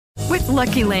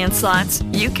Lucky Land Slots,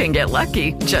 you can get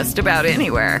lucky just about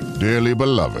anywhere. Dearly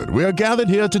beloved, we are gathered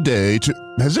here today to...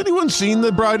 Has anyone seen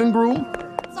the bride and groom?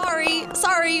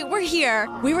 Sorry, we're here.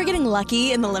 We were getting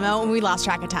lucky in the limo and we lost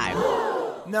track of time.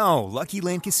 No, Lucky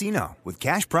Land Casino, with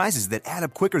cash prizes that add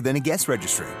up quicker than a guest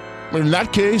registry. In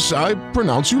that case, I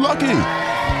pronounce you lucky.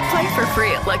 Play for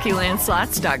free at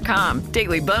LuckyLandSlots.com.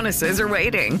 Daily bonuses are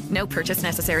waiting. No purchase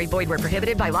necessary. Void where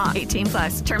prohibited by law.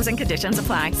 18+. Terms and conditions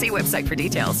apply. See website for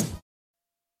details.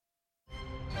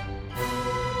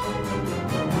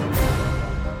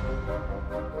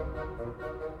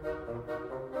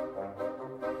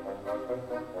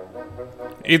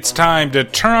 It's time to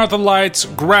turn out the lights,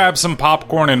 grab some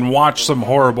popcorn, and watch some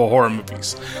horrible horror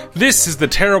movies. This is the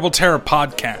Terrible Terror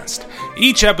Podcast.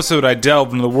 Each episode I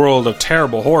delve into the world of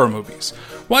terrible horror movies.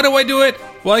 Why do I do it?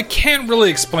 Well, I can't really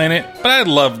explain it, but I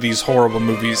love these horrible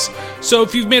movies. So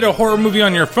if you've made a horror movie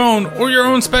on your phone, or your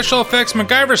own special effects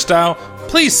MacGyver style,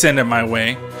 please send it my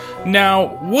way.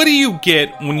 Now, what do you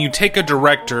get when you take a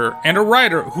director and a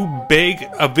writer who beg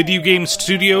a video game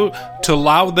studio to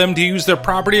allow them to use their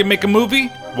property and make a movie?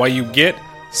 Why, you get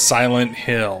Silent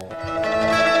Hill.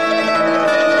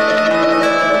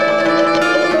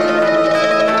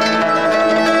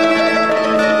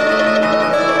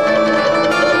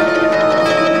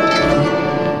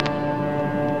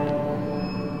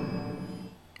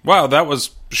 Wow, that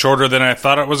was shorter than I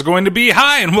thought it was going to be.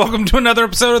 Hi, and welcome to another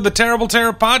episode of the Terrible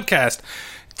Terror Podcast.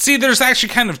 See, there's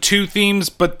actually kind of two themes,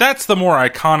 but that's the more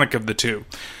iconic of the two.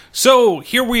 So,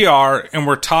 here we are, and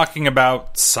we're talking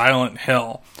about Silent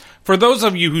Hill. For those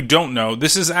of you who don't know,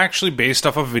 this is actually based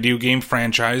off a video game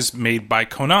franchise made by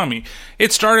Konami.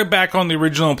 It started back on the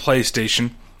original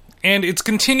PlayStation, and it's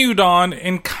continued on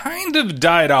and kind of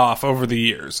died off over the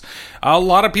years. A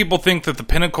lot of people think that the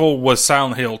pinnacle was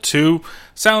Silent Hill 2,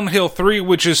 Silent Hill 3,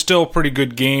 which is still a pretty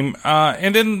good game,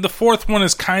 and then the fourth one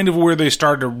is kind of where they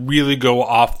started to really go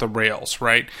off the rails,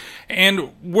 right?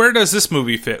 And where does this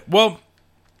movie fit? Well,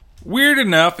 weird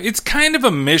enough, it's kind of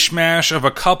a mishmash of a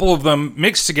couple of them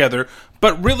mixed together,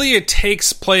 but really it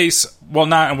takes place, well,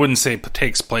 not, I wouldn't say it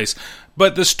takes place,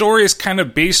 but the story is kind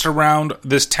of based around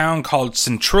this town called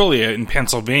Centralia in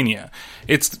Pennsylvania.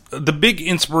 It's the big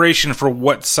inspiration for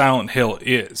what Silent Hill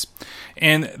is.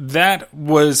 And that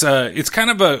was, it's kind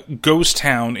of a ghost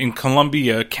town in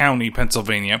Columbia County,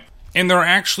 Pennsylvania. And there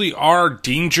actually are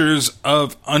dangers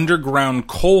of underground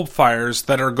coal fires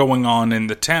that are going on in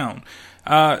the town.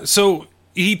 So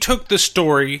he took the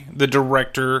story, the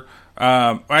director,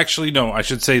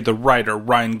 the writer,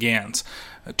 Ryan Gans,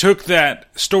 took that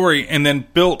story and then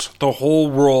built the whole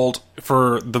world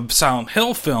for the Silent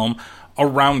Hill film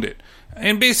around it.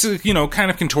 And basically,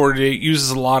 kind of contorted it, uses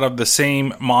a lot of the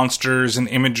same monsters and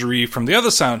imagery from the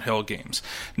other Silent Hill games.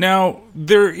 Now,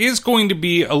 there is going to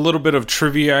be a little bit of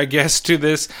trivia, I guess, to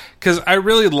this, because I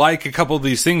really like a couple of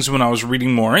these things when I was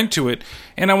reading more into it,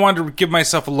 and I wanted to give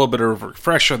myself a little bit of a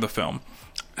refresher of the film.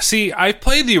 See, I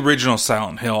played the original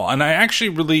Silent Hill, and I actually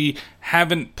really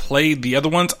haven't played the other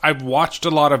ones. I've watched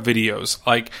a lot of videos.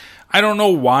 I don't know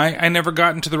why I never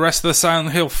got into the rest of the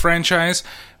Silent Hill franchise.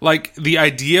 The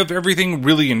idea of everything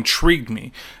really intrigued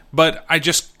me, but I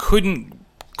just couldn't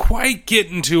quite get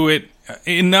into it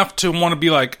enough to want to be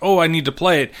like, oh, I need to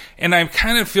play it. And I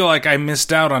kind of feel like I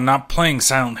missed out on not playing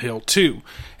Silent Hill 2.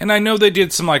 And I know they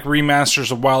did some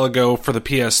remasters a while ago for the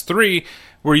PS3,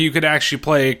 where you could actually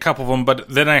play a couple of them, but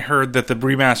then I heard that the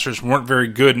remasters weren't very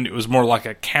good, and it was more like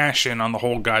a cash-in on the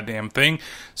whole goddamn thing.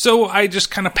 So I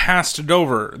just kind of passed it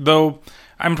over, though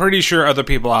I'm pretty sure other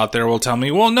people out there will tell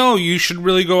me, well, no, you should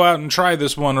really go out and try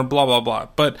this one, or blah, blah, blah.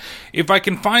 But if I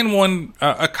can find one,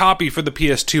 a copy for the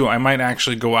PS2, I might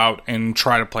actually go out and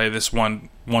try to play this one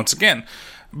once again.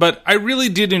 But I really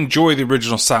did enjoy the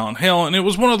original Silent Hill, and it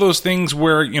was one of those things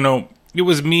where, it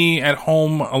was me at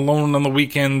home alone on the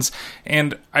weekends,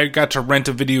 and I got to rent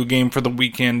a video game for the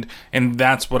weekend, and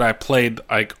that's what I played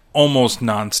almost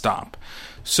nonstop.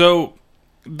 So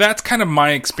that's kind of my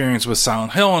experience with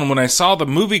Silent Hill, and when I saw the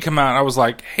movie come out, I was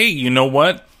like, hey, you know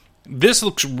what? This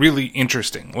looks really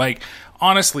interesting.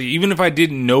 Honestly, even if I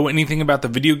didn't know anything about the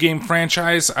video game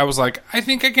franchise, I was like, I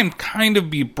think I can kind of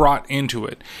be brought into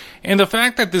it. And the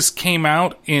fact that this came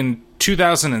out in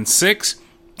 2006...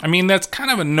 that's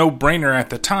kind of a no-brainer at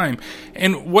the time.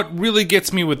 And what really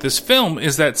gets me with this film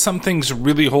is that some things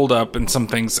really hold up and some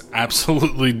things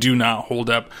absolutely do not hold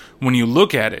up when you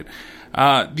look at it.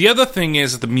 The other thing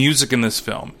is the music in this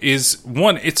film is,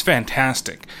 one, it's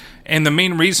fantastic. And the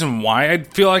main reason why I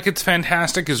feel like it's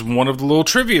fantastic is one of the little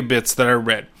trivia bits that I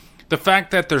read. The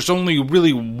fact that there's only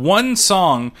really one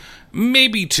song,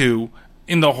 maybe two,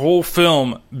 in the whole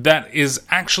film that is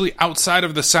actually outside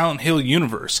of the Silent Hill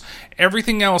universe.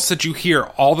 Everything else that you hear,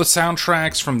 all the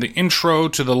soundtracks from the intro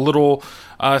to the little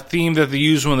theme that they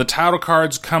use when the title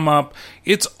cards come up,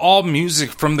 it's all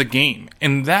music from the game.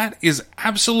 And that is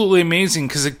absolutely amazing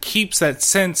because it keeps that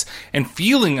sense and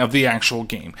feeling of the actual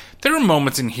game. There are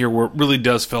moments in here where it really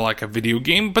does feel like a video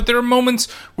game, but there are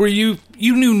moments where you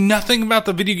knew nothing about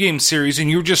the video game series and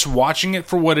you're just watching it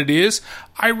for what it is.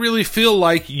 I really feel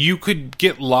like you could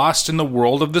get lost in the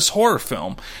world of this horror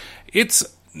film.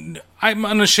 I'm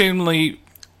unashamedly,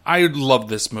 I love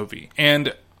this movie,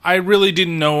 and I really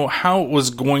didn't know how it was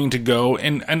going to go,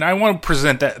 and I want to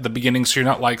present that at the beginning so you're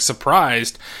not, like,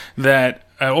 surprised that,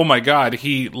 oh my god,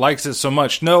 he likes it so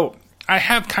much. No, I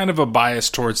have kind of a bias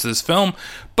towards this film,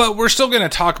 but we're still going to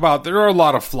talk about, there are a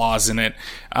lot of flaws in it,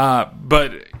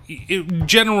 but in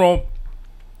general,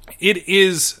 it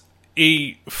is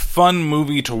a fun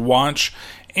movie to watch.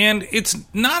 And it's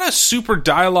not a super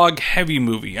dialogue-heavy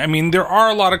movie. I mean, there are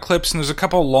a lot of clips, and there's a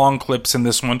couple of long clips in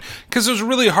this one, because it was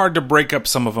really hard to break up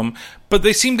some of them, but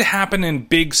they seem to happen in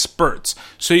big spurts.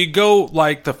 So you go,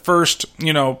 like, the first,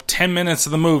 10 minutes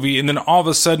of the movie, and then all of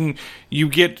a sudden you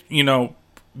get,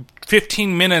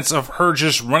 15 minutes of her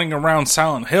just running around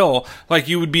Silent Hill like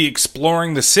you would be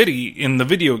exploring the city in the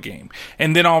video game.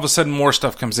 And then all of a sudden more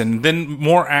stuff comes in, and then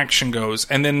more action goes,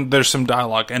 and then there's some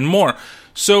dialogue and more.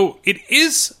 So it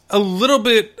is a little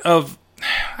bit of,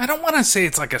 I don't want to say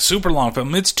it's like a super long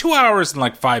film. It's 2 hours and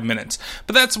like 5 minutes.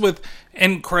 But that's with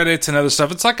end credits and other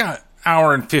stuff. It's like an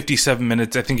hour and 57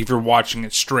 minutes, I think, if you're watching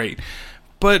it straight.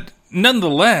 But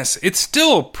nonetheless, it's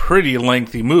still a pretty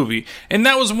lengthy movie. And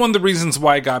that was one of the reasons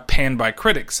why it got panned by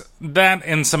critics. That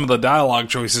and some of the dialogue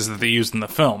choices that they used in the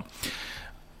film.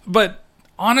 But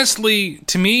honestly,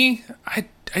 to me,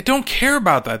 I don't care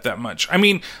about that much. I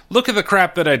mean, look at the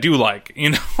crap that I do like.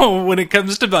 When it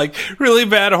comes to, like, really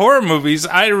bad horror movies,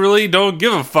 I really don't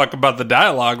give a fuck about the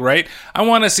dialogue, right? I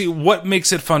want to see what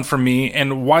makes it fun for me,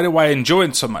 and why do I enjoy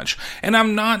it so much? And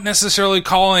I'm not necessarily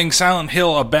calling Silent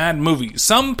Hill a bad movie.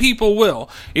 Some people will.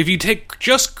 If you take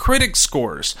just critic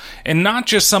scores, and not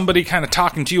just somebody kind of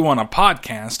talking to you on a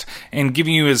podcast, and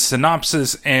giving you a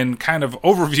synopsis and kind of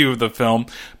overview of the film,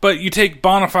 but you take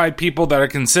bona fide people that are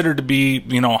considered to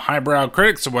be, highbrow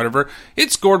critics or whatever,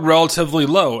 it scored relatively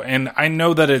low, and I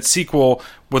know that its sequel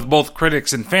with both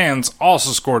critics and fans also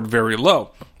scored very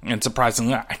low. And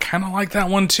surprisingly, I kind of like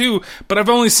that one too, but I've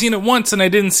only seen it once and I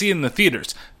didn't see it in the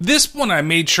theaters. This one I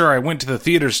made sure I went to the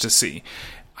theaters to see.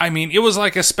 I mean, it was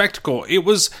like a spectacle. It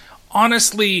was,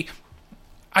 honestly,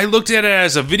 I looked at it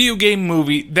as a video game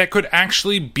movie that could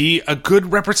actually be a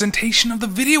good representation of the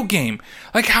video game.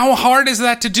 Like, how hard is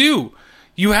that to do?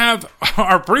 You have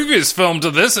our previous film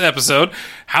to this episode,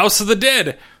 House of the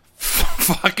Dead.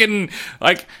 Fucking,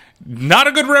 like, not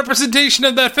a good representation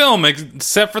of that film,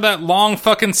 except for that long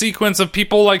fucking sequence of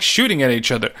people, like, shooting at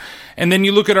each other. And then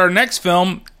you look at our next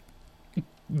film,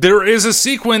 there is a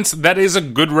sequence that is a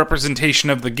good representation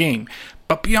of the game.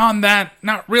 But beyond that,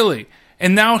 not really.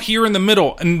 And now here in the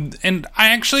middle, and I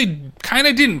actually kind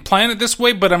of didn't plan it this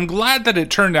way, but I'm glad that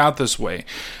it turned out this way.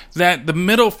 That the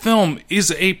middle film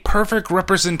is a perfect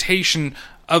representation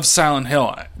of Silent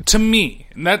Hill. To me.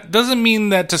 And that doesn't mean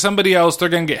that to somebody else they're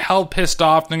going to get hell pissed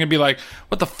off. They're going to be like,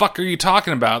 what the fuck are you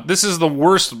talking about? This is the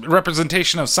worst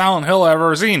representation of Silent Hill I've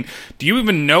ever seen. Do you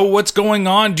even know what's going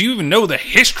on? Do you even know the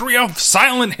history of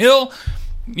Silent Hill?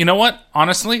 You know what?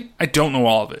 Honestly, I don't know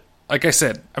all of it. Like I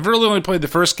said, I've really only played the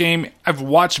first game. I've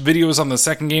watched videos on the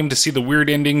second game to see the weird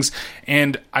endings,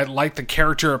 and I like the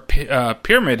character of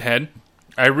Pyramid Head.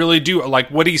 I really do. Like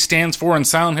what he stands for in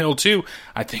Silent Hill 2,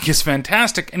 I think is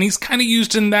fantastic, and he's kind of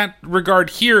used in that regard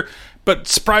here, but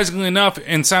surprisingly enough,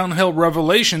 in Silent Hill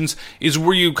Revelations is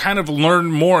where you kind of learn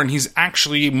more, and he's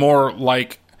actually more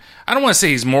like, I don't want to say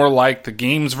he's more like the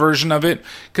game's version of it,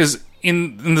 because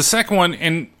in the second one,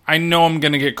 and I know I'm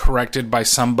going to get corrected by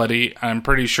somebody. I'm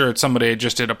pretty sure it's somebody I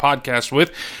just did a podcast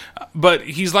with. But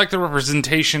he's like the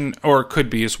representation, or it could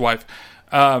be his wife,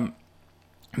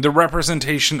 the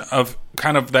representation of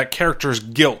kind of that character's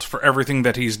guilt for everything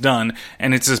that he's done,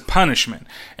 and it's his punishment.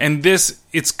 And this,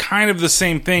 it's kind of the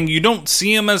same thing. You don't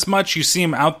see him as much, you see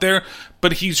him out there,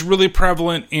 but he's really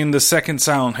prevalent in the second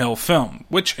Silent Hill film,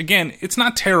 which, again, it's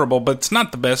not terrible, but it's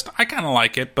not the best. I kind of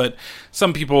like it, but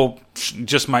some people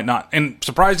just might not. And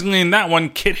surprisingly, in that one,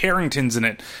 Kit Harington's in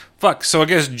it. Fuck, so I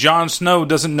guess Jon Snow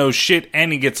doesn't know shit,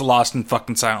 and he gets lost in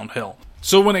fucking Silent Hill.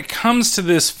 So when it comes to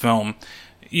this film,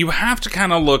 you have to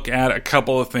kind of look at a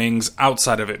couple of things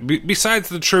outside of it. Besides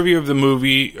the trivia of the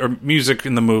movie, or music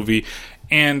in the movie,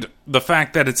 and the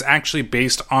fact that it's actually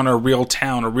based on a real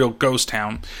town, a real ghost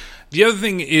town. The other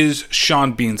thing is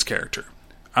Sean Bean's character.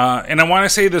 And I want to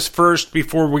say this first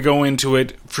before we go into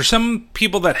it. For some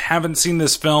people that haven't seen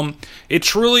this film, it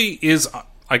truly is,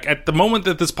 like, at the moment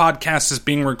that this podcast is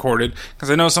being recorded, because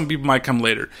I know some people might come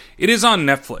later, it is on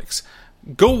Netflix.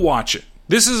 Go watch it.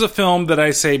 This is a film that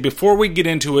I say, before we get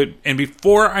into it, and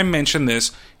before I mention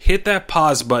this, hit that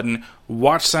pause button,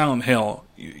 watch Silent Hill.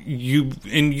 You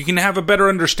can have a better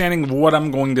understanding of what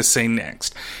I'm going to say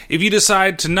next. If you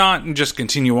decide to not and just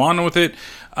continue on with it,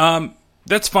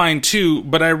 that's fine too,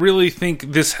 but I really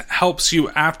think this helps you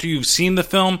after you've seen the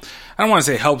film. I don't want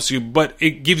to say helps you, but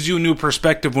it gives you a new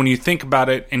perspective when you think about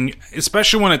it, and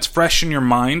especially when it's fresh in your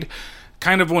mind.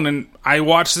 Kind of when I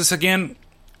watch this again,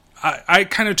 I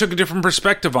kind of took a different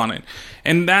perspective on it.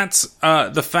 And that's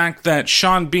the fact that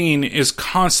Sean Bean is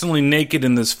constantly naked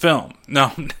in this film.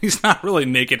 No, he's not really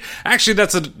naked. Actually,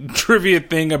 that's a trivia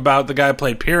thing about the guy who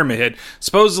played Pyramid Head.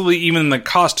 Supposedly, even in the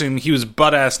costume, he was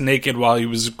butt-ass naked while he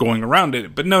was going around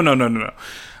it. But no.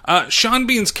 Sean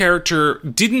Bean's character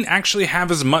didn't actually have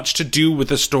as much to do with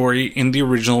the story in the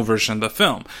original version of the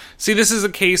film. See, this is a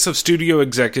case of studio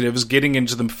executives getting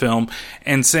into the film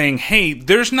and saying, hey,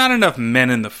 there's not enough men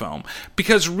in the film.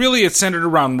 Because really it's centered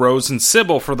around Rose and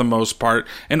Sybil for the most part,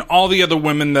 and all the other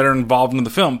women that are involved in the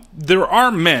film. There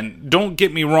are men, don't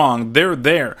get me wrong, they're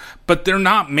there, but they're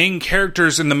not main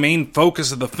characters and the main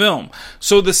focus of the film.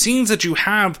 So the scenes that you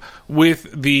have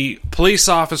with the police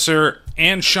officer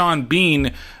and Sean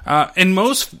Bean, and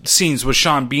most scenes with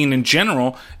Sean Bean in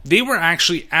general, they were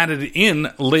actually added in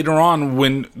later on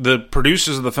when the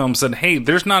producers of the film said, hey,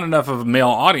 there's not enough of a male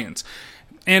audience.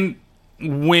 And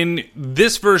when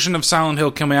this version of Silent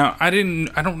Hill came out, I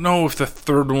don't know if the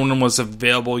third one was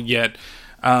available yet.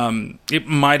 It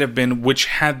might have been, which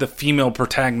had the female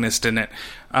protagonist in it,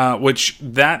 which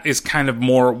that is kind of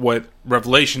more what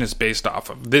Revelation is based off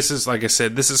of. This is, like I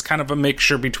said, this is kind of a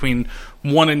mixture between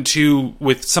 1 and 2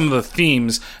 with some of the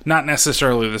themes, not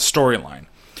necessarily the storyline.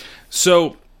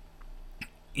 So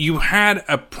you had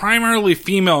a primarily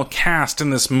female cast in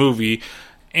this movie,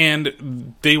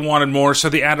 and they wanted more, so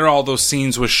they added all those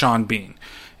scenes with Sean Bean.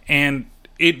 And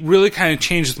it really kind of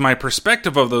changes my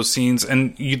perspective of those scenes,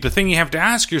 and the thing you have to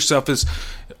ask yourself is,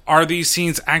 are these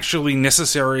scenes actually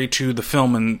necessary to the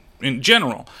film in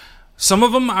general? Some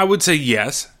of them I would say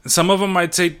yes, some of them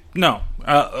I'd say no.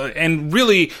 And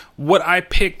really, what I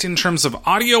picked in terms of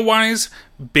audio-wise,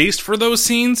 based for those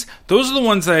scenes, those are the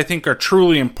ones that I think are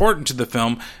truly important to the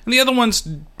film, and the other ones,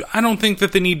 I don't think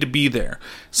that they need to be there.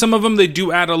 Some of them, they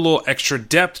do add a little extra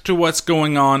depth to what's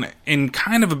going on, and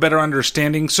kind of a better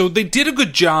understanding, so they did a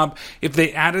good job if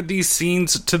they added these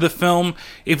scenes to the film.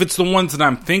 If it's the ones that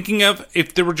I'm thinking of,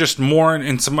 if there were just more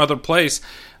in some other place,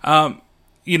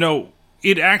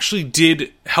 it actually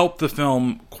did help the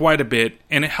film quite a bit,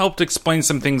 and it helped explain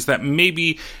some things that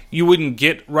maybe you wouldn't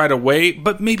get right away,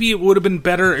 but maybe it would have been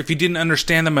better if you didn't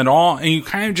understand them at all, and you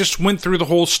kind of just went through the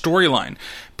whole storyline.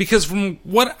 Because from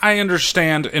what I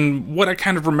understand, and what I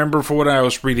kind of remember for what I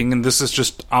was reading, and this is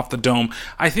just off the dome,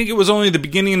 I think it was only the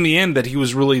beginning and the end that he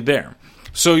was really there.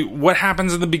 So what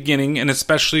happens in the beginning, and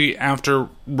especially after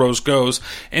Rose goes,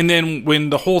 and then when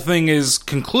the whole thing is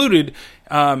concluded,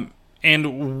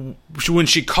 and when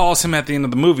she calls him at the end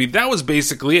of the movie, that was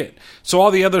basically it. So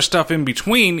all the other stuff in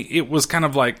between, it was kind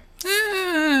of like,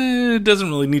 it doesn't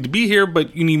really need to be here,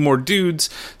 but you need more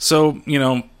dudes. So,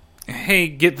 hey,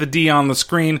 get the D on the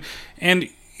screen. And,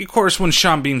 of course, when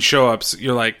Sean Bean shows up,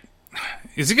 you're like,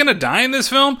 is he going to die in this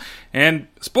film? And,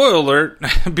 spoiler alert,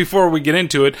 before we get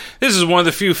into it, this is one of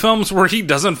the few films where he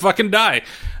doesn't fucking die.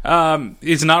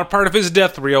 It's not a part of his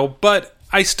death reel, but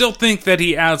I still think that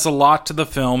he adds a lot to the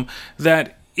film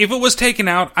that if it was taken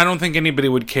out, I don't think anybody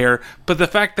would care. But the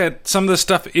fact that some of the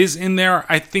stuff is in there,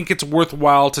 I think it's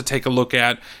worthwhile to take a look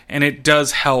at, and it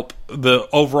does help the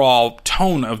overall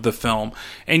tone of the film,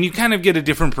 and you kind of get a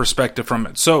different perspective from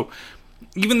it. So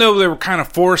even though they were kind of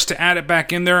forced to add it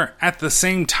back in there, at the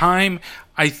same time,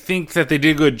 I think that they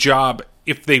did a good job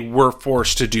if they were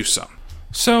forced to do so.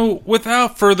 So,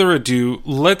 without further ado,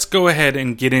 let's go ahead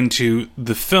and get into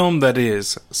the film that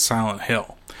is Silent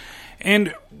Hill.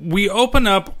 And we open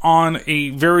up on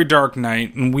a very dark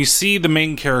night, and we see the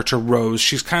main character, Rose.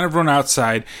 She's kind of run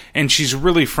outside, and she's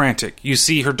really frantic. You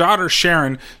see her daughter,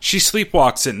 Sharon, she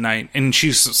sleepwalks at night, and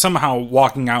she's somehow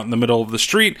walking out in the middle of the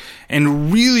street,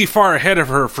 and really far ahead of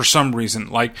her for some reason.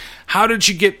 Like, how did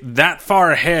she get that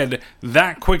far ahead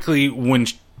that quickly when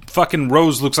fucking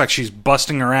Rose looks like she's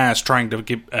busting her ass trying to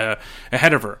get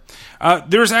ahead of her?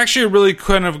 There's actually a really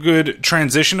kind of good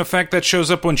transition effect that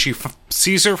shows up when she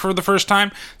sees her for the first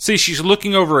time. See, she's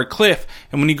looking over a cliff,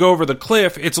 and when you go over the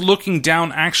cliff, it's looking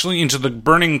down actually into the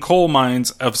burning coal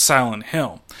mines of Silent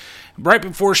Hill. right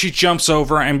before she jumps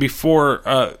over and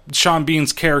before Sean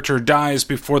Bean's character dies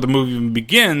before the movie even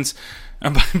begins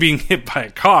by being hit by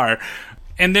a car.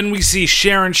 And then we see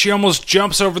Sharon. She almost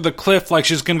jumps over the cliff like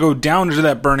she's going to go down into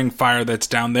that burning fire that's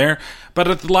down there. But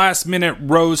at the last minute,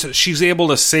 Rose, she's able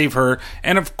to save her.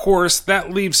 And of course,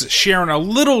 that leaves Sharon a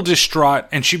little distraught,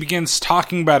 and she begins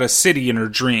talking about a city in her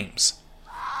dreams.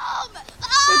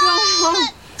 We're going home.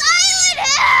 Silent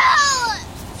Hill!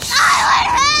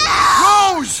 Silent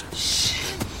Hill! Rose!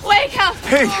 Shh. Wake up!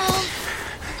 Hey!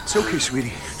 It's okay,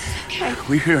 sweetie. Okay.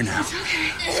 We're here now. It's okay.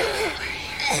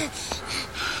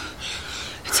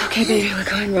 It's okay, baby. We're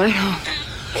going right home.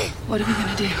 What are we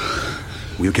gonna do?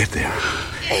 We'll get there.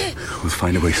 We'll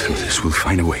find a way through this. We'll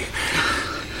find a way.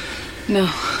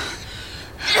 No.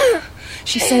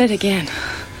 She said it again.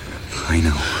 I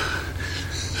know.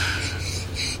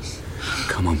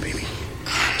 Come on, baby.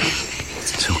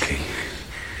 It's okay.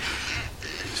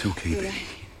 It's okay, baby.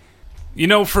 You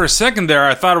know, for a second there,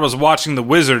 I thought I was watching The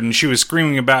Wizard and she was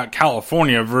screaming about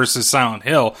California versus Silent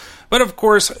Hill. But of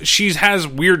course, she has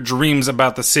weird dreams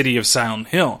about the city of Silent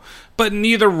Hill. But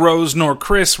neither Rose nor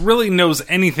Chris really knows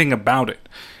anything about it.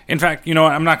 In fact, you know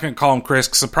what? I'm not going to call him Chris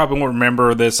because I probably won't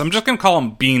remember this. I'm just going to call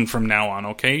him Bean from now on,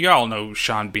 okay? Y'all know who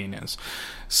Sean Bean is.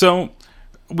 So,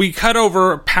 we cut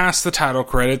over past the title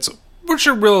credits, which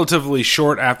are relatively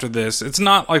short after this. It's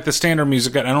not like the standard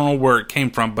music. I don't know where it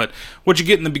came from, but what you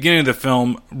get in the beginning of the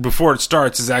film before it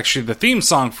starts is actually the theme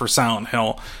song for Silent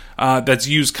Hill. That's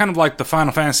used kind of like the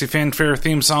Final Fantasy fanfare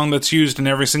theme song that's used in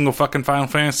every single fucking Final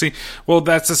Fantasy. Well,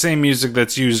 that's the same music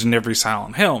that's used in every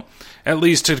Silent Hill. At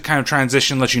least to kind of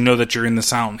transition, let you know that you're in the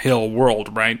Silent Hill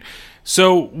world, right?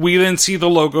 So we then see the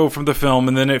logo from the film,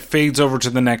 and then it fades over to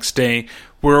the next day,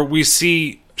 where we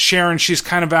see Sharon. She's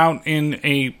kind of out in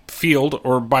a field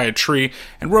or by a tree,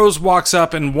 and Rose walks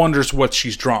up and wonders what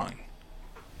she's drawing.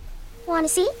 Want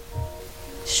to see?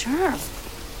 Sure.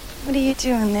 What are you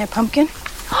doing there, pumpkin?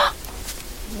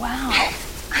 Wow.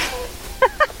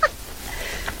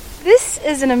 This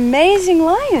is an amazing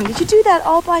lion. Did you do that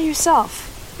all by yourself?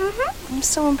 Mm-hmm. I'm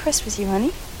so impressed with you,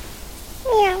 honey.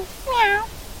 Meow, meow,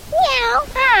 meow,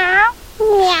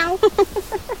 meow,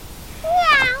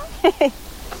 meow, Hey.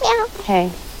 meow,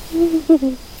 Hey.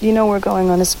 You know we're going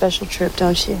on a special trip,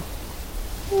 don't you?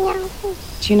 meow.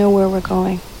 Do you know where we're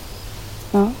going?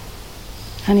 No?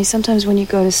 Honey, sometimes when you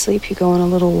go to sleep, you go on a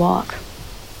little walk.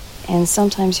 And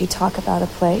sometimes you talk about a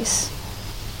place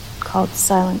called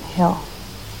Silent Hill.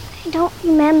 I don't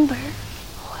remember.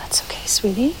 Oh, that's okay,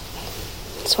 sweetie.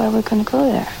 That's why we're going to go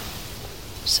there.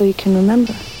 So you can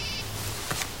remember.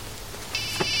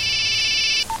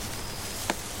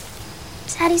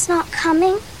 Daddy's not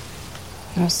coming?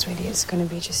 No, sweetie, it's going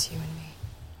to be just you and me.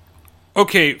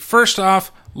 Okay, first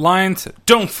off, lions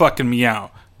don't fucking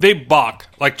meow. They balk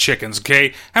like chickens,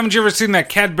 okay? Haven't you ever seen that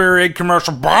Cadbury egg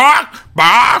commercial? Bark,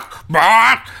 bark,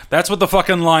 bark. That's what the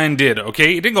fucking lion did,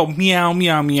 okay? It didn't go meow,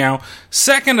 meow, meow.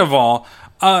 Second of all,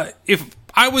 if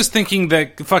I was thinking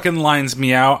that fucking lions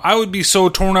meow, I would be so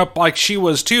torn up like she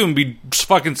was too and be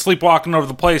fucking sleepwalking over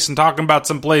the place and talking about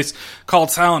some place called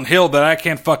Silent Hill that I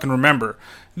can't fucking remember.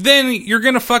 Then you're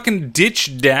gonna fucking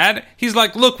ditch Dad? He's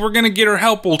like, look, we're gonna get her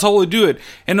help, we'll totally do it.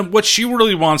 And what she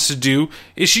really wants to do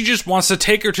is she just wants to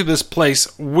take her to this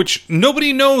place, which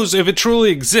nobody knows if it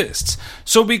truly exists.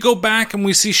 So we go back and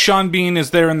we see Sean Bean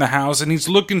is there in the house and he's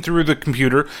looking through the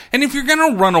computer. And if you're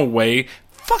gonna run away,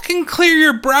 fucking clear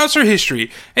your browser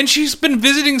history. And she's been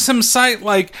visiting some site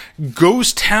like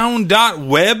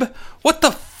ghosttown.web. What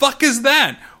the fuck is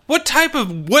that? What type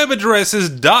of web address is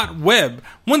 .web?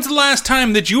 When's the last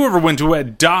time that you ever went to a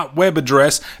 .web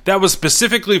address that was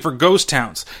specifically for ghost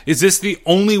towns? Is this the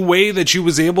only way that she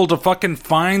was able to fucking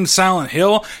find Silent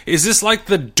Hill? Is this like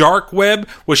the dark web?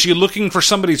 Was she looking for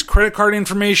somebody's credit card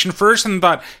information first and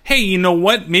thought, hey, you know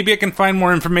what? Maybe I can find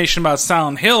more information about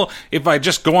Silent Hill if I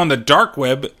just go on the dark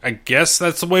web. I guess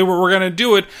that's the way we're gonna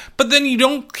do it. But then you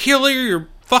don't clear your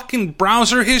fucking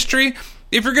browser history.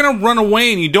 If you're gonna run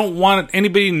away and you don't want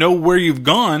anybody to know where you've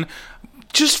gone,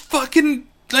 just fucking,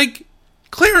 like,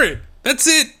 clear it. That's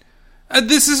it.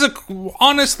 This is a,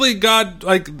 honestly, God,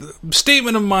 like,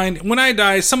 statement of mine. When I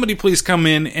die, somebody please come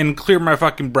in and clear my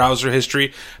fucking browser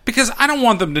history, because I don't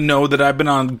want them to know that I've been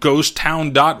on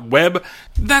ghosttown.web.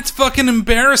 That's fucking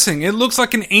embarrassing. It looks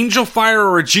like an Angel Fire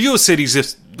or a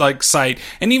GeoCities like site.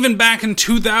 And even back in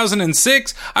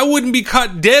 2006, I wouldn't be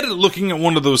caught dead at looking at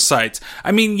one of those sites.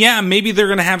 I mean, yeah, maybe they're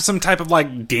gonna have some type of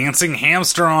like dancing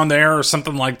hamster on there or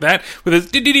something like that with a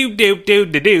do do do do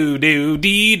do do do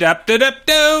dee da da da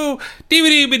do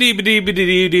dee dee dee dee dee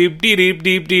dee dee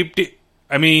dee dee dee.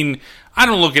 I mean, I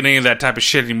don't look at any of that type of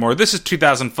shit anymore. This is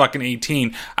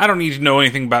 2018. I don't need to know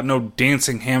anything about no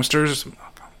dancing hamsters. Oh,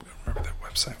 God, I'm going to remember that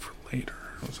website for later.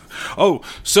 Oh,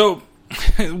 so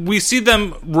we see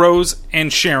them, Rose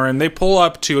and Sharon, they pull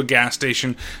up to a gas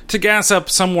station to gas up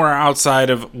somewhere outside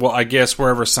of, well, I guess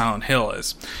wherever Silent Hill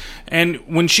is. And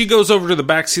when she goes over to the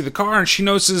backseat of the car and she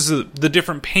notices the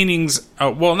different paintings,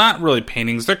 well, not really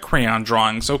paintings, they're crayon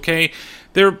drawings, okay?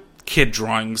 They're kid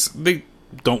drawings. They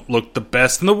don't look the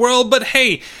best in the world, but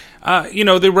hey,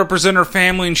 they represent her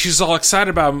family and she's all excited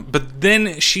about them. But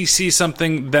then she sees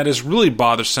something that is really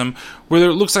bothersome, where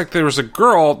it looks like there was a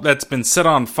girl that's been set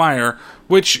on fire,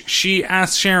 which she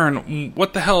asks Sharon,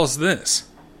 what the hell is this?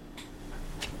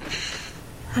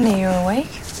 Honey, you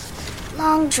awake?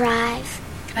 Long drive.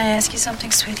 Can I ask you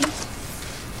something, sweetie?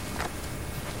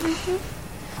 Mm-hmm.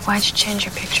 Why'd you change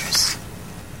your pictures?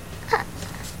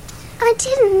 I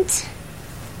didn't.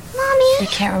 Mommy. You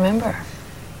can't remember.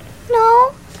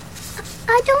 No.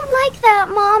 I don't like that,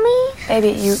 Mommy.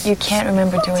 Baby, you can't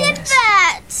remember doing this. Who did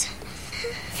that?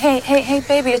 Hey,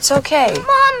 baby, it's okay.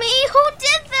 Mommy, who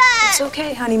did that? It's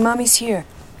okay, honey. Mommy's here.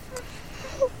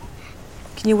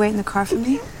 Can you wait in the car for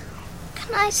me?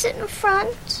 Can I sit in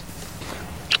front?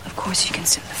 Of course you can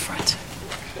sit in the front.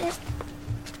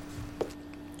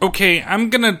 Okay,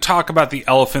 I'm gonna talk about the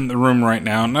elephant in the room right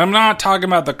now, and I'm not talking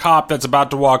about the cop that's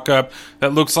about to walk up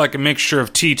that looks like a mixture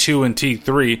of T2 and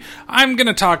T3. I'm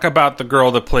gonna talk about the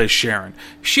girl that plays Sharon.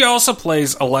 She also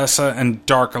plays Alessa and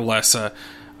Dark Alessa.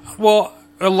 Well,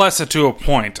 Alessa to a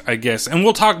point, I guess. And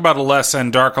we'll talk about Alessa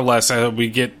and Dark Alessa as we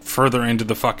get further into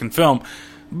the fucking film.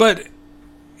 But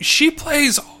she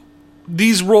plays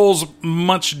these roles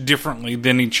much differently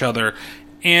than each other,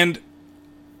 and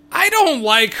I don't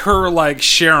like her, like,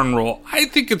 Sharon role. I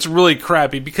think it's really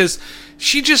crappy because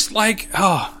she just, like,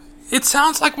 it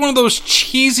sounds like one of those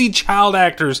cheesy child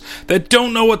actors that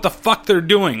don't know what the fuck they're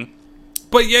doing,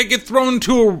 but yet get thrown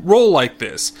into a role like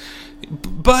this.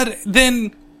 But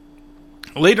then,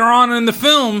 later on in the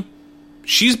film,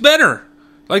 she's better.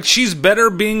 Like, she's better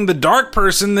being the dark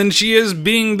person than she is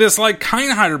being this, like,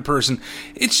 kind-hearted person.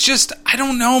 It's just, I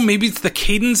don't know, maybe it's the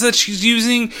cadence that she's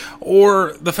using,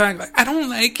 or the fact, like, I don't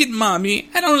like it, Mommy.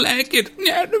 I don't like it.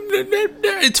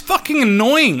 It's fucking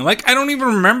annoying. Like, I don't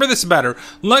even remember this about her.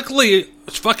 Luckily,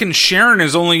 fucking Sharon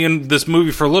is only in this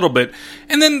movie for a little bit.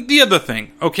 And then the other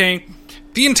thing, okay?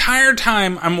 The entire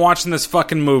time I'm watching this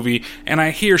fucking movie, and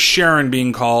I hear Sharon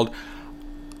being called,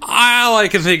 all I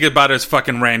can think about is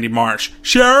fucking Randy Marsh.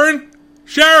 Sharon?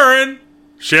 Sharon?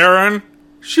 Sharon?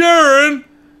 Sharon?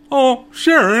 Oh,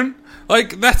 Sharon.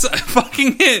 Like, that's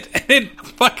fucking it. And it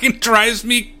fucking drives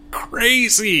me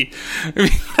crazy.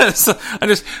 Because I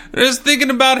just thinking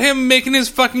about him making his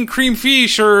fucking cream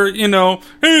fiche, or, hey,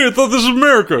 I thought this was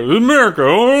America. It's America.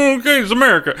 Oh, okay, it's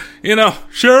America.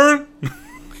 Sharon?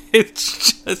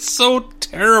 It's just so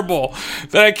terrible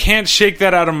that I can't shake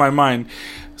that out of my mind.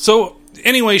 So,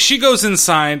 anyway, she goes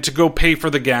inside to go pay for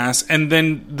the gas, and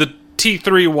then the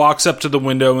T3 walks up to the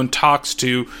window and talks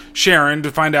to Sharon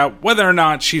to find out whether or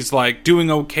not she's, like, doing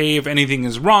okay, if anything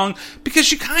is wrong, because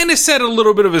she kind of set a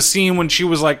little bit of a scene when she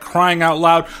was, like, crying out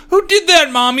loud, "Who did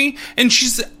that, Mommy?" And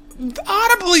she's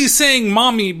audibly saying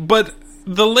Mommy, but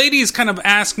the lady's kind of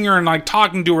asking her and, like,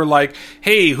 talking to her, like,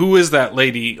 hey, who is that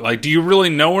lady? Like, do you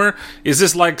really know her? Is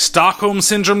this, like, Stockholm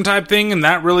Syndrome type thing, and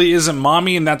that really isn't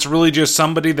Mommy, and that's really just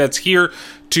somebody that's here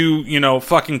to,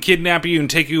 fucking kidnap you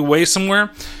and take you away somewhere?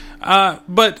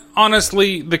 But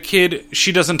honestly, the kid,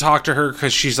 she doesn't talk to her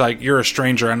because she's like, you're a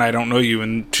stranger and I don't know you,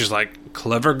 and she's like,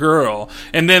 clever girl.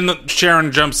 And then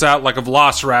Sharon jumps out like a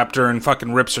velociraptor and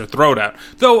fucking rips her throat out.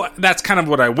 Though that's kind of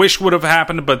what I wish would have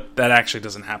happened, but that actually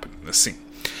doesn't happen in this scene.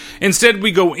 Instead,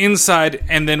 we go inside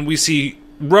and then we see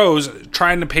Rose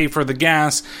trying to pay for the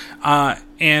gas,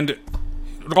 and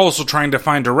also trying to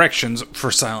find directions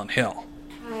for Silent Hill.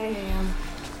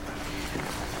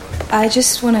 I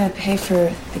just want to pay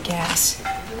for the gas.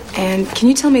 And can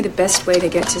you tell me the best way to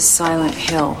get to Silent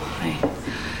Hill? I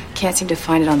can't seem to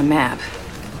find it on the map.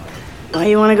 Why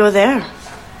you want to go there?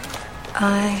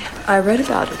 I read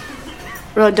about it.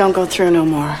 Road don't go through no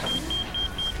more.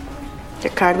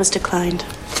 Your card was declined.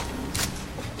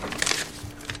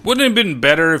 Wouldn't it have been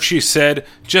better if she said,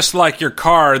 just like your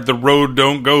card, the road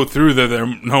don't go through there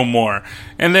no more?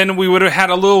 And then we would have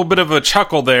had a little bit of a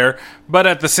chuckle there, but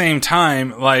at the same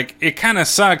time, like, it kind of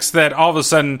sucks that all of a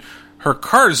sudden her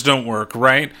cards don't work,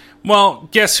 right? Well,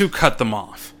 guess who cut them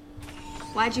off?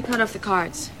 Why'd you cut off the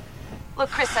cards?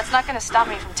 Look, Chris, that's not going to stop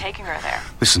me from taking her there.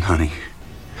 Listen, honey,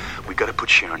 we gotta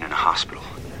put Sharon in a hospital.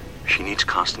 She needs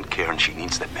constant care and she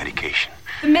needs that medication.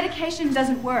 The medication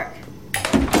doesn't work.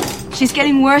 She's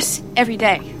getting worse every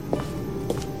day.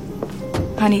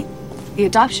 Honey, the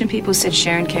adoption people said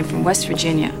Sharon came from West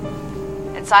Virginia.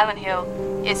 And Silent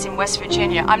Hill is in West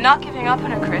Virginia. I'm not giving up on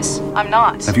her, Chris. I'm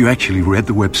not. Have you actually read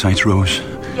the websites, Rose?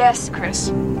 Yes, Chris.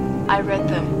 I read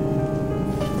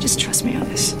them. Just trust me on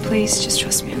this. Please, just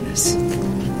trust me on this.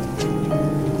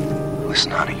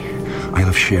 Listen, honey, I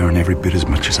love Sharon every bit as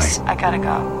much as I gotta go.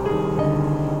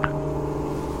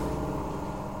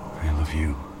 I love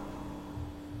you.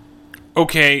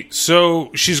 Okay,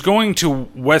 so she's going to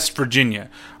West Virginia.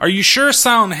 Are you sure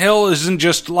Silent Hill isn't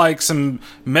just like some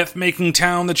meth-making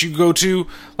town that you go to?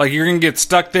 Like you're going to get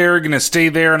stuck there, you're going to stay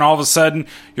there, and all of a sudden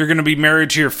you're going to be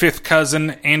married to your fifth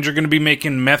cousin, and you're going to be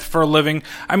making meth for a living?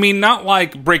 I mean, not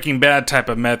like Breaking Bad type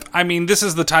of meth. I mean, this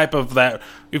is the type of that,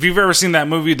 if you've ever seen that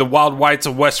movie, The Wild Whites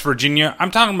of West Virginia,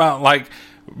 I'm talking about like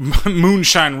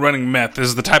moonshine running meth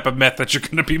is the type of meth that you're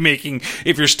going to be making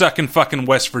if you're stuck in fucking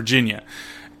West Virginia.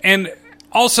 And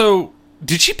also,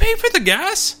 did she pay for the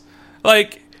gas?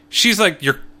 Like, she's like,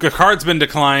 your card's been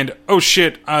declined. Oh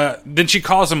shit. Then she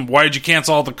calls him, why did you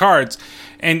cancel all the cards?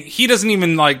 And he doesn't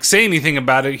even like say anything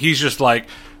about it. He's just like,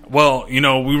 well, you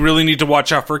know, we really need to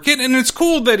watch out for a kid. And it's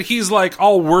cool that he's like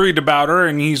all worried about her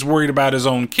and he's worried about his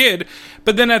own kid.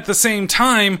 But then at the same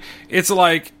time, it's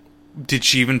like, did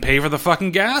she even pay for the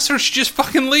fucking gas or she just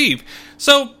fucking leave?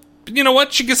 So, you know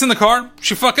what? She gets in the car,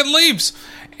 she fucking leaves.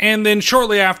 And then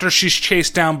shortly after, she's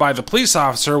chased down by the police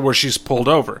officer where she's pulled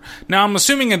over. Now, I'm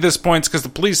assuming at this point, it's because the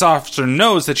police officer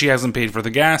knows that she hasn't paid for the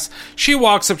gas. She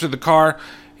walks up to the car.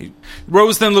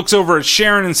 Rose then looks over at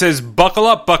Sharon and says, buckle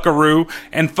up, buckaroo,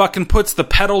 and fucking puts the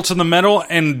pedal to the metal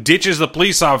and ditches the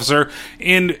police officer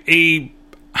in a...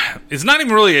 It's not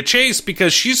even really a chase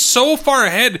because she's so far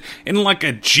ahead in like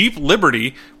a Jeep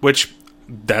Liberty, which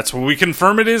that's what we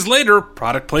confirm it is later.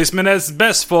 Product placement as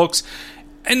best, folks.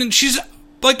 And then she's...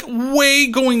 like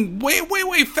going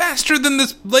way faster than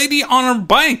this lady on her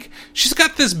bike. She's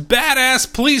got this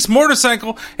badass police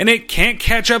motorcycle and it can't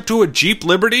catch up to a Jeep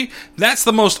Liberty. That's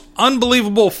the most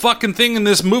unbelievable fucking thing in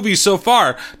this movie so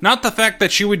far. Not the fact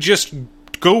that she would just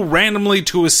go randomly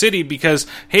to a city because,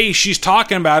 hey, she's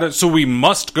talking about it, so we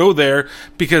must go there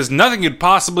because nothing could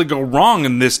possibly go wrong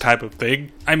in this type of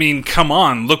thing. I mean, come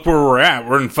on, look where we're at.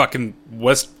 We're in fucking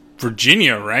West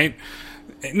Virginia, right?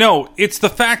 No, it's the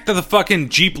fact that the fucking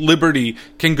Jeep Liberty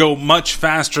can go much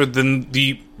faster than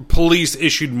the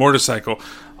police-issued motorcycle.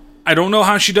 I don't know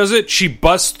how she does it. She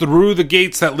busts through the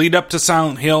gates that lead up to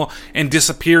Silent Hill and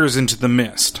disappears into the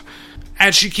mist.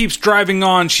 As she keeps driving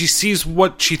on, she sees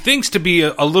what she thinks to be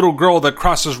a little girl that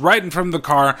crosses right in front of the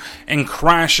car and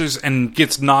crashes and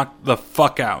gets knocked the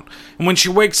fuck out. And when she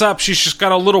wakes up, she's just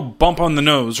got a little bump on the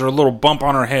nose or a little bump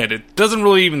on her head. It doesn't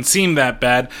really even seem that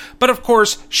bad, but of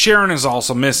course, Sharon is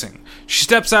also missing. She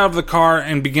steps out of the car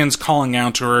and begins calling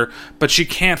out to her, but she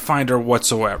can't find her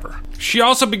whatsoever. She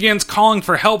also begins calling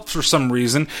for help for some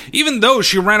reason, even though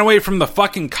she ran away from the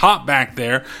fucking cop back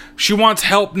there. She wants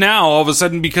help now all of a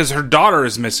sudden because her daughter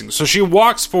is missing. So she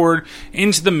walks forward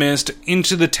into the mist,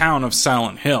 into the town of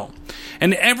Silent Hill.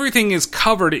 And everything is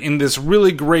covered in this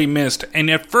really gray mist,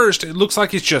 and at first it looks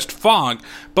like it's just fog,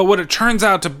 but what it turns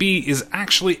out to be is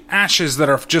actually ashes that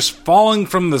are just falling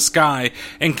from the sky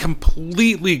and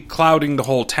completely clouding the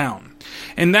whole town.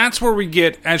 And that's where we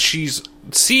get, as she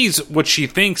sees what she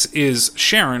thinks is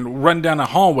Sharon run down a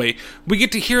hallway, we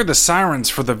get to hear the sirens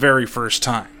for the very first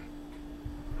time.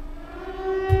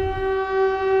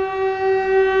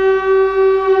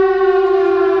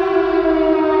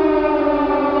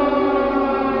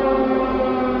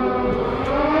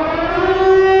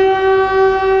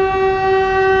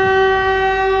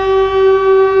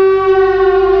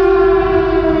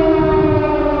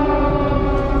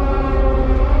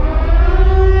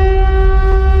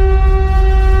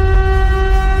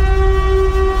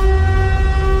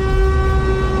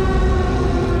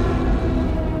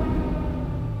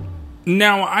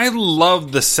 Now, I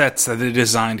love the sets that they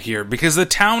designed here because the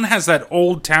town has that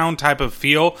old town type of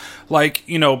feel, like,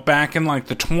 you know, back in like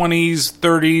the 20s,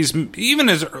 30s, even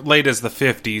as late as the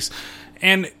 50s.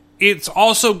 And it's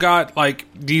also got like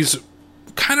these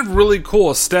kind of really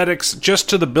cool aesthetics just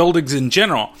to the buildings in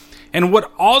general. And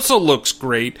what also looks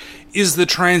great is the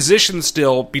transition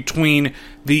still between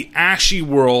the ashy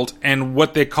world and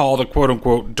what they call the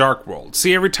quote-unquote dark world.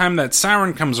 See, every time that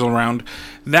siren comes around,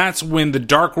 that's when the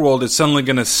dark world is suddenly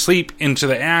going to sleep into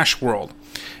the ash world.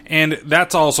 And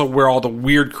that's also where all the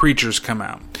weird creatures come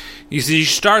out. You see,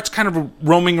 she starts kind of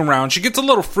roaming around. She gets a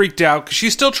little freaked out because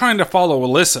she's still trying to follow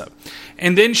Alyssa.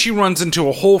 And then she runs into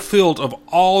a whole field of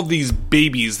all these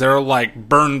babies that are like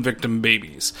burn victim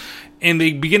babies. And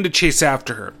they begin to chase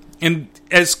after her. And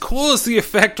as cool as the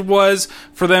effect was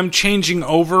for them changing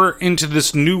over into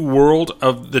this new world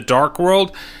of the Dark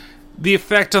World, the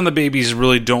effect on the babies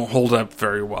really don't hold up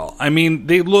very well. I mean,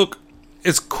 they look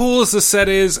as cool as the set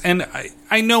is, and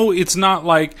I know it's not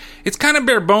like, it's kind of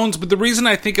bare bones, but the reason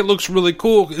I think it looks really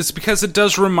cool is because it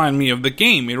does remind me of the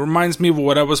game. It reminds me of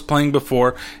what I was playing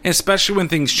before, and especially when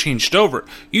things changed over.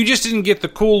 You just didn't get the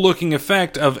cool looking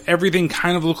effect of everything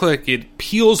kind of look like it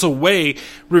peels away,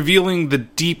 revealing the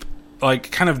deep,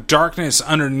 like, kind of darkness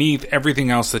underneath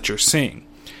everything else that you're seeing.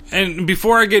 And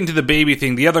before I get into the baby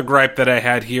thing, the other gripe that I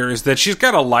had here is that she's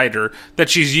got a lighter that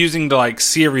she's using to, like,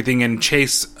 see everything and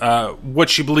chase what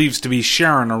she believes to be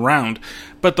Sharon around.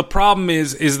 But the problem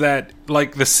is that,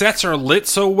 like, the sets are lit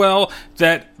so well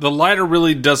that the lighter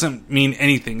really doesn't mean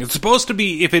anything. It's supposed to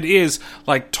be, if it is,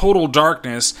 like, total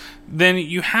darkness, then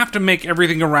you have to make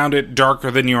everything around it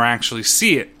darker than you actually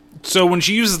see it. So when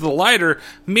she uses the lighter,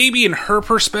 maybe in her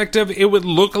perspective, it would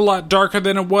look a lot darker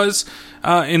than it was,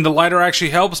 and the lighter actually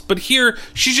helps. But here,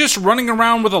 she's just running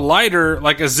around with a lighter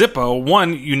like a Zippo.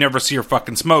 One, you never see her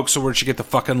fucking smoke, so where'd she get the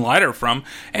fucking lighter from?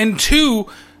 And two,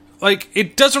 like,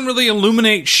 it doesn't really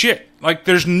illuminate shit. Like,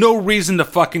 there's no reason to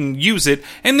fucking use it.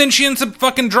 And then she ends up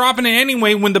fucking dropping it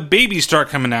anyway when the babies start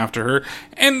coming after her.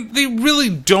 And they really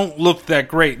don't look that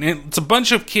great. And it's a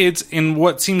bunch of kids in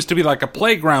what seems to be like a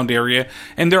playground area.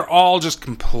 And they're all just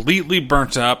completely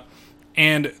burnt up.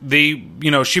 And they,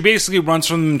 you know, she basically runs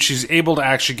from them and she's able to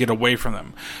actually get away from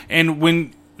them. And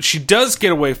when she does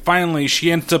get away, finally,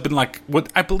 she ends up in, like,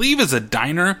 what I believe is a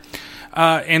diner.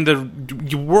 And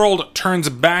the world turns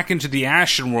back into the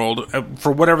Ashen world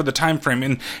for whatever the time frame,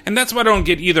 and that's what I don't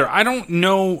get either. I don't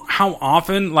know how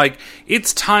often, like,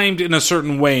 it's timed in a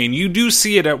certain way, and you do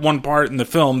see it at one part in the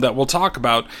film that we'll talk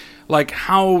about, like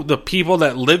how the people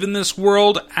that live in this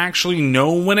world actually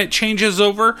know when it changes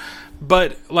over,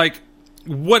 but, like,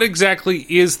 what exactly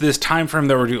is this time frame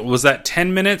that we're doing? Was that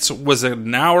 10 minutes? Was it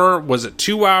an hour? Was it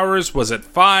 2 hours? Was it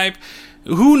 5?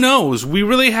 Who knows? We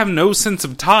really have no sense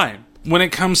of time when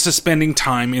it comes to spending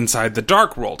time inside the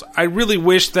Dark World. I really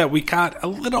wish that we got a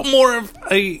little more of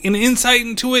an insight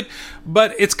into it,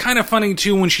 but it's kind of funny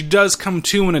too when she does come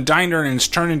to in a diner and is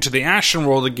turned into the Ashen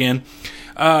World again.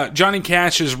 Johnny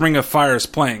Cash's Ring of Fire is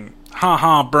playing.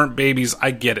 Ha, burnt babies,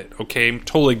 I get it, okay? I'm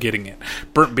totally getting it.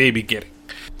 Burnt baby getting.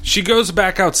 She goes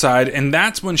back outside, and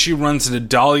that's when she runs into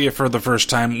Dahlia for the first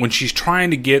time, when she's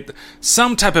trying to get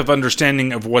some type of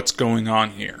understanding of what's going on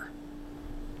here.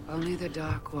 Only the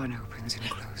Dark One opens and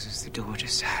closes the door to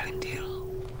Silent Hill.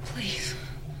 Please.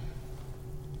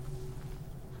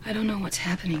 I don't know what's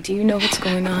happening. Do you know what's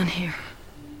going on here?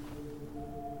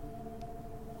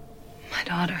 My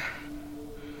daughter.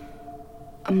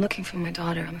 I'm looking for my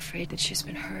daughter. I'm afraid that she's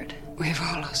been hurt. We've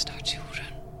all lost our children.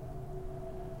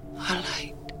 Our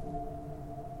light.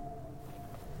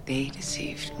 They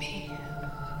deceived me.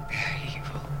 They're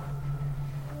evil.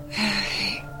 They're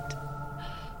hate.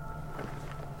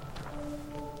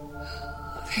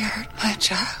 They hurt my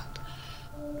child.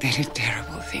 They did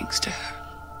terrible things to her.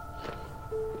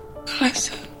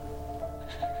 Melissa.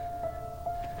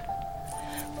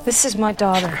 This is my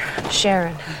daughter,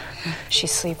 Sharon. She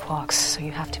sleepwalks, so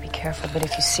you have to be careful. But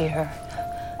if you see her,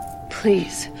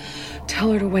 please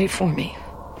tell her to wait for me.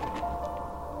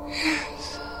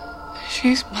 Yes.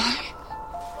 She's mine.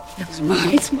 No, it's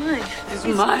mine. It's mine. It's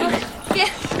mine.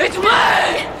 It's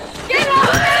mine. Get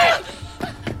off me!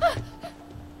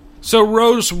 So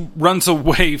Rose runs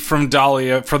away from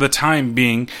Dahlia for the time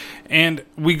being, and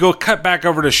we go cut back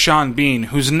over to Sean Bean,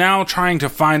 who's now trying to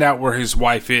find out where his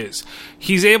wife is.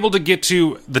 He's able to get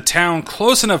to the town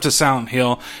close enough to Silent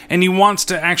Hill, and he wants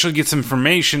to actually get some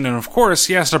information, and of course,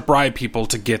 he has to bribe people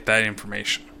to get that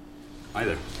information. Hi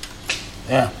there.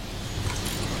 Yeah.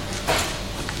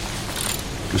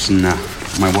 Listen,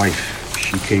 my wife,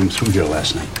 she came through here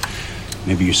last night.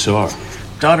 Maybe you saw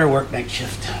her. Daughter worked night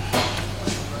shift.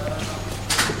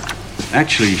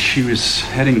 Actually, she was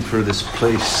heading for this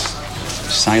place,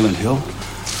 Silent Hill.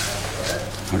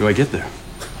 How do I get there?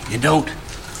 You don't.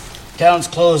 Town's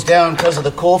closed down because of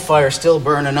the coal fire still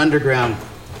burning underground.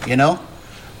 You know?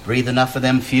 Breathe enough of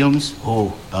them fumes,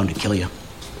 oh, bound to kill you.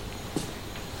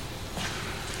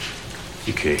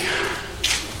 Okay.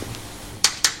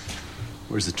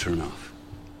 Where's the turnoff?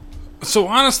 So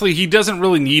honestly, he doesn't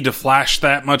really need to flash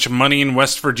that much money in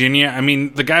West Virginia. I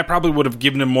mean, the guy probably would have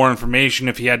given him more information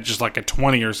if he had just like a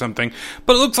 20 or something.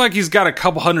 But it looks like he's got a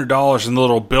couple $100 in the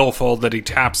little billfold that he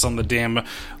taps on the damn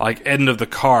like end of the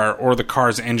car or the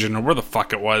car's engine or where the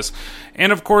fuck it was.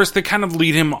 And of course, they kind of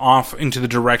lead him off into the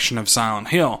direction of Silent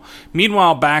Hill.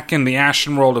 Meanwhile, back in the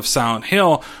Ashton world of Silent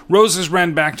Hill, Rose has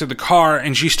ran back to the car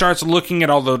and she starts looking at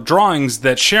all the drawings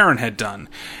that Sharon had done.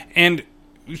 And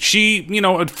she,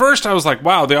 at first I was like,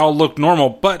 wow, they all look normal,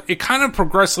 but it kind of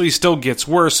progressively still gets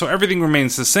worse, so everything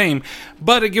remains the same,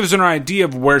 but it gives her an idea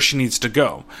of where she needs to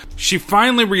go. She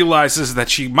finally realizes that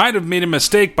she might have made a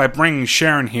mistake by bringing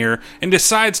Sharon here, and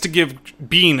decides to give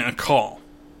Bean a call.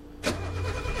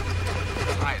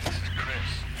 Hi, this is Chris.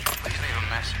 Please leave a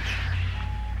message.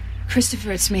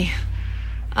 Christopher, it's me.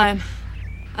 I'm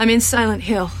in Silent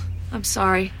Hill. I'm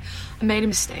sorry. I made a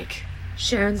mistake.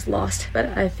 Sharon's lost, but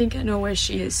I think I know where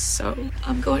she is, so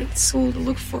I'm going to school to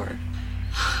look for her.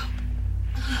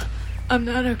 I'm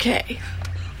not okay.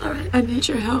 All right, I need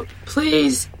your help.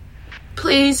 Please,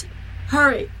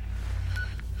 hurry.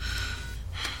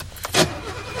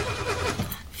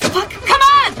 Fuck, come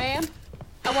on! Ma'am,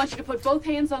 I want you to put both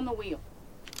hands on the wheel.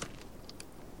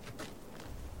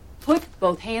 Put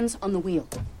both hands on the wheel.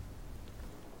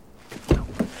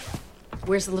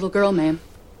 Where's the little girl, ma'am?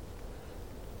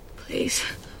 Please,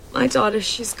 my daughter,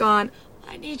 she's gone.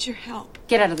 I need your help.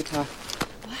 Get out of the car.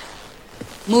 What?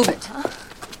 Move it. Huh?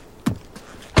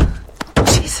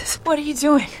 Jesus, what are you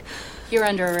doing? You're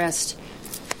under arrest.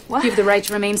 What? You have the right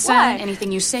to remain silent. Why?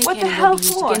 Anything you say What can the and will be hell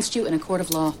used for? against you in a court of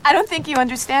law. I don't think you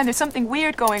understand. There's something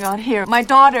weird going on here. My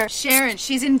daughter, Sharon,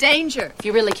 she's in danger. If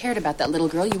you really cared about that little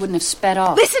girl, you wouldn't have sped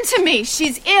off. Listen to me.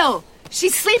 She's ill.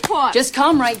 She's sleepwalked. Just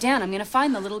calm right down. I'm going to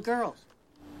find the little girl.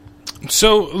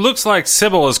 So, it looks like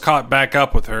Sybil has caught back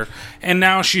up with her, and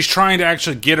now she's trying to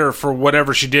actually get her for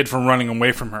whatever she did from running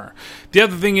away from her. The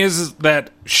other thing is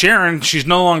that Sharon, she's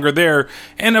no longer there,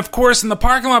 and of course, in the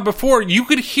parking lot before, you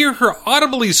could hear her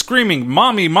audibly screaming,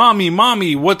 "Mommy, Mommy,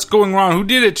 Mommy, what's going wrong? Who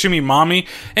did it to me, Mommy?"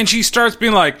 And she starts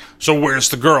being like, "So where's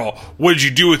the girl? What did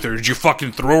you do with her? Did you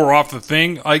fucking throw her off the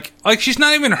thing?" Like she's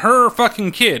not even her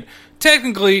fucking kid.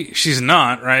 Technically, she's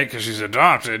not, right? Because she's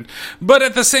adopted. But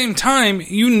at the same time,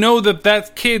 you know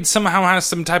that kid somehow has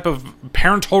some type of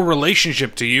parental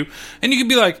relationship to you. And you can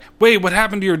be like, wait, what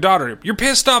happened to your daughter? You're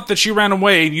pissed off that she ran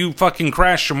away and you fucking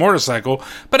crashed your motorcycle.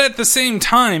 But at the same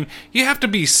time, you have to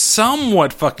be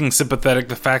somewhat fucking sympathetic to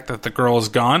the fact that the girl is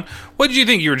gone. What did you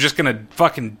think? You were just gonna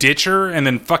fucking ditch her and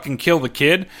then fucking kill the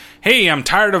kid? Hey, I'm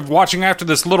tired of watching after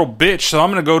this little bitch, so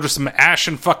I'm gonna go to some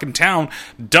Ashen fucking town,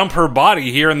 dump her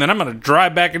body here, and then I'm gonna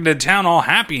drive back into town all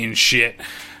happy and shit.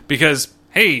 Because,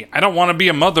 hey, I don't want to be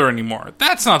a mother anymore.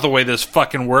 That's not the way this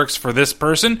fucking works for this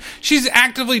person. She's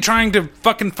actively trying to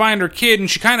fucking find her kid, and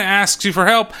she kind of asks you for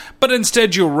help, but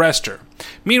instead you arrest her.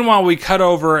 Meanwhile, we cut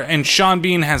over, and Sean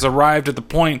Bean has arrived at the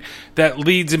point that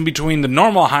leads in between the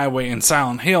normal highway and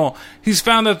Silent Hill. He's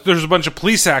found that there's a bunch of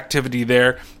police activity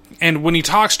there, and when he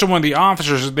talks to one of the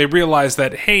officers, they realize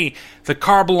that, hey, the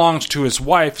car belongs to his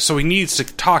wife, so he needs to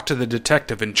talk to the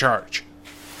detective in charge.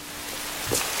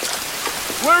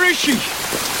 Where is she?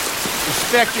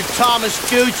 Inspector Thomas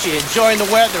Gucci, enjoying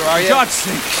the weather, are you? God's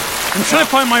sake. I'm trying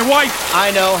to find my wife.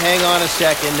 I know, hang on a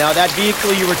second. Now, that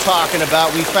vehicle you were talking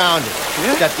about, we found it.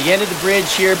 Yeah? It's at the end of the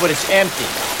bridge here, but it's empty.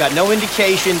 It's got no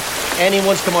indication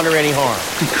anyone's come under any harm.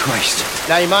 Good Christ.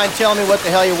 Now, you mind telling me what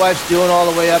the hell your wife's doing all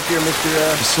the way up here, Mr.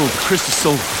 Chris De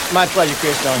Silva. My pleasure,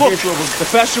 Chris. Now, Look, here's what we'll... the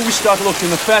faster we start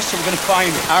looking, the faster we're going to find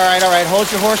her. All right.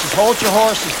 Hold your horses,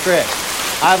 Chris.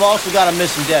 I've also got a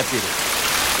missing deputy.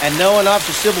 And knowing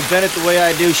Officer Sybil Bennett the way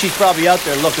I do, she's probably out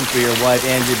there looking for your wife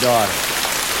and your daughter.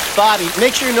 Bobby,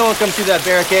 make sure no one comes through that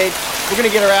barricade. We're going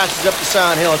to get our asses up to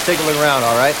Silent Hill and take a look around,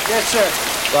 all right? Yes, sir.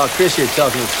 Well, Chris here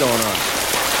tells me what's going on.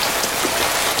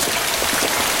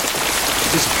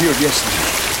 Disappeared yesterday.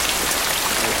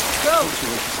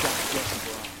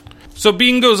 So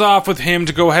Bean goes off with him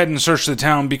to go ahead and search the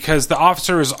town because the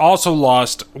officer has also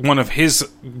lost one of his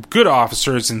good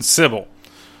officers in Sybil.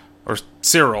 Or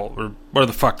Cyril, or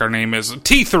whatever the fuck our name is.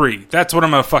 T3. That's what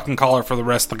I'm gonna fucking call her for the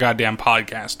rest of the goddamn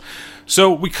podcast.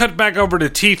 So we cut back over to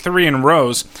T3 and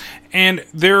Rose, and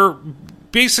they're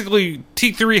basically,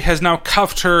 T3 has now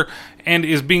cuffed her and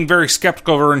is being very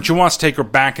skeptical of her, and she wants to take her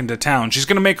back into town. She's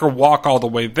gonna make her walk all the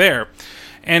way there.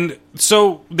 And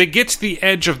so they get to the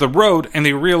edge of the road, and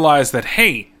they realize that,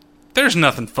 hey, there's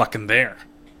nothing fucking there.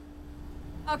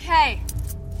 Okay.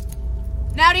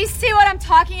 Now do you see what I'm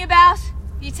talking about?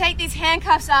 You take these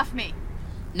handcuffs off me.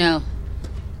 No.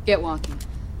 Get walking.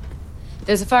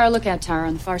 There's a fire lookout tower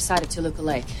on the far side of Toluca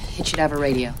Lake. It should have a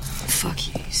radio. Fuck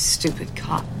you, stupid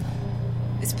cop.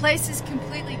 This place is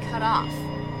completely cut off.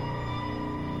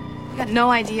 We got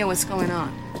no idea what's going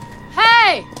on.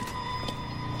 Hey!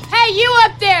 Hey, you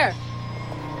up there!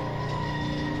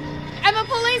 I'm a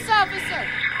police officer!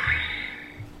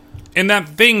 And that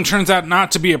thing turns out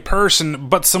not to be a person,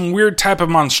 but some weird type of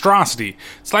monstrosity.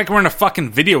 It's like we're in a fucking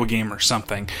video game or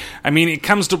something. I mean, it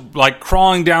comes to, like,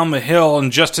 crawling down the hill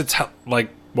and just its,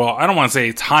 like, well, I don't want to say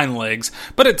its hind legs,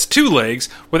 but it's 2 legs,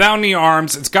 without any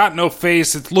arms, it's got no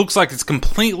face, it looks like it's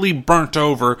completely burnt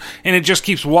over, and it just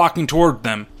keeps walking toward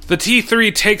them. The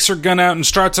T3 takes her gun out and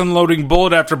starts unloading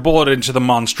bullet after bullet into the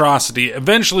monstrosity,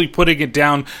 eventually putting it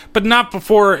down, but not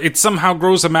before it somehow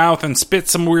grows a mouth and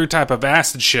spits some weird type of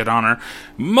acid shit on her.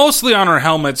 Mostly on her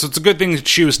helmet, so it's a good thing that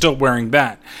she was still wearing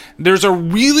that. There's a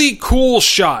really cool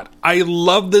shot. I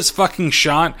love this fucking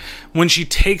shot when she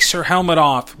takes her helmet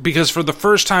off, because for the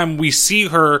first time we see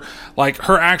her, like,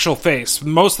 her actual face.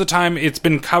 Most of the time it's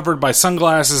been covered by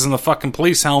sunglasses and the fucking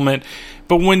police helmet,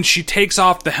 but when she takes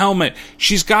off the helmet,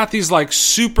 she's got these, like,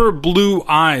 super blue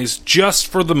eyes just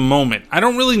for the moment. I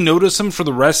don't really notice them for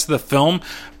the rest of the film,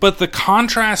 but the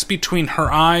contrast between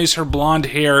her eyes, her blonde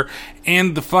hair,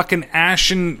 and the fucking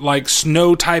ashen, like,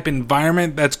 snow-type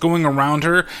environment that's going around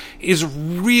her is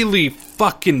really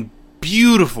fucking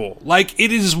beautiful. Like,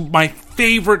 it is my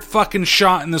favorite fucking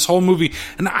shot in this whole movie,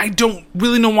 and I don't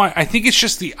really know why. I think it's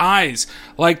just the eyes,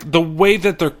 like the way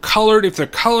that they're colored. If they're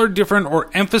colored different or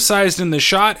emphasized in the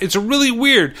shot, it's really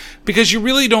weird, because you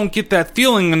really don't get that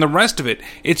feeling in the rest of it.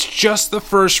 It's just the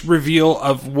first reveal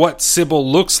of what Sybil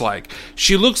looks like.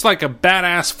 She looks like a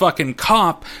badass fucking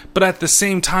cop, but at the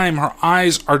same time, her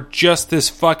eyes are just this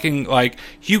fucking, like,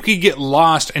 you could get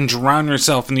lost and drown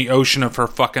yourself in the ocean of her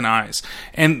fucking eyes.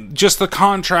 And just the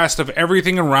contrast of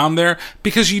everything around there,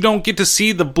 because you don't get to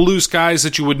see the blue skies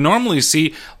that you would normally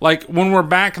see. Like, when we're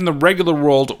back in the regular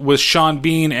world with Sean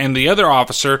Bean and the other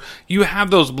officer, you have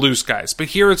those blue skies. But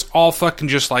here it's all fucking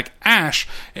just like ash,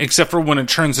 except for when it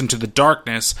turns into the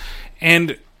darkness.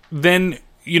 And then,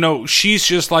 you know, she's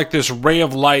just like this ray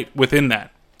of light within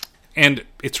that. And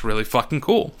it's really fucking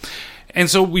cool. And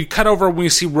so we cut over and we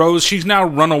see Rose. She's now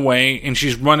run away and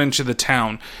she's run into the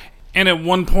town. And at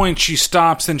one point she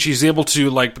stops and she's able to,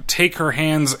 like, take her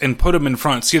hands and put them in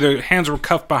front. See, the hands were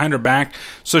cuffed behind her back,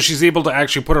 so she's able to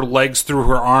actually put her legs through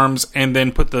her arms and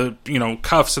then put the, you know,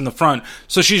 cuffs in the front.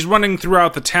 So she's running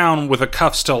throughout the town with a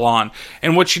cuff still on.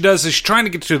 And what she does is she's trying to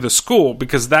get to the school,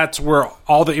 because that's where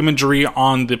all the imagery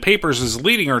on the papers is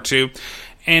leading her to.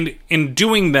 And in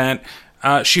doing that,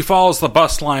 she follows the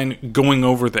bus line going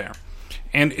over there.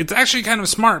 And it's actually kind of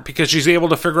smart, because she's able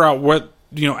to figure out what,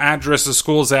 you know, address the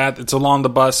school's at. It's along the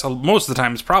bus. Most of the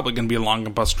time it's probably going to be along the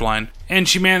bus line. And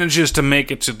she manages to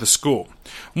make it to the school.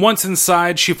 Once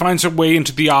inside, she finds her way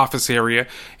into the office area,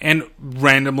 and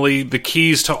randomly the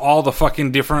keys to all the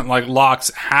fucking different, like,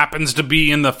 locks happens to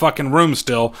be in the fucking room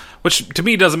still, which to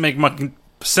me doesn't make much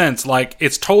sense. Like,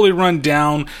 it's totally run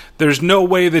down. There's no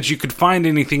way that you could find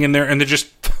anything in there, and they're just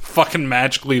fucking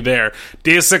magically there.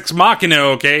 Deus Ex Machina,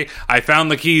 okay? I found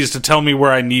the keys to tell me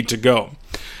where I need to go.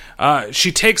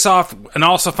 She takes off and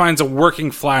also finds a working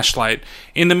flashlight.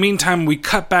 In the meantime, we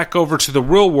cut back over to the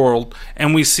real world,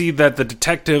 and we see that the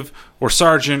detective or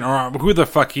sergeant, or who the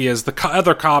fuck he is, the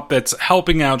other cop that's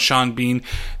helping out Sean Bean,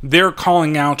 they're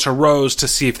calling out to Rose to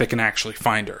see if they can actually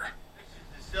find her.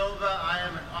 Mrs. Silva, I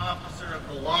am an officer of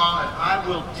the law, and I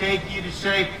will take you to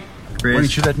safety. Chris. Why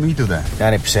didn't you let me do that?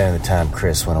 90% of the time,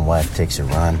 Chris, when a wife takes a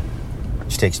run,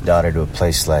 she takes a daughter to a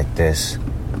place like this,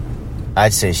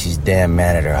 I'd say she's damn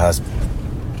mad at her husband.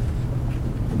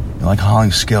 You like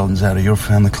hauling skeletons out of your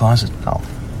family closet? No,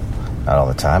 not all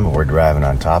the time, but we're driving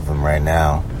on top of them right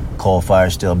now. Coal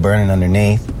fire's still burning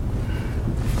underneath.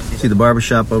 See the barber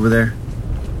shop over there?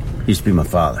 Used to be my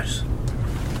father's.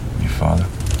 Your father?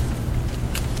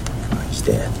 He's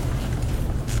dead.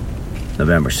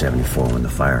 November 74 when the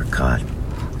fire caught.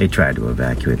 They tried to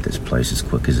evacuate this place as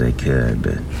quick as they could,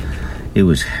 but it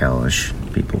was hellish.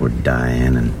 People were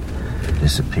dying and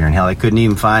disappearing. Hell, they couldn't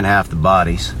even find half the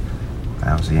bodies.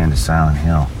 That was the end of Silent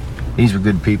Hill. These were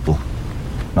good people.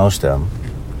 Most of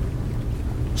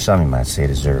them. Some, you might say,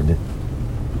 deserved it.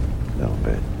 A little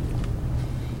bit.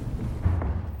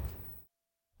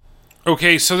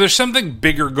 Okay, so there's something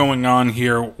bigger going on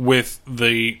here with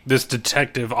this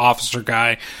detective officer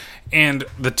guy and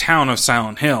the town of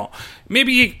Silent Hill.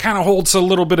 Maybe he kind of holds a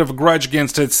little bit of a grudge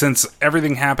against it since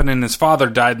everything happened and his father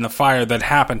died in the fire that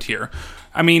happened here.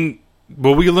 I mean,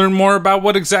 will we learn more about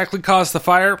what exactly caused the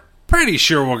fire? Pretty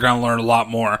sure we're going to learn a lot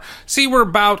more. See,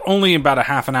 we're only about a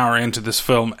half an hour into this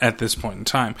film at this point in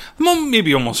time.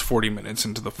 Maybe almost 40 minutes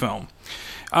into the film.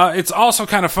 It's also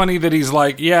kind of funny that he's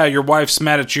like, yeah, your wife's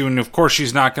mad at you, and of course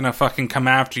she's not going to fucking come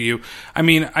after you. I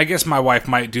mean, I guess my wife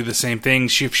might do the same thing.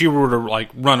 If she were to, like,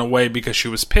 run away because she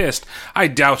was pissed, I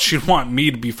doubt she'd want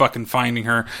me to be fucking finding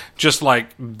her, just like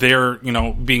they're,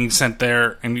 being sent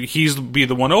there, and he's be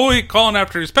the one, calling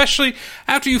after her, especially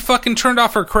after you fucking turned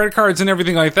off her credit cards and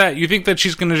everything like that. You think that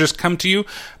she's going to just come to you?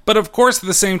 But of course, at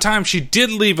the same time, she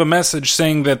did leave a message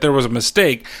saying that there was a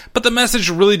mistake, but the message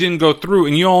really didn't go through,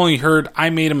 and you only heard, I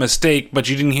made a mistake, but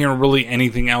you didn't hear really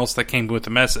anything else that came with the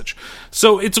message.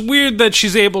 So it's weird that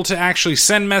she's able to actually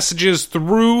send messages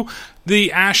through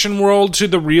the Ashen world to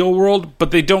the real world,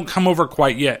 but they don't come over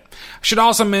quite yet. I should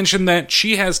also mention that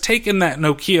she has taken that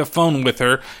Nokia phone with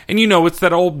her, and it's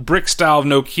that old brick-style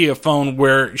Nokia phone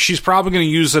where she's probably going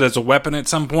to use it as a weapon at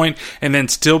some point and then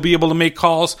still be able to make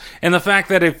calls. And the fact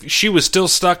that if she was still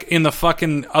stuck in the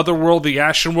fucking other world, the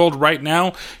Ashen world right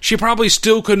now, she probably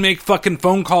still could make fucking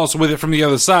phone calls with it from the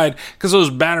other side because those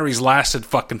batteries lasted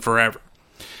fucking forever.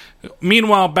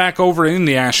 Meanwhile, back over in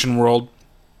the Ashen world,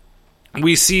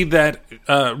 we see that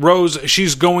Rose,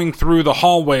 she's going through the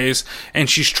hallways and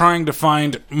she's trying to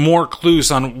find more clues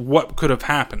on what could have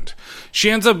happened. She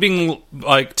ends up being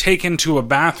taken to a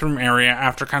bathroom area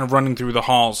after kind of running through the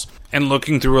halls and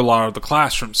looking through a lot of the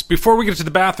classrooms. Before we get to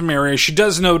the bathroom area, she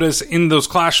does notice in those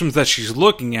classrooms that she's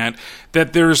looking at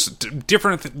that there's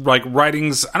different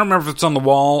writings. I don't remember if it's on the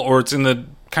wall or it's in the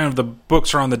kind of the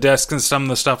books are on the desk and some of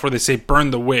the stuff where they say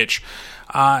burn the witch.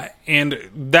 And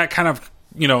that kind of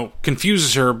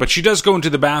confuses her, but she does go into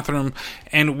the bathroom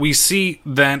and we see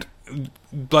that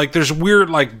there's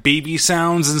weird baby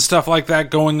sounds and stuff like that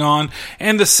going on.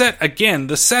 And the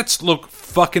sets look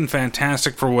fucking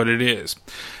fantastic for what it is.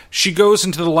 She goes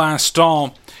into the last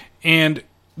stall and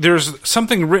there's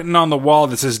something written on the wall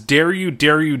that says dare you,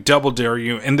 double dare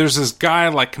you. And there's this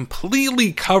guy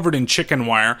completely covered in chicken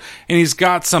wire and he's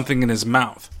got something in his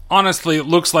mouth. Honestly, it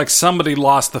looks like somebody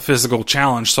lost the physical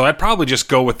challenge, so I'd probably just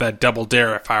go with that double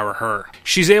dare if I were her.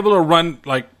 She's able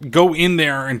to go in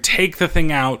there and take the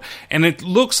thing out, and it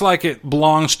looks like it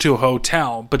belongs to a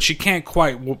hotel, but she can't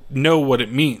quite know what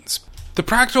it means. The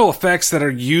practical effects that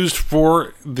are used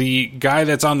for the guy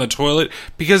that's on the toilet,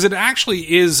 because it actually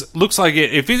looks like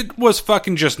it, if it was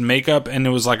fucking just makeup and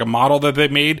it was like a model that they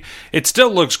made, it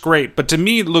still looks great, but to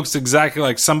me it looks exactly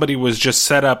like somebody was just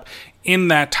set up in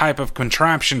that type of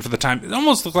contraption for the time. It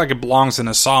almost looks like it belongs in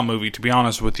a Saw movie, to be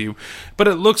honest with you, but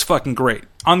it looks fucking great.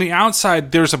 On the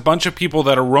outside, there's a bunch of people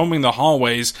that are roaming the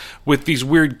hallways with these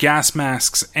weird gas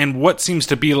masks and what seems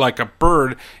to be like a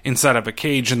bird inside of a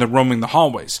cage, and they're roaming the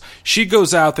hallways. She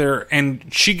goes out there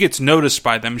and she gets noticed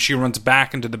by them. She runs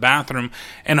back into the bathroom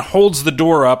and holds the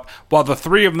door up while the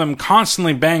three of them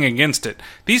constantly bang against it.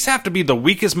 These have to be the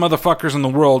weakest motherfuckers in the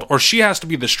world, or she has to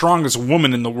be the strongest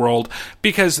woman in the world,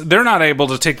 because they're not able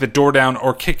to take the door down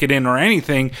or kick it in or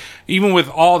anything, even with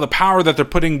all the power that they're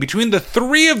putting between the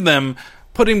three of them.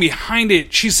 Putting behind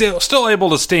it, she's still able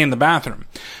to stay in the bathroom.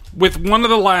 With one of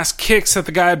the last kicks that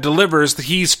the guy delivers,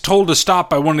 he's told to stop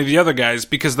by one of the other guys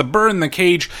because the bird in the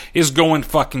cage is going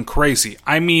fucking crazy.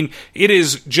 I mean, it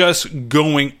is just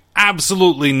going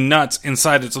absolutely nuts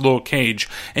inside its little cage.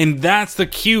 And that's the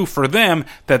cue for them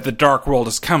that the dark world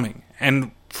is coming.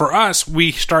 And for us,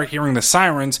 we start hearing the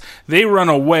sirens, they run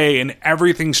away, and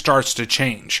everything starts to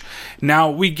change. Now,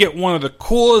 we get one of the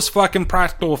coolest fucking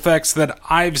practical effects that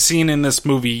I've seen in this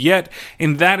movie yet,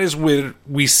 and that is when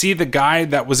we see the guy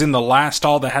that was in the last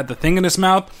stall that had the thing in his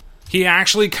mouth. He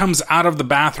actually comes out of the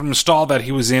bathroom stall that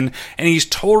he was in, and he's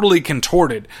totally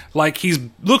contorted.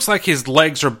 Looks like his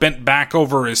legs are bent back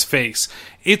over his face.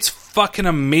 It's fucking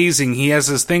amazing. He has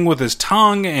this thing with his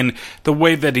tongue and the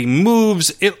way that he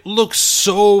moves. It looks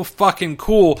so fucking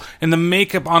cool, and the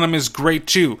makeup on him is great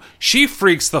too. She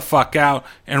freaks the fuck out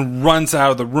and runs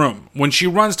out of the room. When she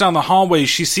runs down the hallway,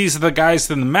 she sees the guys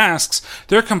in the masks.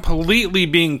 They're completely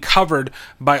being covered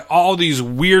by all these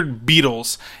weird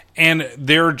beetles, and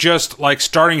they're just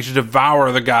starting to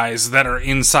devour the guys that are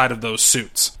inside of those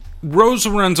suits. Rose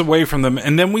runs away from them,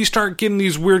 and then we start getting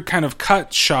these weird kind of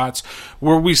cut shots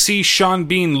where we see Sean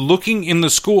Bean looking in the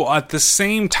school at the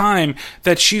same time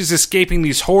that she's escaping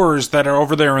these horrors that are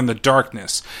over there in the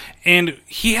darkness. And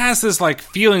he has this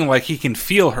feeling like he can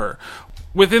feel her.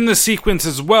 Within the sequence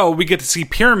as well, we get to see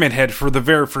Pyramid Head for the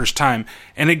very first time.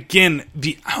 And again,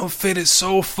 the outfit is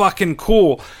so fucking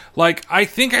cool. I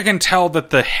think I can tell that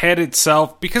the head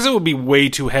itself, because it would be way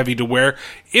too heavy to wear,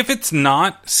 if it's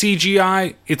not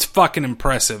CGI, it's fucking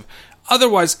impressive.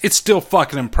 Otherwise, it's still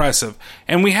fucking impressive.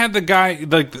 And we had the guy,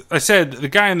 like I said, the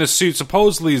guy in the suit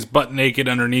supposedly is butt naked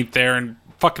underneath there and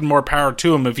fucking more power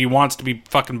to him if he wants to be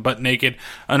fucking butt naked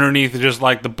underneath just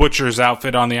like the butcher's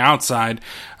outfit on the outside.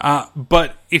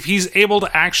 But if he's able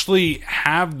to actually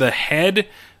have the head,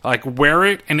 like wear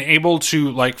it and able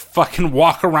to like fucking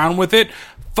walk around with it,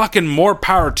 fucking more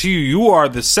power to you. You are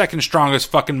the second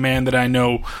strongest fucking man that I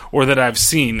know or that I've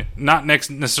seen. Not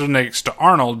necessarily next to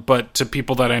Arnold, but to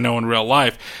people that I know in real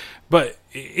life. But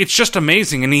it's just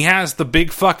amazing. And he has the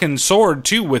big fucking sword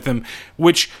too with him,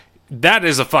 which that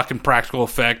is a fucking practical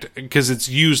effect because it's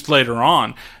used later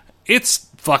on. It's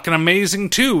fucking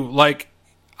amazing too. Like,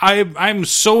 I'm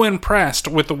so impressed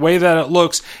with the way that it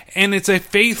looks, and it's a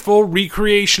faithful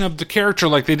recreation of the character.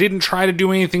 Like, they didn't try to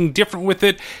do anything different with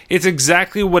it. It's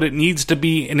exactly what it needs to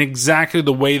be and exactly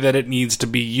the way that it needs to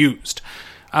be used.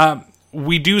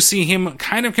 We do see him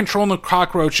kind of controlling the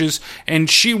cockroaches, and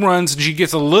she runs and she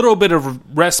gets a little bit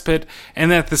of respite,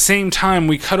 and at the same time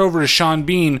we cut over to Sean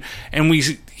Bean, and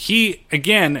he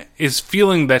again is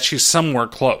feeling that she's somewhere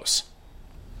close.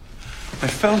 I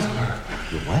felt her.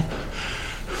 You what?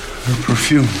 Her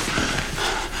perfume.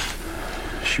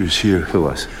 She was here. Who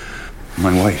was?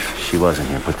 My wife. She wasn't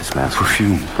here. Put this mask on.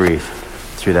 Perfume. Breathe.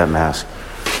 Through that mask.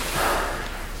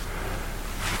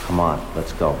 Come on,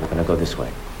 let's go. We're gonna go this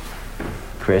way.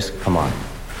 Chris, come on.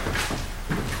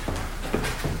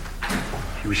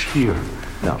 He was here.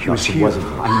 No, he was he here. Wasn't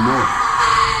here. I know.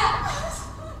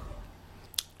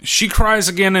 She cries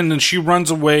again, and then she runs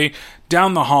away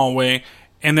down the hallway,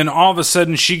 and then all of a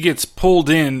sudden she gets pulled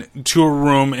in to a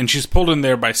room, and she's pulled in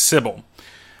there by Sybil.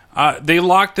 They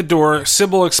lock the door.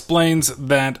 Sybil explains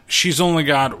that she's only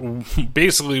got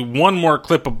basically one more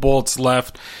clip of bullets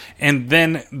left, and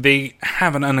then they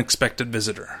have an unexpected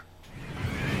visitor.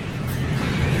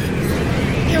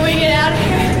 Can we get out of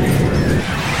here?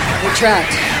 We're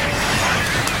trapped.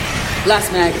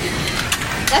 Last mag.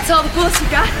 That's all the bullets you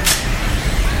got?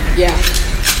 Yeah.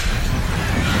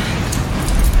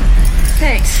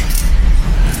 Thanks.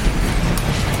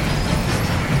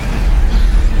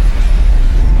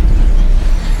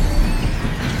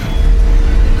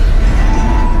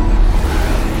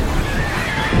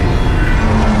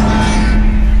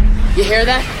 You hear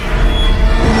that?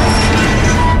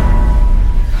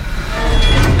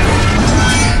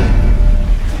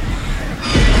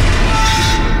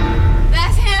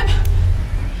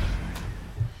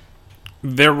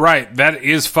 They're right. That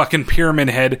is fucking Pyramid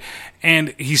Head. And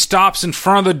he stops in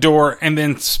front of the door and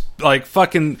then, like,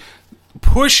 fucking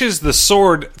pushes the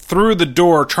sword through the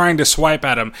door trying to swipe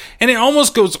at him. And it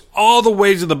almost goes all the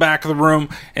way to the back of the room.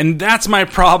 And that's my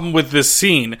problem with this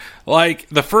scene. Like,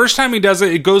 the first time he does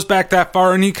it, it goes back that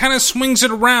far and he kind of swings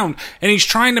it around. And he's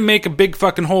trying to make a big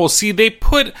fucking hole. See, they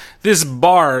put this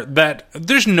bar that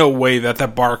there's no way that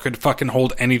that bar could fucking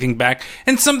hold anything back.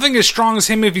 And something as strong as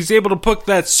him, if he's able to put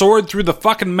that sword through the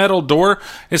fucking metal door,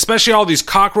 especially all these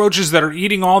cockroaches that are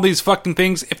eating all these fucking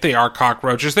things, if they are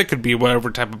cockroaches, they could be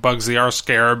whatever type of bugs they are,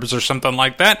 scarabs or something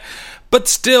like that. But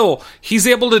still, he's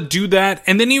able to do that,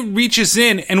 and then he reaches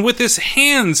in, and with his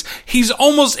hands, he's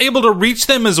almost able to reach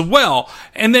them as well.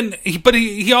 And then,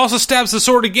 he also stabs the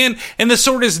sword again, and the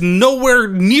sword is nowhere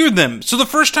near them. So the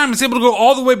first time, he's able to go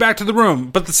all the way back to the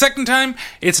room, but the second time,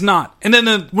 it's not. And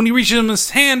then when he reaches in his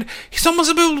hand, he's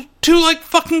almost able to, like,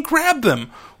 fucking grab them.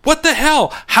 What the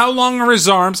hell? How long are his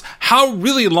arms? How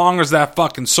really long is that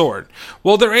fucking sword?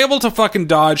 Well, they're able to fucking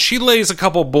dodge. She lays a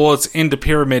couple bullets into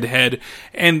Pyramid Head,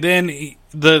 and then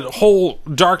the whole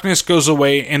darkness goes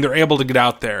away, and they're able to get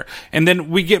out there. And then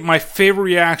we get my favorite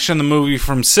reaction in the movie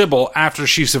from Sybil after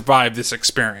she survived this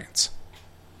experience.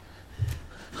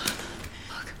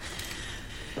 Look,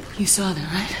 you saw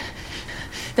that, right?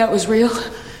 That was real?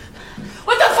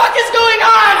 What the fuck is going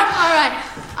on? All right,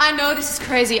 I know this is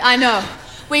crazy, I know.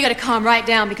 We gotta calm right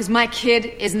down because my kid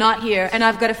is not here and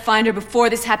I've gotta find her before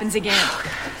this happens again.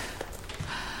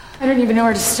 I don't even know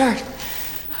where to start.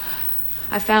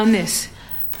 I found this.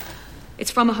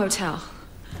 It's from a hotel.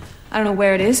 I don't know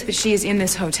where it is, but she is in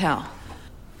this hotel.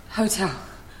 Hotel.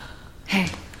 Hey.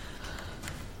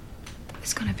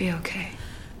 It's gonna be okay.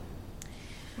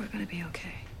 We're gonna be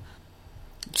okay.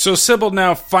 So Sybil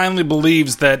now finally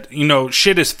believes that,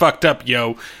 shit is fucked up,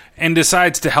 yo, and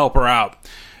decides to help her out.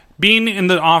 Bean and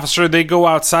the officer, they go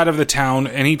outside of the town,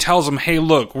 and he tells them, hey,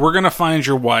 look, we're going to find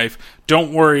your wife.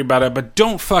 Don't worry about it, but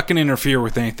don't fucking interfere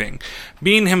with anything.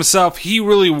 Bean himself, he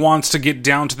really wants to get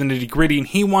down to the nitty-gritty, and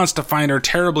he wants to find her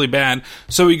terribly bad,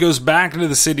 so he goes back into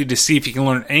the city to see if he can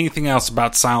learn anything else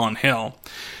about Silent Hill.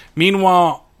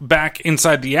 Meanwhile, back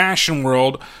inside the Ashen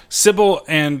world, Sybil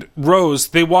and Rose,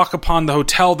 they walk upon the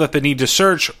hotel that they need to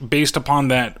search based upon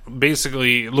that,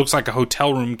 basically, it looks like a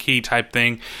hotel room key type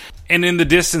thing. And in the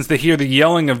distance, they hear the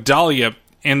yelling of Dahlia,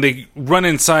 and they run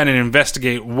inside and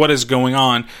investigate what is going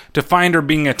on to find her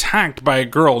being attacked by a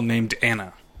girl named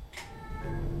Anna.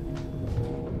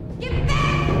 Get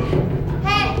back!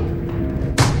 Hey!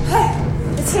 Hey!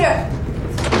 It's here!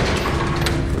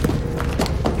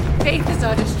 Faith is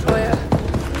our destroyer.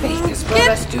 Faith is brought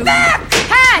us doom. Get back!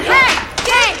 Hey!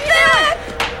 Get back!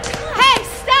 Hey,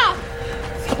 stop!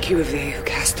 Think you of thee who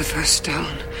cast the first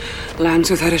stone.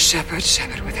 Lambs without a shepherd,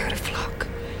 shepherd without a flock.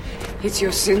 It's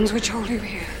your sins which hold you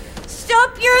here.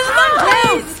 Stop your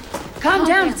lunges! Calm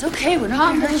down, it's okay. We're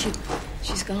not gonna hurt you.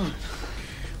 She's gone.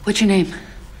 What's your name?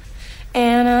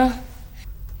 Anna.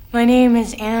 My name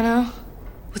is Anna.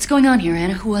 What's going on here,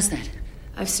 Anna? Who was that?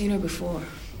 I've seen her before.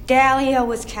 Dahlia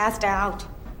was cast out.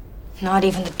 Not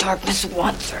even the darkness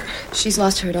wants her. She's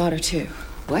lost her daughter, too.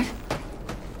 What?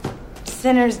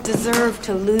 Sinners deserve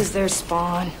to lose their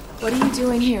spawn. What are you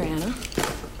doing here, Anna?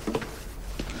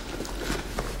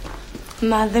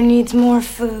 Mother needs more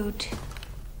food.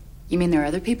 You mean there are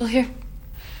other people here?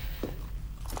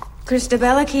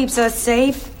 Christabella keeps us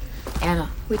safe. Anna.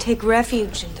 We take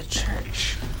refuge in the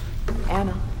church.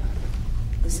 Anna.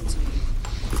 Listen to me.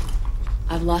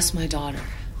 I've lost my daughter.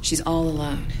 She's all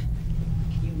alone.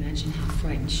 Can you imagine how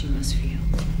frightened she must feel?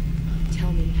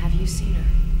 Tell me, have you seen her?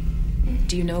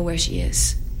 Do you know where she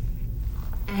is?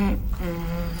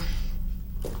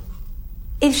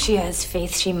 If she has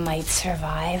faith, she might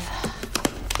survive.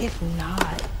 If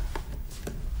not...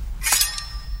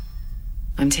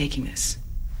 I'm taking this.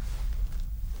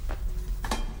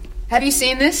 Have you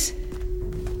seen this?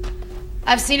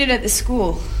 I've seen it at the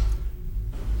school.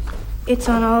 It's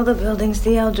on all the buildings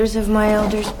the elders of my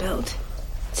elders built.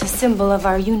 It's a symbol of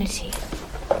our unity.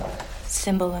 A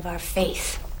symbol of our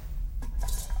faith.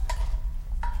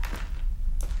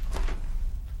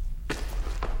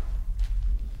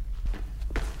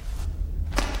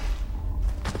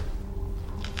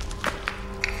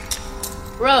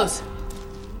 Rose,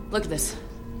 look at this.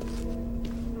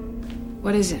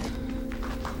 What is it?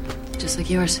 Just like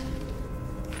yours.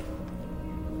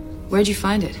 Where'd you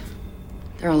find it?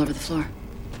 They're all over the floor.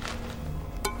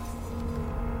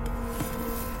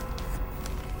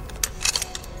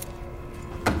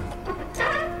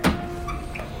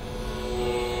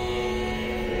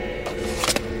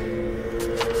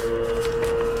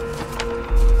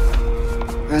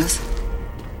 Rose,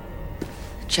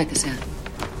 check this out.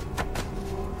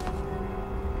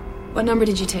 What number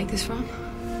did you take this from?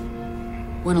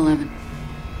 111.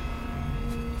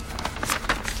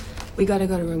 We gotta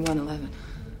go to room 111.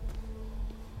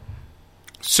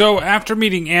 So, after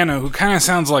meeting Anna, who kind of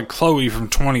sounds like Chloe from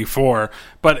 24,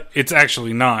 but it's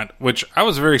actually not, which I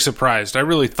was very surprised. I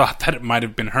really thought that it might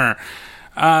have been her.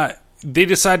 They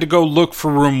decide to go look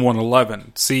for room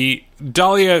 111. See,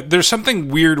 Dahlia, there's something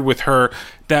weird with her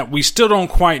that we still don't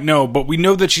quite know, but we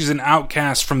know that she's an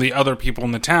outcast from the other people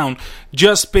in the town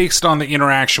just based on the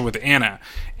interaction with Anna.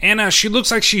 Anna, she looks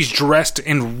like she's dressed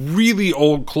in really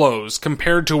old clothes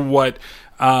compared to what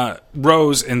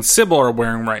Rose and Sybil are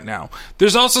wearing right now.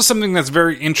 There's also something that's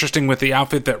very interesting with the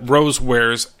outfit that Rose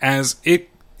wears, as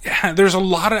there's a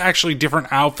lot of actually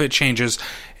different outfit changes,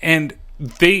 and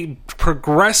they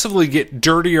progressively get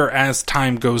dirtier as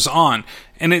time goes on.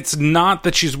 And it's not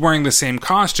that she's wearing the same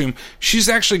costume. She's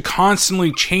actually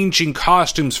constantly changing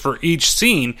costumes for each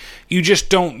scene. You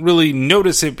just don't really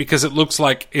notice it because it looks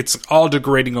like it's all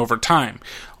degrading over time.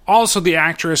 Also, the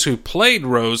actress who played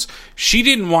Rose, she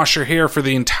didn't wash her hair for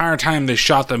the entire time they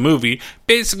shot the movie,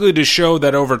 basically to show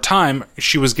that over time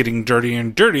she was getting dirtier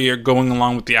and dirtier going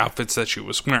along with the outfits that she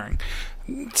was wearing.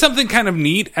 Something kind of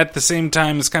neat at the same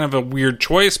time. It's kind of a weird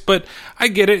choice, but I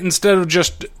get it. Instead of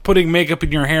just putting makeup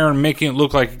in your hair and making it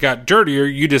look like it got dirtier,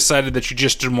 you decided that you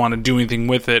just didn't want to do anything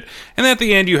with it, and at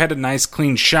the end you had a nice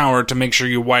clean shower to make sure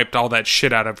you wiped all that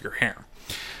shit out of your hair.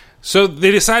 So they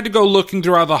decide to go looking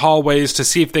throughout the hallways to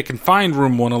see if they can find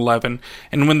room 111,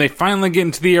 and when they finally get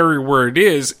into the area where it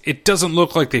is, it doesn't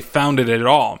look like they found it at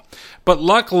all. But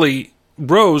luckily,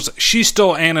 Rose, she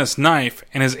stole Anna's knife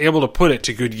and is able to put it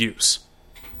to good use.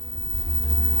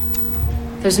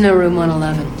 There's no room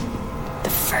 111. The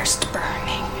first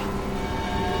burning.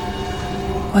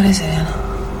 What is it,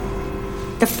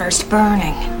 Anna? The first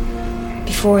burning.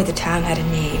 Before the town had a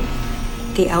name,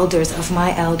 the elders of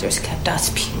my elders kept us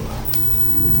pure.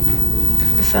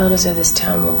 The founders of this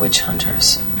town were witch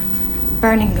hunters.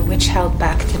 Burning the witch held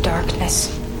back the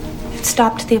darkness. It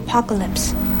stopped the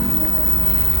apocalypse.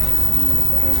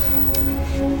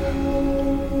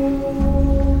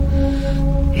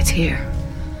 It's here.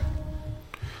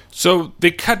 So they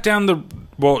cut down the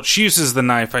well, she uses the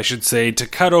knife, I should say, to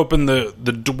cut open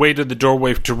the way to the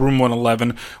doorway to room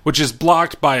 111, which is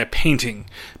blocked by a painting.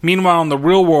 Meanwhile, in the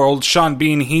real world, Sean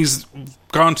Bean, he's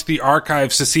gone to the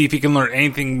archives to see if he can learn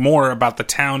anything more about the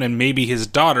town and maybe his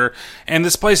daughter, and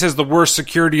this place has the worst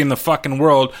security in the fucking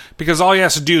world, because all he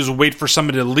has to do is wait for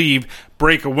somebody to leave,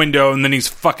 break a window, and then he's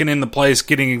fucking in the place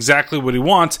getting exactly what he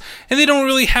wants, and they don't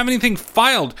really have anything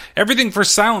filed. Everything for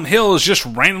Silent Hill is just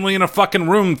randomly in a fucking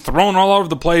room, thrown all over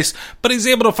the place, but he's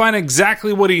able to find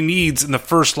exactly what he needs in the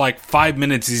first, 5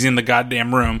 minutes he's in the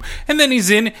goddamn room, and then he's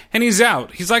in, and he's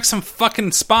out. He's like some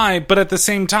fucking spy, but at the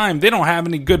same time, they don't have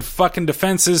any good fucking defenses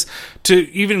to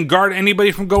even guard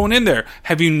anybody from going in there.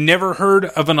 Have you never heard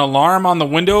of an alarm on the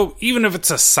window, even if it's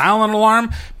a silent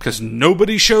alarm? Because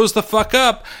nobody shows the fuck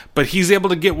up, but he's able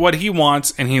to get what he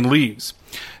wants and he leaves.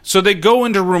 So they go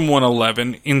into room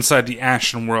 111 inside the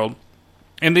Ashton world,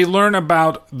 and they learn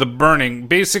about the burning.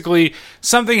 Basically,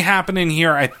 something happened in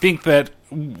here. I think that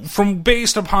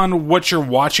based upon what you're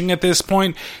watching at this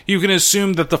point, you can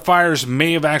assume that the fires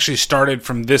may have actually started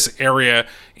from this area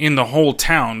in the whole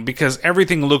town, because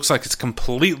everything looks like it's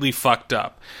completely fucked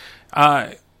up.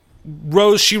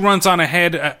 Rose, she runs on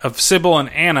ahead of Sybil and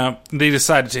Anna. They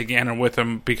decide to take Anna with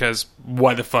them because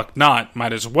why the fuck not?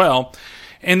 Might as well.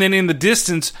 And then in the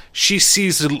distance, she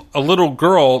sees a little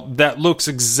girl that looks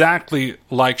exactly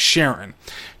like Sharon.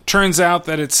 Turns out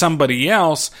that it's somebody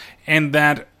else, and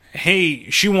that, hey,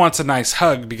 she wants a nice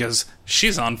hug because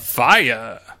she's on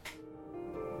fire.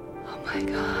 Oh my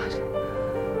God.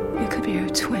 You could be her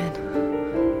twin.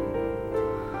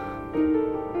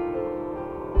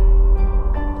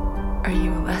 Are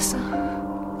you Alessa?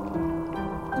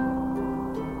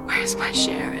 Where's my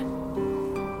Sharon?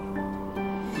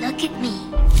 Look at me.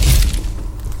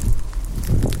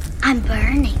 I'm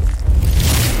burning.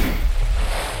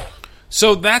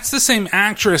 So that's the same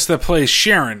actress that plays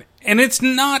Sharon, and it's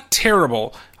not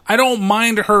terrible. I don't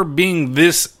mind her being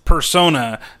this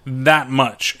persona that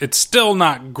much. It's still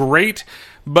not great,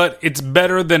 but it's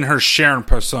better than her Sharon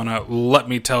persona, let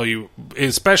me tell you.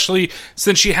 Especially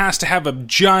since she has to have a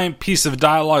giant piece of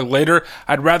dialogue later.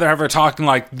 I'd rather have her talking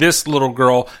like this little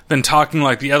girl than talking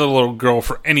like the other little girl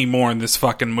for any more in this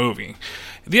fucking movie.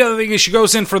 The other thing is she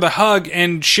goes in for the hug,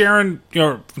 and Sharon,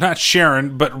 not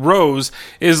Sharon, but Rose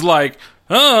is like,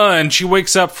 and she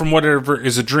wakes up from whatever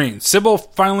is a dream. Sybil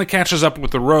finally catches up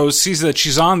with the Rose, sees that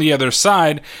she's on the other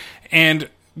side, and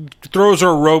throws her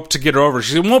a rope to get her over.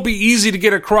 She said, it won't be easy to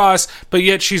get across, but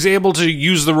yet she's able to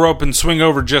use the rope and swing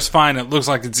over just fine. It looks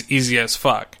like it's easy as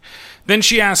fuck. Then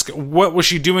she asks what was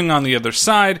she doing on the other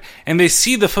side, and they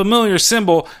see the familiar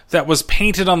symbol that was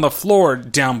painted on the floor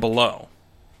down below.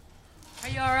 Are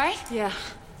you alright? Yeah.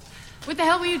 What the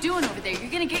hell were you doing over there?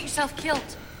 You're gonna get yourself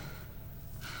killed.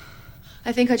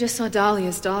 I think I just saw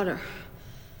Dahlia's daughter.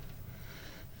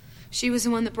 She was the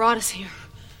one that brought us here.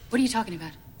 What are you talking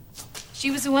about?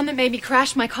 She was the one that made me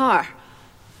crash my car.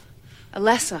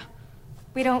 Alessa.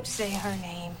 We don't say her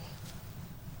name.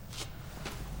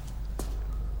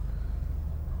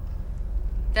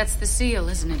 That's the seal,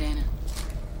 isn't it, Anna?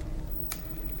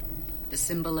 The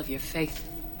symbol of your faith.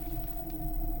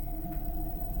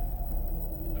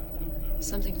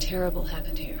 Something terrible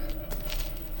happened here.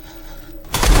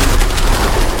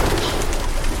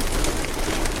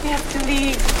 We have to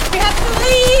leave. We have to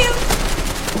leave!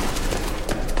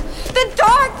 The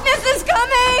darkness is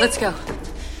coming! Let's go.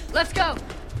 Let's go.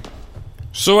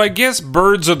 So I guess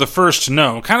birds are the first to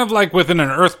know. Kind of like within an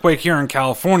earthquake here in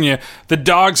California, the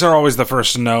dogs are always the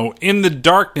first to know. In the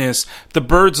darkness, the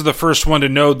birds are the first one to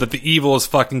know that the evil is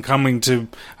fucking coming to,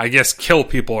 I guess, kill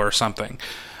people or something.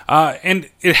 And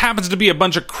it happens to be a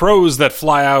bunch of crows that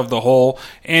fly out of the hole.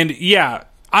 And yeah,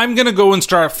 I'm gonna go and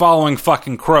start following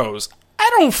fucking crows. I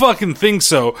don't fucking think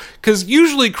so, because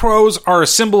usually crows are a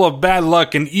symbol of bad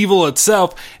luck and evil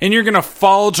itself, and you're gonna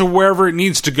follow to wherever it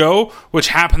needs to go, which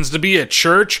happens to be a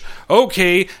church.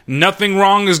 Okay, nothing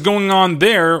wrong is going on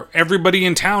there. Everybody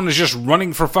in town is just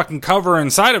running for fucking cover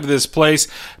inside of this place,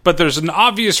 but there's an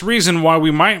obvious reason why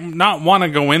we might not want to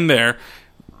go in there.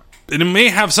 And it may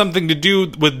have something to do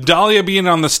with Dahlia being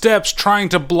on the steps trying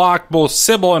to block both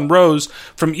Sybil and Rose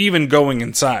from even going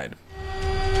inside.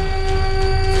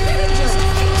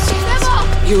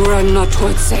 You run not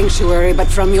towards sanctuary, but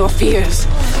from your fears.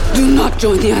 Do not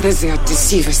join the others. They are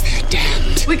deceivers. They are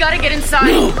damned. We gotta get inside.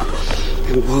 No!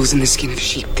 And wolves in the skin of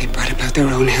sheep. They brought about their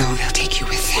own hell. They'll take you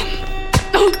with them.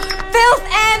 Filth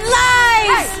and lies!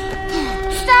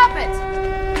 Hey! Stop it!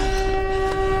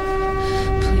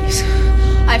 Please.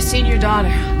 I've seen your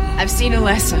daughter. I've seen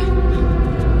Alessa.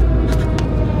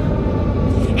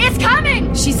 It's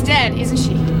coming! She's dead, isn't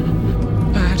she?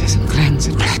 But doesn't cleanse,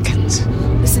 it blackens.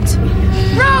 Listen to me.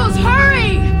 Rose,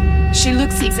 hurry! She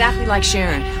looks exactly like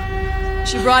Sharon.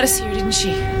 She brought us here, didn't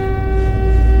she?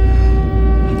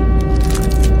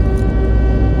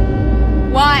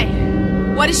 Why?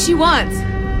 What does she want?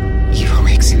 Evil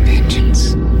wakes in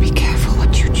vengeance. Be careful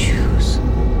what you choose.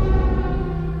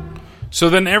 So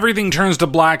then everything turns to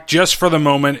black just for the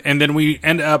moment, and then we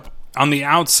end up on the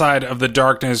outside of the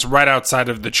darkness, right outside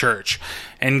of the church.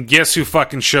 And guess who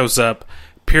fucking shows up?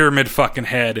 Pyramid fucking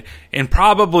Head, in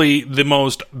probably the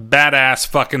most badass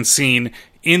fucking scene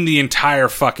in the entire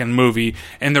fucking movie,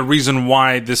 and the reason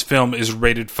why this film is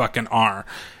rated fucking R.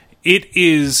 It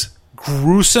is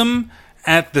gruesome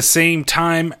at the same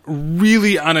time,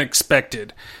 really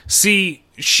unexpected. See,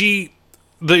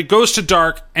 it goes to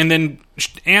dark, and then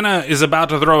Anna is about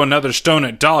to throw another stone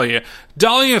at Dahlia.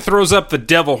 Dahlia throws up the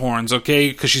devil horns, okay,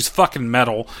 because she's fucking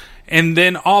metal. And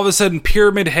then all of a sudden,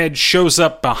 Pyramid Head shows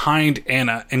up behind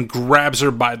Anna and grabs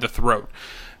her by the throat.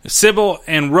 Sybil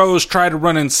and Rose try to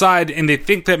run inside, and they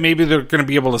think that maybe they're going to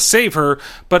be able to save her,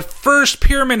 but first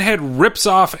Pyramid Head rips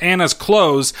off Anna's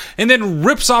clothes, and then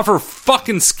rips off her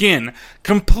fucking skin.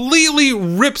 Completely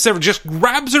rips her, just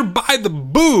grabs her by the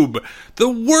boob. The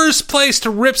worst place to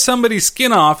rip somebody's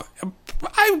skin off.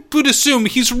 I would assume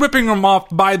he's ripping them off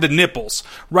by the nipples,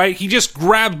 right? He just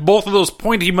grabbed both of those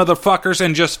pointy motherfuckers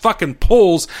and just fucking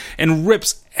pulls and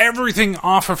rips everything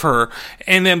off of her.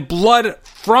 And then blood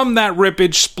from that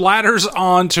rippage splatters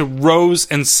onto Rose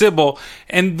and Sybil.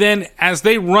 And then as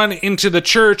they run into the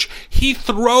church, he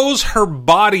throws her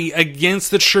body against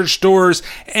the church doors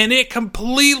and it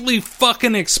completely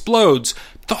fucking explodes.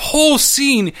 The whole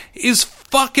scene is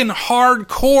fucking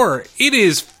hardcore. It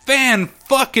is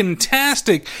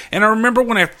fan-fucking-tastic. And I remember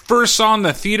when I first saw it in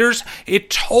the theaters, it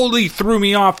totally threw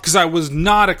me off because I was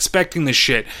not expecting this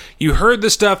shit. You heard the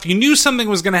stuff, you knew something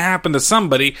was going to happen to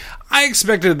somebody. I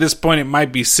expected at this point it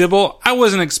might be Sybil. I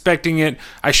wasn't expecting it.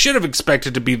 I should have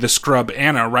expected to be the scrub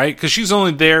Anna, right? Because she's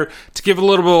only there to give a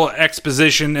little bit of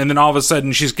exposition and then all of a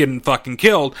sudden she's getting fucking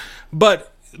killed.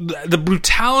 But the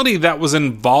brutality that was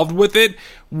involved with it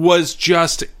was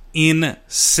just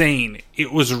insane.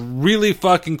 It was really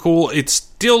fucking cool. It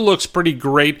still looks pretty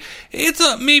great. It's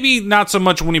maybe not so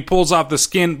much when he pulls off the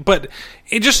skin, but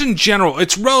it just in general,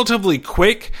 it's relatively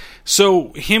quick.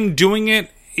 So him doing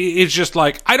it, it's just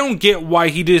like, I don't get why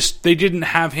they didn't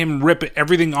have him rip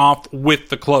everything off with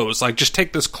the clothes. Like, just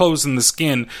take this clothes and the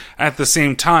skin at the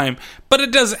same time. But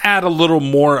it does add a little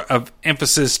more of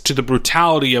emphasis to the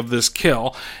brutality of this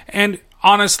kill. And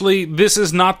honestly, this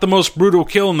is not the most brutal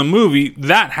kill in the movie.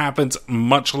 That happens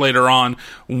much later on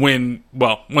when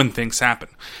things happen.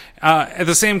 At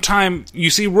the same time,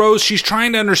 you see Rose, she's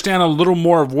trying to understand a little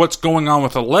more of what's going on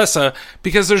with Alyssa,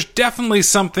 because there's definitely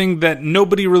something that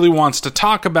nobody really wants to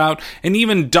talk about, and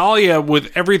even Dahlia,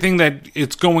 with everything that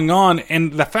it's going on,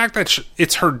 and the fact that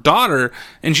it's her daughter,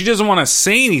 and she doesn't want to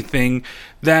say anything,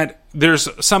 that there's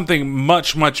something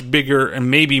much, much bigger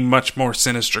and maybe much more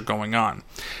sinister going on.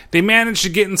 They manage to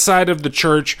get inside of the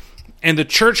church, and the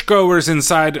churchgoers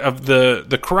inside of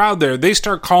the crowd there, they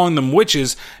start calling them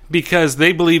witches because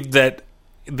they believe that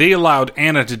they allowed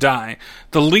Anna to die.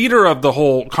 The leader of the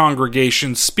whole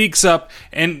congregation speaks up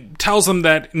and tells them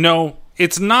that, no,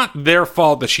 it's not their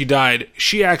fault that she died.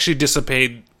 She actually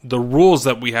disobeyed the rules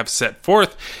that we have set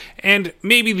forth, and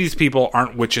maybe these people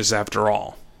aren't witches after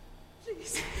all.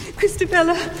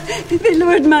 Christabella, they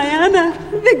lured my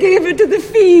Anna. They gave her to the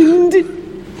fiend.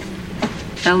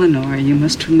 Eleanor, you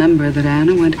must remember that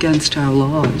Anna went against our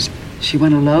laws. She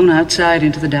went alone outside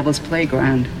into the devil's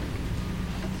playground.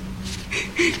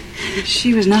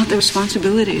 She was not the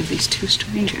responsibility of these two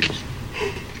strangers.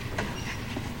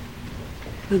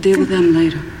 We'll deal with them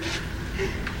later.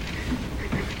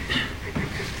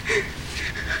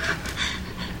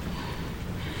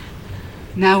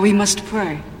 Now we must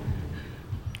pray.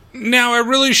 Now, I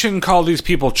really shouldn't call these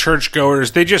people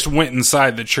churchgoers. They just went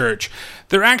inside the church.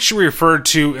 They're actually referred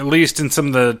to, at least in some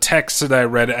of the texts that I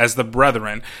read, as the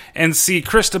Brethren. And see,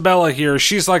 Christabella here,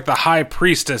 she's like the high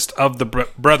priestess of the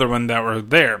Brethren that were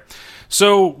there.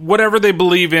 So, whatever they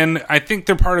believe in, I think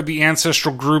they're part of the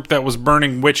ancestral group that was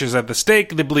burning witches at the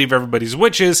stake. They believe everybody's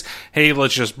witches. Hey,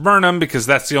 let's just burn them because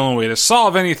that's the only way to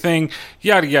solve anything.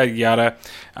 Yada, yada, yada.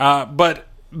 But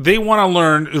they want to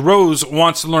learn, Rose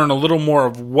wants to learn a little more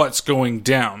of what's going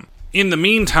down. In the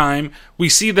meantime, we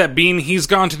see that Bean, he's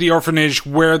gone to the orphanage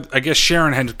where, I guess,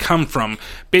 Sharon had come from,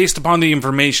 based upon the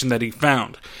information that he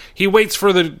found. He waits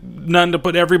for the nun to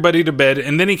put everybody to bed,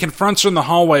 and then he confronts her in the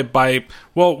hallway by,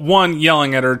 well, 1,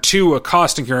 yelling at her, 2,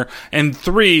 accosting her, and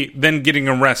 3, then getting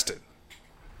arrested.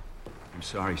 I'm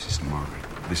sorry, Sister Margaret.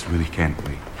 This really can't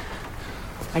wait.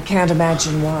 I can't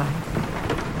imagine why.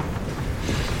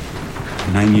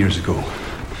 9 years ago,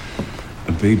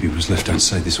 a baby was left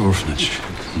outside this orphanage.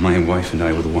 My wife and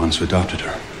I were the ones who adopted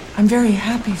her. I'm very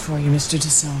happy for you, Mr. De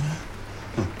Silva.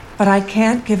 But I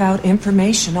can't give out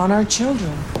information on our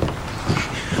children.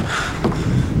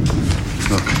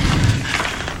 Look.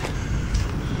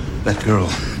 That girl,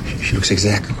 she looks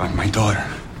exactly like my daughter.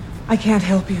 I can't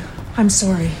help you. I'm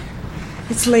sorry.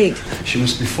 It's late. She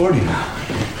must be 40 now.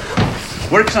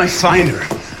 Where can I find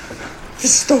her? The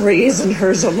story isn't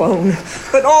hers alone,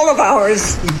 but all of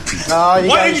ours. Oh, you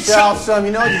got yourself some.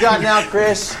 You know what you got now,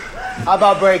 Chris? How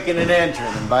about breaking and entering?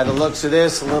 And by the looks of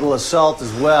this, a little assault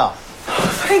as well.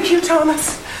 Thank you,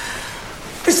 Thomas.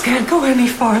 This can't go any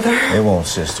farther. It won't,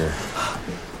 sister.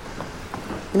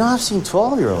 You know, I've seen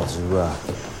 12-year-olds who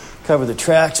cover the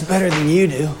tracks better than you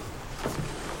do.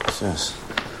 Sis.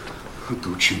 Who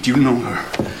do you know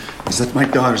her? Is that my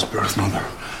daughter's birth mother?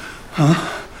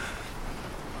 Huh?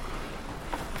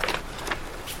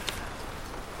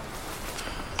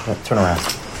 Yeah, turn around.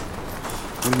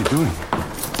 What are you doing?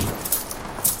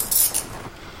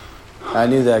 I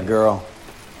knew that girl.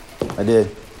 I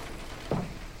did.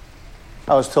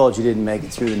 I was told you didn't make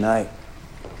it through the night.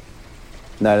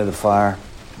 Night of the fire.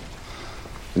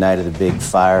 Night of the big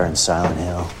fire in Silent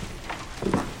Hill.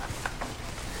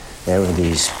 There were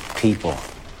these people.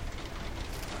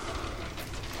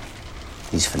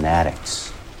 These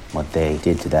fanatics. What they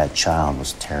did to that child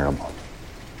was terrible.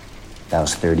 That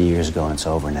was 30 years ago, and it's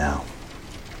over now.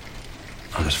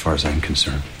 Not as far as I'm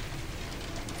concerned.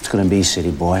 It's gonna be,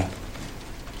 city boy.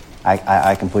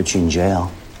 I can put you in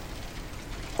jail.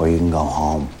 Or you can go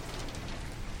home.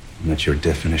 And that's your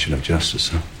definition of justice,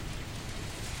 huh?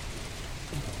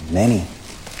 Many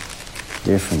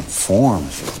different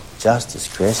forms of justice,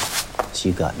 Chris. So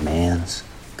you got man's,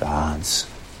 God's,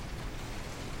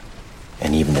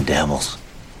 and even the devil's.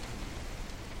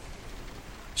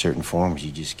 Certain forms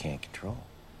you just can't control.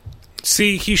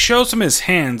 See, he shows him his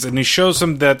hands, and he shows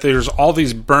him that there's all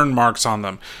these burn marks on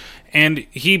them. And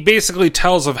he basically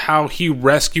tells of how he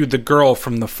rescued the girl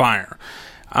from the fire.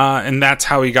 And that's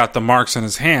how he got the marks on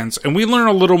his hands. And we learn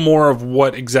a little more of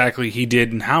what exactly he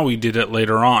did and how he did it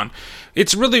later on.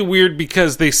 It's really weird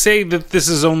because they say that this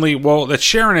is only, that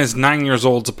Sharon is 9 years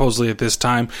old supposedly at this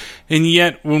time. And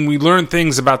yet, when we learn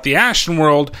things about the Ashton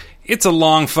world, it's a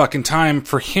long fucking time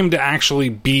for him to actually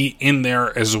be in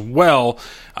there as well.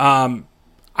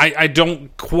 I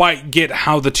don't quite get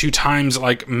how the two times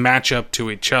match up to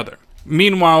each other.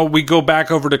 Meanwhile, we go back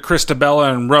over to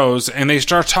Christabella and Rose, and they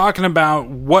start talking about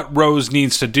what Rose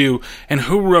needs to do and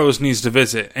who Rose needs to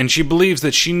visit. And she believes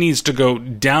that she needs to go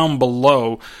down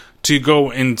below to go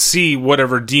and see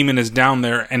whatever demon is down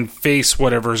there and face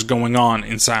whatever is going on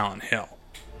in Silent Hill.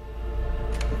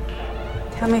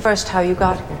 Tell me first how you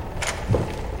got here.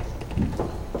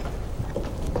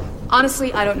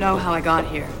 Honestly, I don't know how I got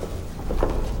here.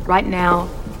 Right now,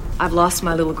 I've lost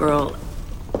my little girl,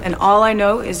 and all I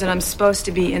know is that I'm supposed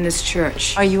to be in this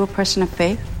church. Are you a person of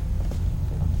faith?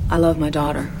 I love my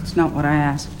daughter. It's not what I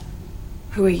asked.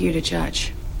 Who are you to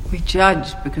judge? We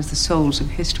judge because the souls of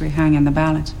history hang in the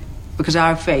balance. Because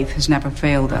our faith has never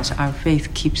failed us. Our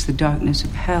faith keeps the darkness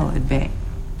of hell at bay.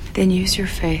 Then use your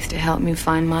faith to help me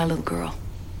find my little girl.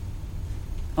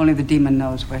 Only the demon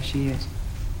knows where she is.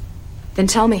 Then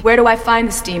tell me, where do I find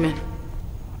this demon?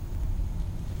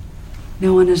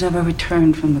 No one has ever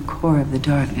returned from the core of the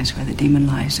darkness where the demon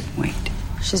lies at wait.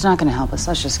 She's not going to help us.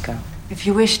 Let's just go. If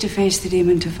you wish to face the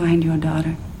demon to find your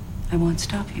daughter, I won't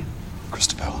stop you.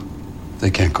 Christabella,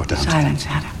 they can't go down. Silence,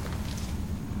 Adam.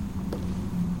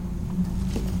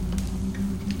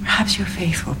 Perhaps your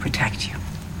faith will protect you.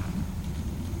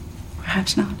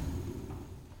 Perhaps not.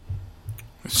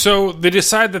 So they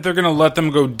decide that they're going to let them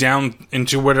go down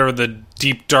into whatever the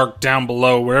deep dark down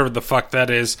below, wherever the fuck that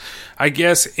is. I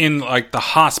guess in the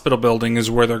hospital building is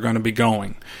where they're going to be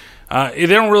going. They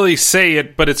don't really say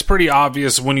it, but it's pretty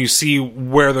obvious when you see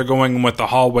where they're going and what the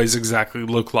hallways exactly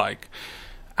look like.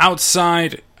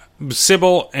 Outside,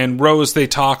 Sybil and Rose, they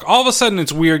talk. All of a sudden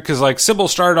it's weird because Sybil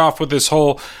started off with this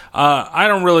whole I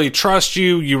don't really trust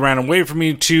you, you ran away from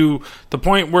me, to the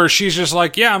point where she's just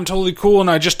like, yeah, I'm totally cool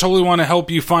and I just totally want to help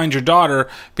you find your daughter,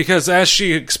 because as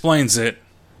she explains it,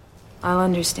 I'll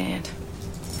understand.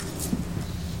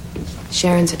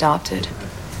 Sharon's adopted,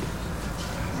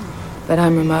 but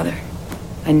I'm her mother.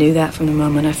 I knew that from the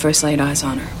moment I first laid eyes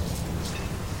on her.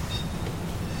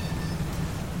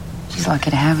 She's lucky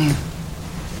to have you.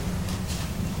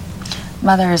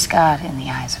 Mother is God in the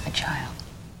eyes of a child.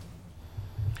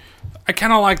 I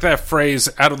kind of like that phrase.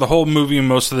 Out of the whole movie and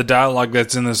most of the dialogue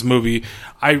that's in this movie,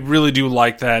 I really do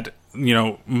like that.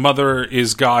 mother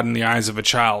is God in the eyes of a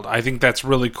child. I think that's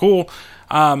really cool.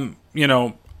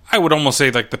 I would almost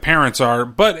say like the parents are,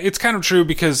 but it's kind of true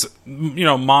because,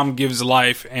 mom gives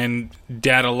life and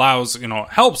dad allows,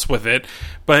 helps with it,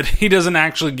 but he doesn't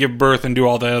actually give birth and do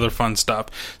all the other fun stuff.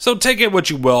 So take it what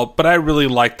you will, but I really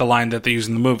like the line that they use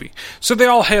in the movie. So they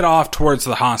all head off towards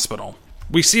the hospital.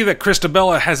 We see that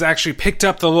Christabella has actually picked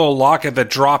up the little locket that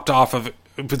dropped off of,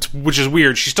 which is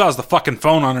weird. She still has the fucking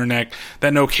phone on her neck.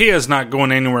 That Nokia's not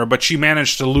going anywhere, but she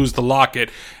managed to lose the locket.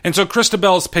 And so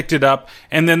Christabella's picked it up,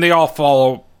 and then they all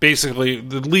follow, basically,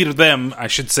 the lead of them, I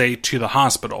should say, to the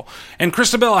hospital. And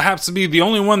Christabella happens to be the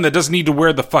only one that doesn't need to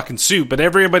wear the fucking suit, but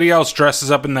everybody else dresses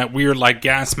up in that weird, like,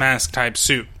 gas mask type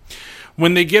suit.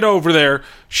 When they get over there,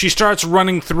 she starts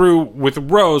running through with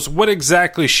Rose what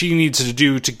exactly she needs to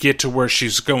do to get to where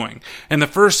she's going. And the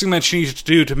first thing that she needs to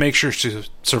do to make sure she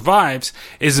survives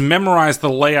is memorize the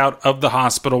layout of the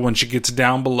hospital when she gets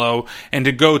down below and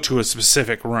to go to a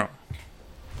specific room.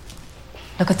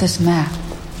 Look at this map.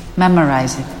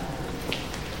 Memorize it.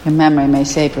 Your memory may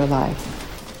save your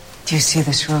life. Do you see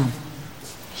this room?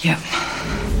 Yep.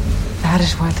 That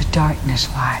is where the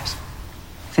darkness lies.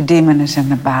 The demon is in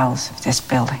the bowels of this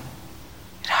building.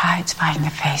 It hides behind the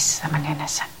face of an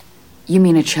innocent. You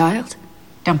mean a child?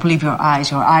 Don't believe your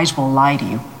eyes. Your eyes will lie to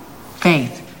you.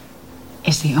 Faith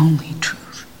is the only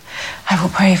truth. I will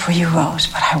pray for you, Rose,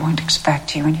 but I won't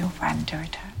expect you and your friend to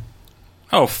return.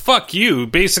 Oh, fuck you.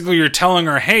 Basically, you're telling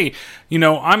her, hey,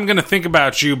 I'm going to think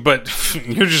about you, but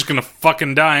you're just going to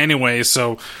fucking die anyway,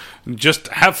 so just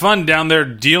have fun down there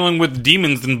dealing with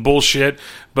demons and bullshit.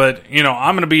 But,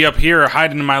 I'm going to be up here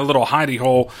hiding in my little hidey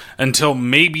hole until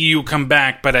maybe you come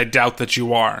back, but I doubt that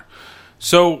you are.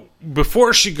 So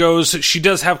before she goes, she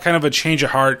does have kind of a change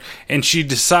of heart, and she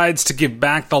decides to give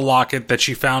back the locket that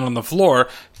she found on the floor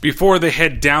before they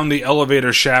head down the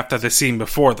elevator shaft that they've seen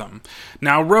before them.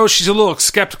 Now, Rose, she's a little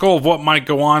skeptical of what might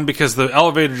go on because the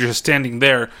elevator is just standing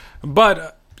there,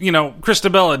 but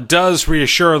Christabella does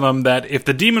reassure them that if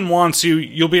the demon wants you,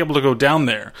 you'll be able to go down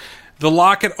there. The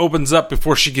locket opens up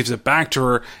before she gives it back to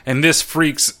her, and this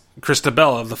freaks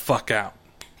Christabella the fuck out.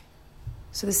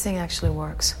 So this thing actually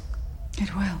works.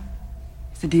 It will.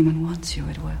 If the demon wants you,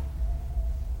 it will.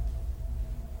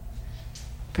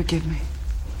 Forgive me.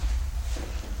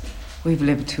 We've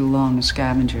lived too long as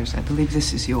scavengers. I believe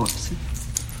this is yours.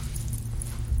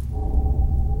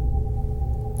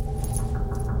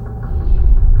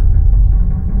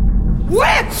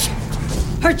 Witch!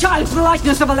 Her child's the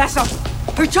likeness of a lesser.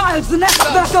 Her child's the next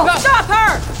vessel. Stop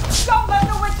her! Don't let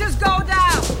the witches go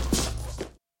down!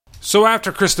 So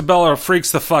after Christabella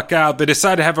freaks the fuck out, they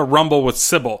decide to have a rumble with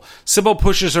Sybil. Sybil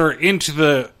pushes her into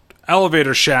the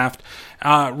elevator shaft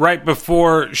right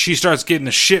before she starts getting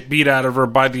the shit beat out of her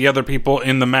by the other people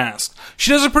in the mask.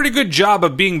 She does a pretty good job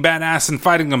of being badass and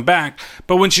fighting them back,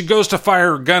 but when she goes to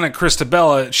fire her gun at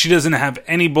Christabella, she doesn't have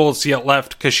any bullets yet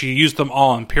left because she used them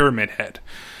all on Pyramid Head.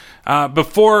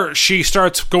 Before she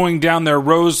starts going down there,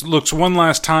 Rose looks one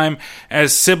last time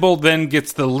as Sybil then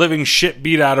gets the living shit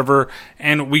beat out of her,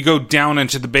 and we go down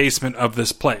into the basement of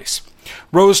this place.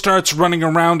 Rose starts running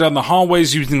around down the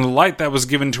hallways using the light that was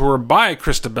given to her by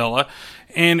Christabella,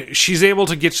 and she's able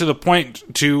to get to the point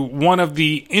to one of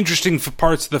the interesting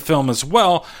parts of the film as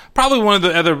well, probably one of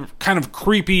the other kind of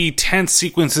creepy, tense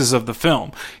sequences of the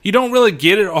film. You don't really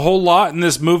get it a whole lot in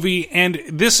this movie, and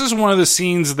this is one of the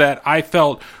scenes that I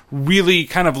felt really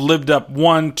kind of lived up,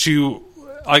 one, to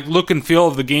like look and feel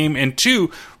of the game, and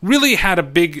two, really had a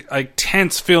big like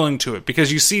tense feeling to it,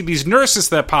 because you see these nurses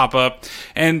that pop up,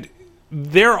 and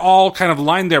they're all kind of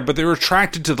lined there, but they're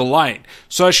attracted to the light.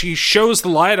 So as she shows the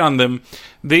light on them,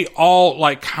 they all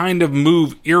like kind of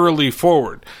move eerily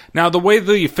forward. Now, the way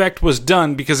the effect was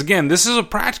done, because again, this is a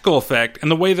practical effect, and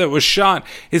the way that it was shot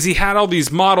is he had all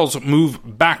these models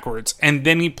move backwards, and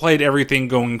then he played everything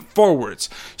going forwards.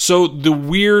 So the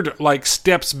weird like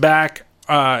steps back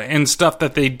and stuff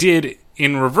that they did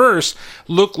in reverse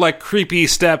look like creepy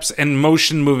steps and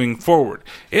motion moving forward.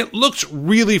 It looks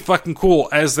really fucking cool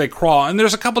as they crawl, and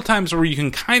there's a couple times where you can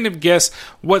kind of guess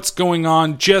what's going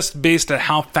on just based on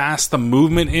how fast the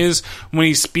movement is when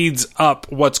he speeds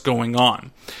up what's going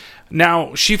on.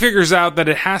 Now, she figures out that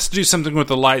it has to do something with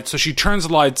the light, so she turns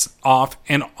the lights off,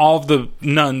 and all of the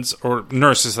nuns, or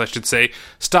nurses, I should say,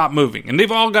 stop moving. And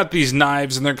they've all got these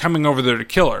knives, and they're coming over there to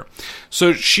kill her.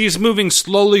 So she's moving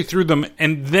slowly through them,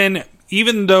 and then,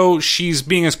 even though she's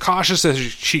being as cautious as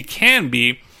she can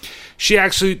be, she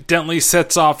accidentally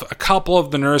sets off a couple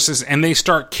of the nurses and they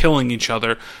start killing each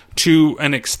other to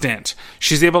an extent.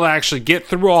 She's able to actually get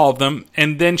through all of them,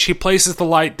 and then she places the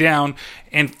light down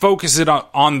and focuses it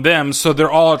on them so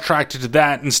they're all attracted to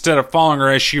that instead of following her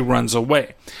as she runs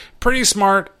away. Pretty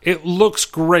smart. It looks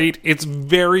great. It's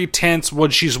very tense when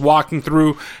she's walking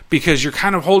through because you're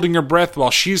kind of holding your breath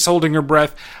while she's holding her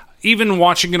breath. Even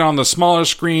watching it on the smaller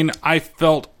screen, I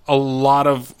felt a lot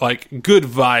of good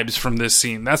vibes from this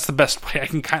scene. That's the best way I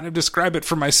can kind of describe it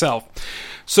for myself.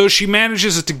 So she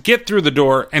manages to get through the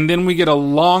door, and then we get a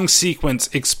long sequence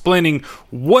explaining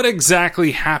what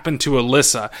exactly happened to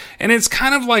Alyssa. And it's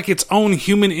kind of like its own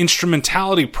human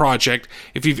instrumentality project,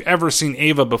 if you've ever seen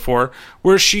Ava before,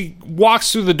 where she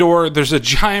walks through the door, there's a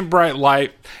giant bright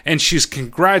light, and she's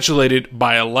congratulated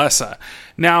by Alyssa.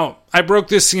 Now, I broke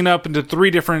this scene up into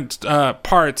 3 different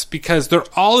parts because they're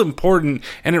all important,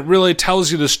 and it really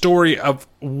tells you the story of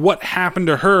what happened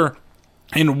to her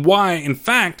and why, in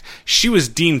fact, she was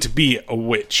deemed to be a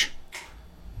witch.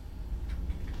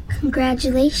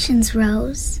 Congratulations,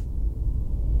 Rose.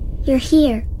 You're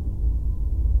here.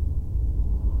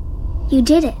 You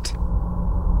did it.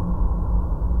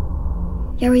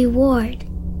 Your reward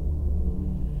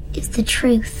is the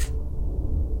truth.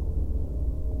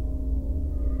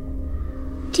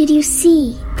 Did you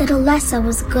see that Alyssa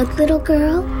was a good little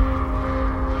girl?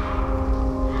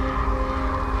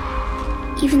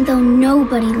 Even though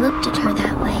nobody looked at her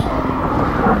that way.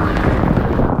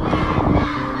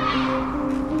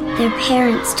 Their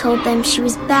parents told them she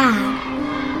was bad.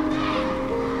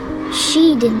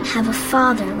 She didn't have a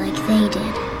father like they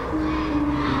did.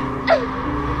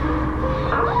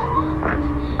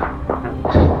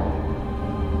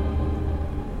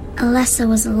 Alyssa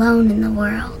was alone in the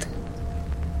world.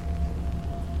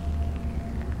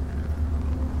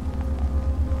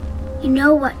 You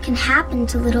know what can happen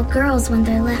to little girls when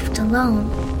they're left alone.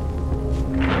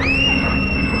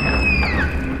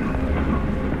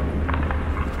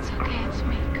 It's okay, it's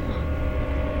me. Come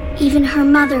on. Even her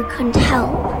mother couldn't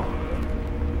help.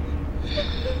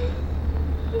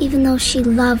 Even though she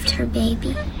loved her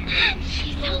baby.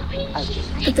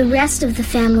 But the rest of the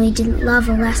family didn't love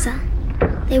Alyssa.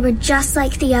 They were just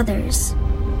like the others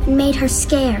and made her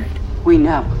scared. We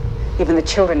know. Even the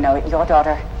children know it. Your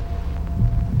daughter.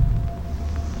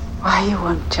 Why you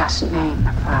won't just name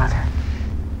the father?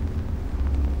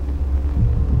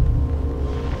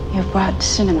 You've brought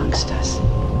sin amongst us.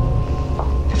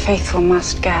 The faithful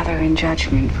must gather in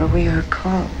judgment, for we are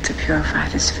called to purify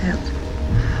this filth.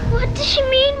 What does she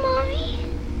mean, Mommy?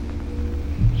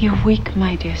 You're weak,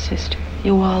 my dear sister.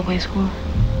 You always were.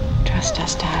 Trust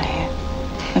us, Dahlia.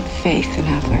 Have faith in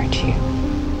our virtue.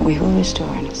 We will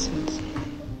restore innocence.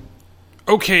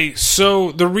 Okay,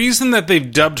 so the reason that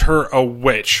they've dubbed her a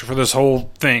witch for this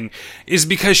whole thing is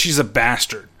because she's a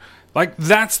bastard.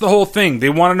 That's the whole thing. They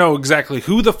want to know exactly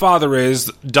who the father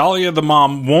is. Dahlia, the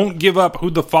mom, won't give up who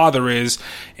the father is.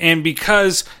 And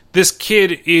because this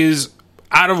kid is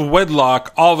out of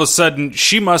wedlock, all of a sudden,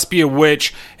 she must be a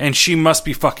witch and she must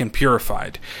be fucking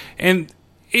purified. And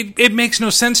it makes no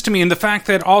sense to me. And the fact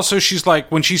that also she's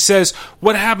when she says,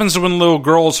 what happens when little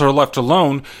girls are left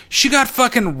alone? She got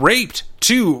fucking raped,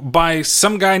 too, by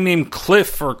some guy named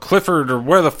Cliff or Clifford or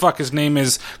where the fuck his name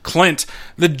is, Clint,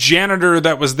 the janitor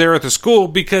that was there at the school,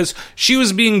 because she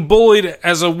was being bullied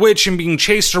as a witch and being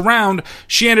chased around.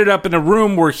 She ended up in a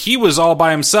room where he was all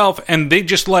by himself and they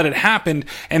just let it happen.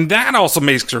 And that also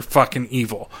makes her fucking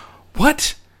evil.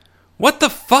 What? What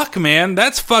the fuck, man?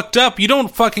 That's fucked up. You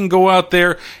don't fucking go out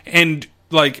there and,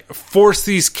 force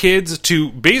these kids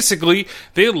to, basically,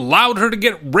 they allowed her to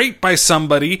get raped by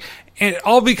somebody, and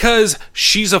all because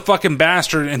she's a fucking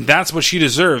bastard, and that's what she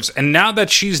deserves. And now that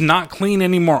she's not clean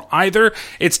anymore either,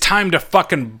 it's time to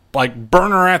fucking,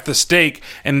 burn her at the stake,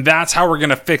 and that's how we're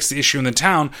gonna fix the issue in the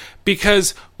town,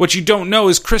 because what you don't know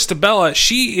is Christabella,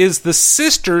 she is the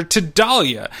sister to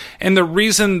Dahlia, and the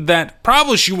reason that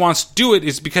probably she wants to do it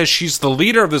is because she's the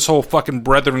leader of this whole fucking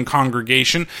brethren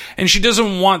congregation, and she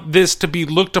doesn't want this to be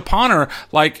looked upon her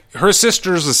like her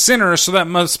sister's a sinner, so that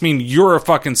must mean you're a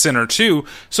fucking sinner too,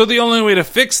 so the only way to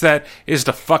fix that is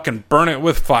to fucking burn it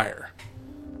with fire.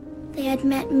 They had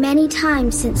met many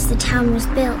times since the town was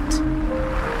built.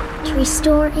 To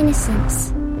restore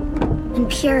innocence and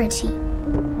purity.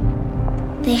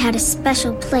 They had a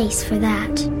special place for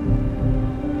that.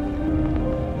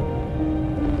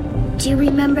 Do you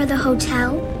remember the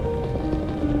hotel?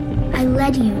 I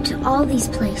led you to all these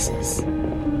places,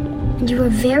 and you were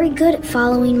very good at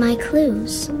following my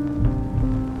clues.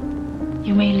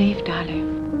 You may leave, darling.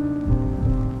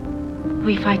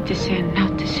 We fight the sin,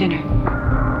 not the sinner.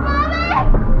 Mommy!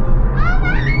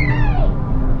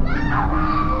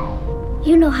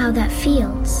 You know how that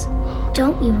feels,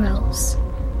 don't you, Rose?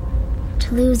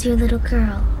 To lose your little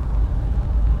girl.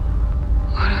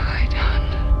 What have I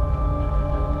done?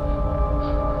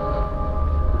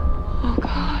 Oh,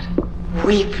 God.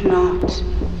 Weep not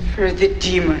for the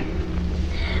demon.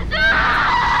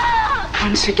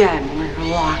 Once again, we're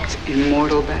locked in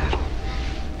mortal battle.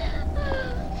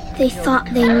 They thought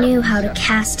they knew how to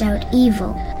cast out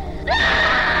evil.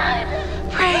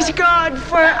 Praise God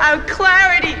for our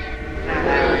clarity.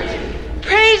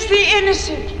 Praise the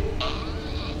innocent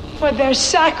for their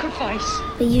sacrifice.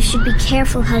 But you should be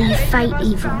careful how you fight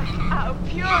evil. How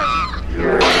pure.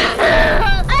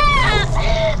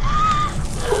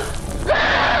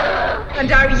 And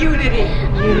our unity.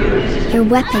 Your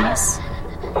weapons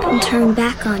can turn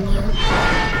back on you.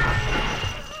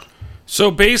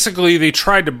 So basically, they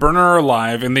tried to burn her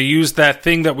alive, and they used that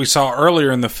thing that we saw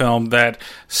earlier in the film, that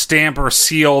stamp or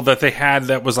seal that they had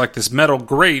that was like this metal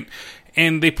grate,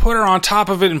 and they put her on top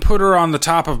of it and put her on the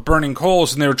top of burning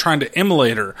coals, and they were trying to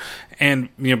immolate her and,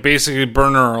 you know, basically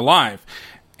burn her alive.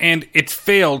 And it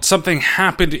failed. Something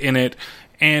happened in it,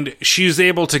 and she was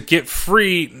able to get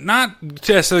free, not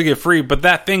necessarily get free, but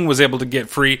that thing was able to get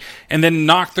free, and then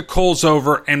knock the coals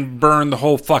over and burn the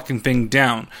whole fucking thing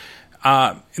down.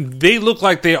 They look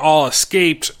like they all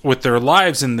escaped with their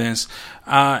lives in this,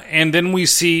 and then we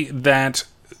see that,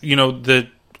 you know, the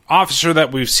officer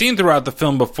that we've seen throughout the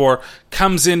film before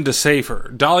comes in to save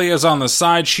her. Dahlia's on the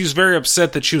side. She's very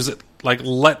upset that she was, like,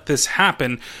 let this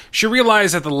happen. She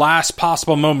realized at the last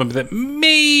possible moment that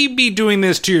maybe doing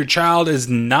this to your child is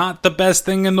not the best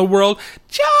thing in the world.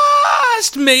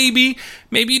 Just maybe.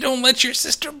 Maybe you don't let your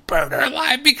sister burn her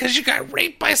alive because you got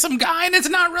raped by some guy and it's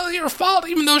not really your fault,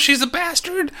 even though she's a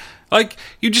bastard. Like,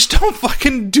 you just don't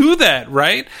fucking do that,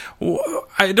 right?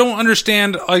 I don't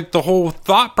understand, like, the whole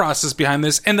thought process behind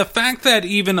this. And the fact that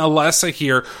even Alessa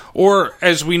here, or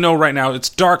as we know right now, it's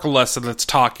Dark Alessa that's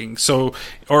talking. So,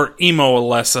 or Emo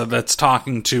Alessa that's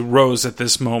talking to Rose at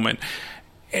this moment.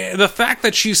 The fact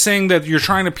that she's saying that you're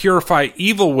trying to purify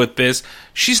evil with this,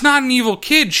 she's not an evil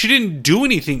kid. She didn't do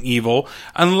anything evil,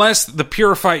 unless the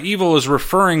purify evil is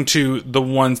referring to the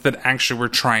ones that actually were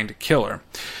trying to kill her.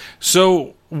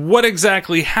 So, what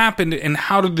exactly happened and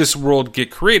how did this world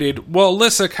get created? Well,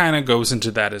 Alyssa kind of goes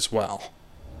into that as well.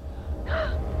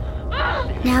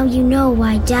 Now you know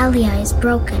why Dahlia is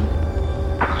broken.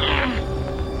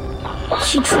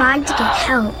 She tried to get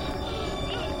help,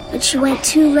 but she went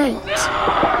too late. Get her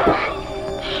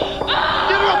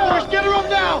up, Morris! Get her up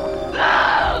now!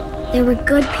 There were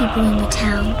good people in the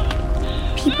town.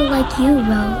 People like you,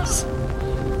 Rose.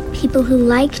 People who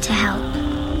like to help.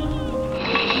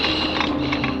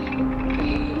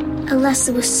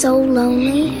 Alessa was so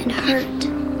lonely and hurt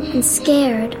and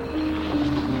scared.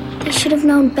 They should have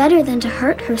known better than to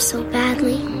hurt her so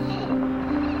badly.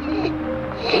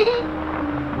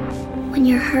 When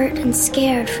you're hurt and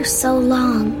scared for so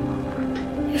long,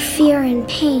 your fear and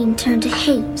pain turn to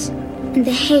hate, and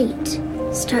the hate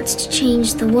starts to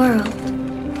change the world.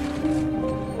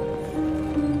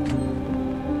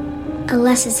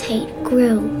 Alessa's hate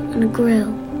grew and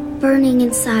grew, burning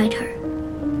inside her.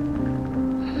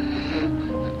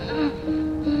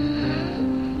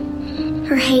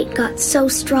 Her hate got so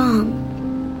strong.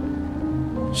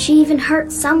 She even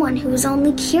hurt someone who was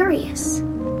only curious.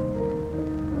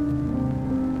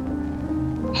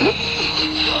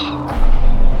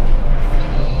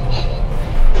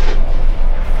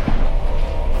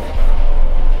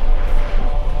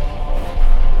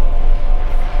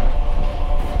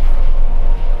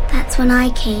 That's when I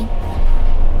came.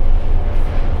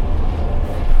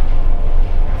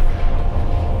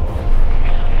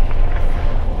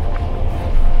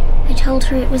 I told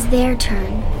her it was their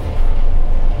turn.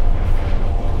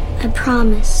 I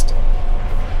promised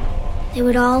they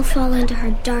would all fall into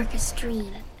her darkest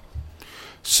dream.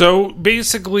 So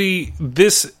basically,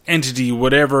 this entity,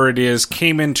 whatever it is,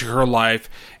 came into her life,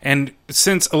 and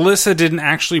since Alessa didn't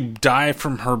actually die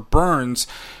from her burns,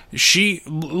 she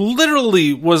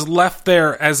literally was left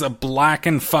there as a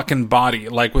blackened fucking body,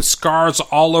 like with scars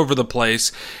all over the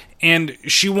place. And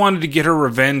she wanted to get her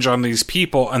revenge on these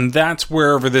people, and that's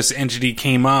wherever this entity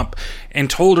came up and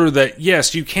told her that,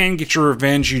 yes, you can get your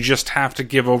revenge, you just have to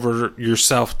give over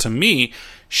yourself to me.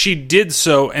 She did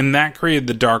so, and that created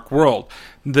the Dark World.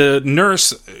 The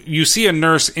nurse, you see a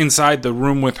nurse inside the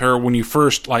room with her when you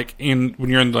first, when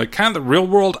you're in, kind of the real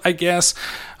world, I guess.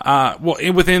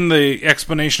 Within the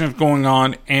explanation of going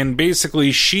on, and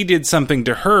basically she did something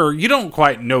to her, you don't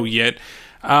quite know yet,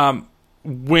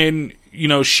 when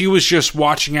she was just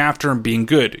watching after him being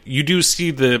good. You do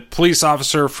see the police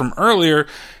officer from earlier,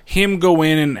 him go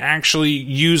in and actually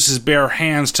use his bare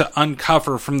hands to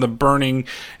uncover from the burning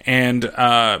and,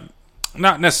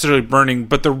 not necessarily burning,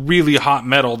 but the really hot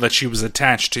metal that she was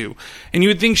attached to. And you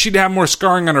would think she'd have more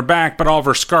scarring on her back, but all of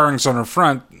her scarring's on her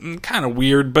front. Kind of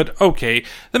weird, but okay.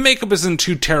 The makeup isn't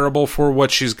too terrible for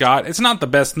what she's got. It's not the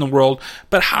best in the world,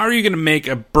 but how are you going to make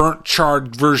a burnt,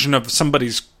 charred version of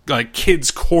somebody's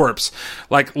kid's corpse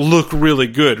look really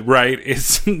good, right?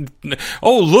 It's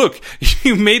oh, look,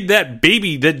 you made that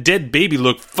dead baby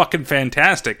look fucking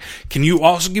fantastic. Can you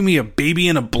also give me a baby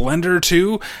in a blender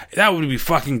too? That would be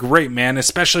fucking great, man,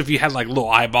 especially if you had little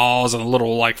eyeballs and a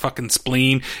little fucking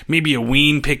spleen, maybe a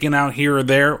ween picking out here or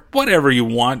there, whatever you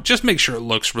want, just make sure it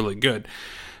looks really good.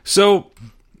 So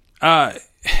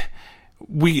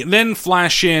we then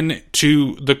flash in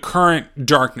to the current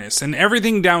darkness, and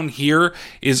everything down here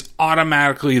is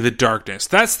automatically the darkness.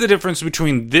 That's the difference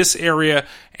between this area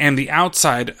and the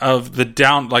outside of the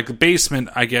the basement,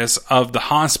 I guess, of the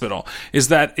hospital,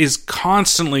 is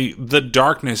constantly the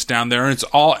darkness down there, and it's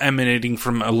all emanating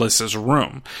from Alyssa's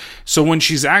room. So when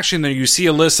she's actually in there, you see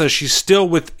Alyssa, she's still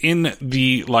within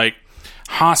the,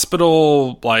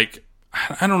 hospital,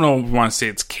 I don't know if you want to say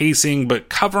it's casing, but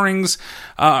coverings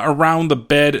around the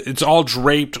bed. It's all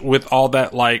draped with all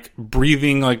that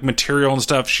breathing material and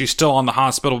stuff. She's still on the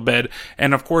hospital bed,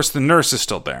 and of course the nurse is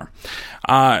still there.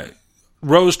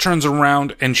 Rose turns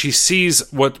around and she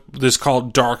sees what is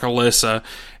called Dark Alyssa,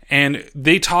 and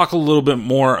they talk a little bit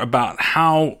more about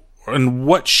how and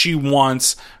what she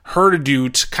wants her to do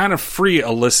to kind of free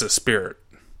Alyssa's spirit.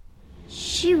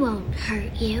 She won't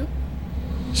hurt you.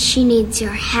 She needs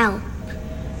your help.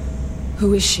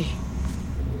 Who is she?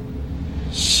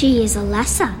 She is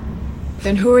Alyssa.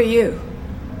 Then who are you?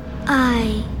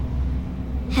 I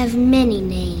have many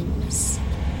names.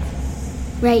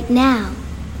 Right now,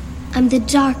 I'm the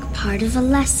dark part of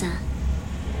Alyssa.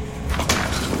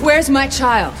 Where's my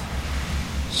child?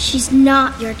 She's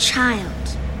not your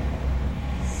child.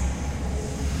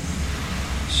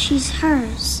 She's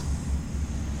hers.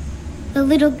 The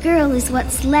little girl is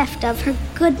what's left of her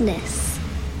goodness.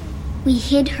 We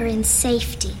hid her in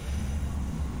safety,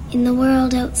 in the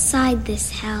world outside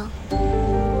this hell.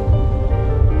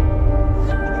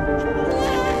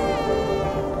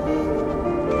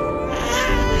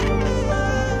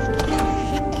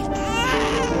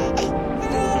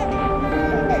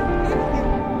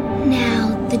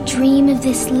 Now, the dream of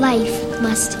this life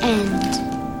must end,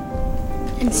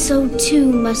 and so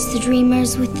too must the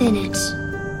dreamers within it.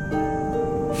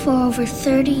 For over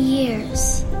 30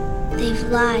 years, they've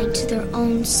lied to their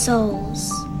own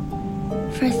souls.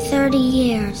 For 30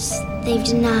 years, they've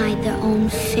denied their own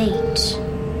fate.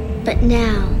 But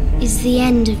now is the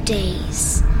end of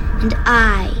days, and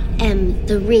I am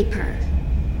the Reaper.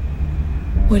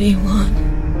 What do you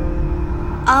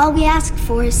want? All we ask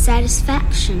for is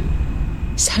satisfaction.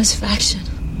 Satisfaction?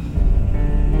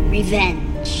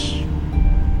 Revenge.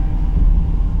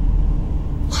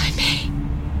 Why me?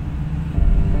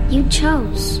 You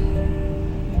chose.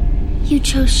 You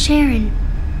chose Sharon.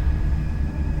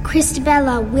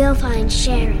 Christabella will find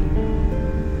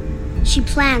Sharon. She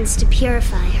plans to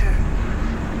purify her.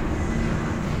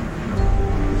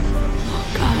 Oh,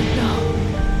 God,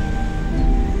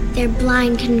 no. Their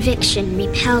blind conviction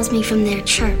repels me from their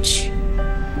church.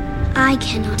 I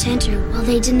cannot enter while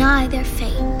they deny their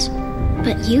fate.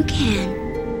 But you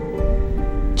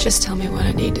can. Just tell me what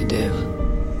I need to do.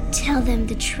 Tell them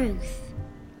the truth.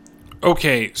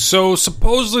 Okay, so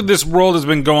supposedly this world has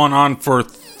been going on for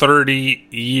 30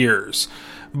 years.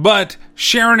 But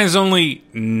Sharon is only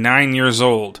 9 years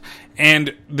old.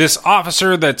 And this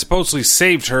officer that supposedly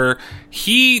saved her,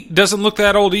 he doesn't look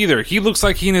that old either. He looks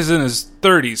like he is in his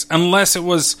 30s, unless it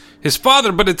was his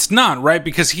father, but it's not, right?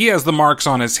 Because he has the marks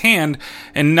on his hand,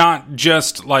 and not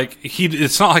just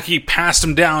it's not like he passed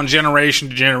them down generation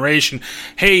to generation.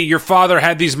 Hey, your father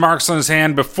had these marks on his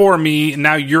hand before me, and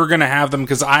now you're gonna have them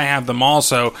because I have them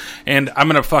also, and I'm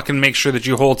gonna fucking make sure that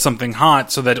you hold something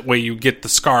hot so that way you get the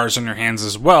scars on your hands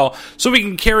as well, so we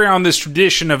can carry on this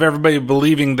tradition of everybody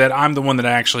believing that I'm the one that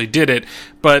actually did it,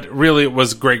 but really it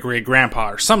was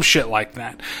great-great-grandpa or some shit like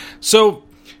that. So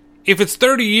if it's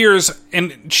 30 years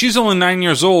and she's only 9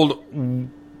 years old,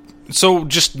 so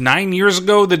just 9 years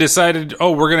ago they decided,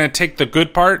 oh, we're going to take the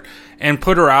good part and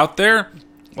put her out there?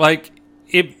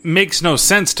 it makes no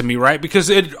sense to me, right? Because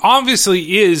it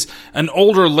obviously is an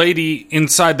older lady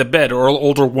inside the bed, or an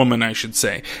older woman, I should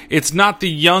say. It's not the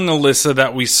young Alyssa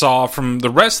that we saw from the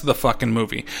rest of the fucking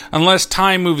movie. Unless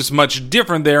time moves much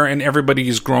different there and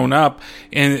everybody's grown up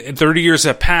and 30 years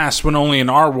have passed when only in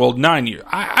our world 9 years.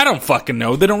 I don't fucking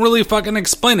know. They don't really fucking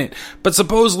explain it. But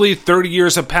supposedly 30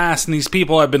 years have passed and these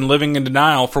people have been living in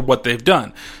denial for what they've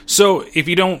done. So if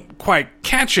you don't quite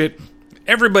catch it,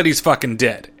 everybody's fucking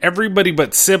dead. Everybody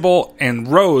but Sybil and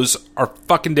Rose are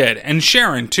fucking dead. And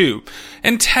Sharon, too.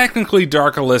 And technically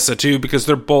Dark Alyssa, too, because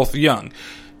they're both young.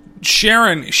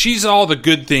 Sharon, she's all the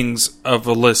good things of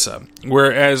Alyssa,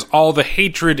 whereas all the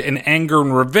hatred and anger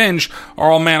and revenge are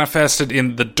all manifested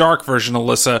in the dark version of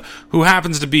Alyssa, who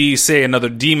happens to be, say, another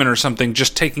demon or something,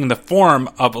 just taking the form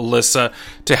of Alyssa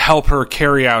to help her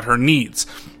carry out her needs.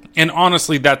 And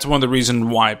honestly, that's one of the reasons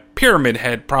why Pyramid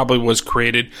Head probably was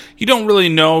created. You don't really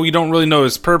know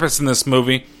his purpose in this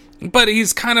movie, but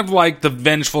he's kind of like the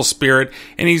vengeful spirit,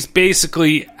 and he's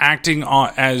basically acting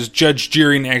as Judge,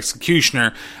 Jury, and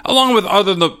Executioner, along with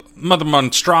other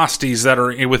monstrosities that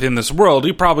are within this world.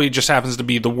 He probably just happens to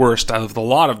be the worst out of the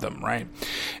lot of them, right?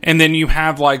 And then you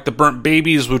have like the burnt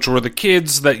babies, which were the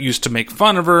kids that used to make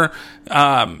fun of her,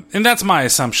 and that's my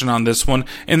assumption on this one.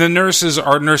 And the nurses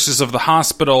are nurses of the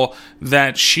hospital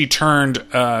that she turned,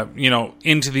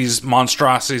 into these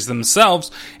monstrosities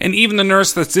themselves. And even the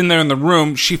nurse that's in there in the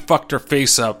room, she fucked her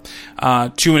face up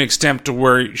to an extent to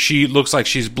where she looks like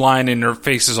she's blind and her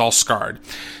face is all scarred.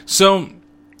 So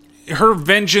her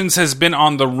vengeance has been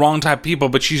on the wrong type of people,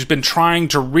 but she's been trying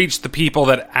to reach the people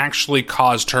that actually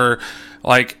caused her,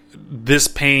 like, this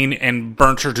pain and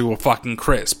burnt her to a fucking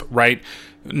crisp, right?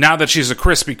 Now that she's a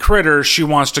crispy critter, she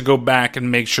wants to go back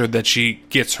and make sure that she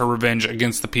gets her revenge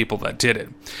against the people that did it.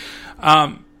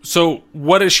 So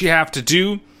what does she have to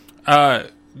do? Dark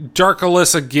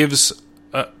Alyssa gives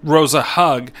Rose a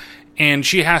hug, and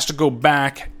she has to go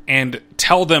back and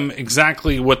tell them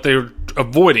exactly what they're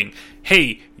avoiding.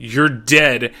 Hey, you're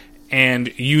dead,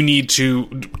 and you need to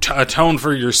atone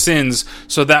for your sins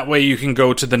so that way you can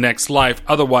go to the next life.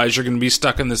 Otherwise, you're going to be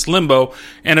stuck in this limbo,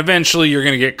 and eventually you're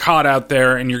going to get caught out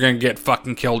there, and you're going to get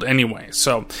fucking killed anyway.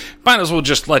 So, might as well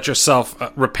just let yourself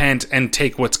repent and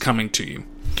take what's coming to you.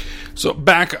 So,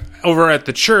 back over at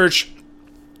the church,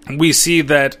 we see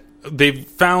that they've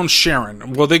found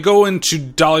Sharon. Well, they go into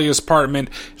Dahlia's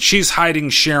apartment. She's hiding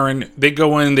Sharon. They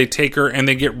go in, they take her, and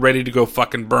they get ready to go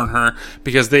fucking burn her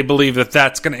because they believe that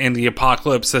that's going to end the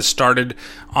apocalypse that started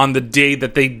on the day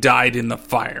that they died in the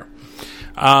fire.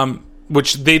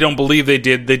 Which they don't believe they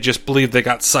did. They just believe they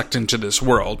got sucked into this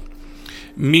world.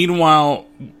 Meanwhile,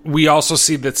 we also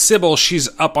see that Sybil, she's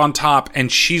up on top,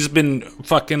 and she's been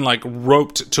fucking, like,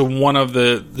 roped to one of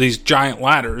these giant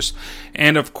ladders.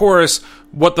 And, of course,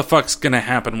 what the fuck's gonna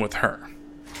happen with her?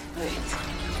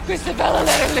 Christabella,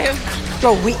 let her live.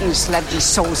 Your weakness led these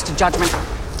souls to judgment.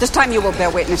 This time you will bear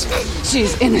witness. She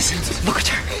is innocent. Look at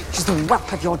her. She's the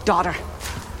whelp of your daughter.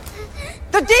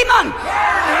 The demon!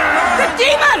 The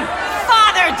demon!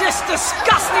 Father this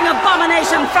disgusting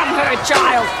abomination from her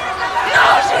child!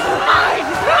 No, she's mine!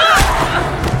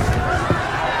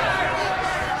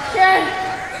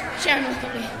 Sharon, look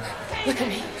at me. Look at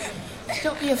me.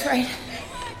 Don't be afraid.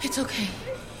 It's okay.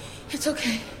 It's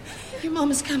okay. Your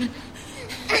mom is coming.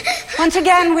 Once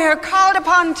again, we are called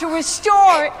upon to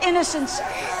restore innocence.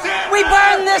 We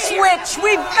burn this witch.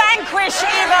 We vanquish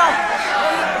evil.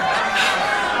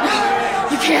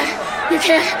 You can't. You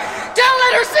can't. Don't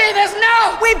let her see this.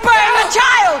 No. We burn the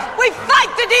child. We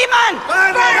fight the demon.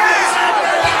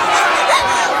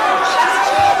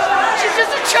 She's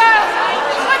just a child.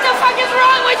 What the fuck is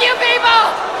wrong with you people?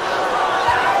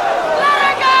 Let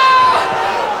her go.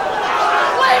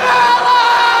 Leave her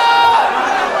alone.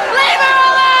 Leave her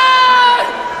alone.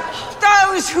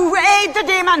 Those who aid the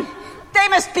demon, they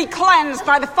must be cleansed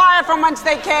by the fire from whence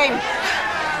they came.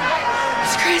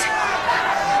 It's crazy.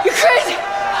 You're crazy.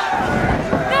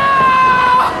 No!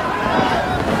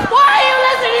 Why are you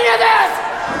listening to this?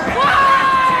 Why?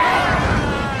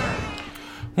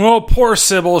 Well, poor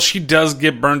Sybil, she does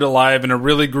get burned alive in a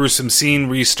really gruesome scene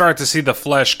where you start to see the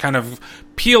flesh kind of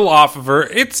peel off of her.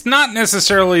 It's not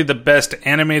necessarily the best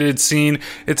animated scene.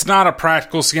 It's not a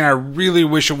practical scene. I really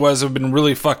wish it was. It would have been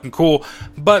really fucking cool.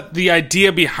 But the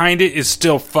idea behind it is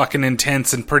still fucking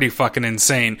intense and pretty fucking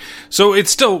insane. So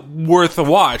it's still worth a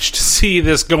watch to see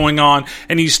this going on,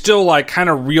 and you still like kind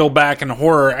of reel back in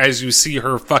horror as you see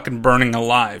her fucking burning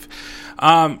alive.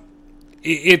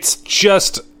 It's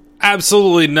just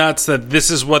absolutely nuts that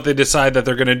this is what they decide that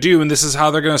they're going to do, and this is how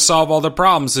they're going to solve all their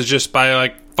problems, is just by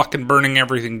like fucking burning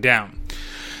everything down.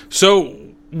 So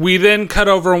We then cut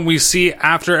over and we see,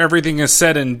 after everything is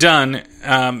said and done,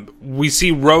 we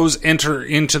see Rose enter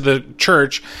into the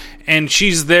church, and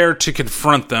she's there to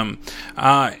confront them.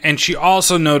 And she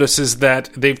also notices that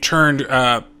they've turned,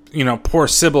 poor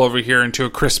Sybil over here into a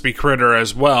crispy critter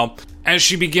as well. As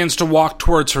she begins to walk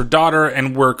towards her daughter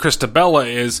and where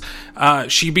Christabella is,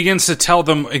 she begins to tell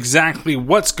them exactly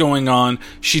what's going on.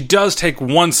 She does take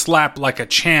one slap like a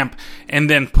champ and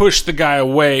then push the guy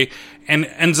away and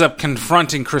ends up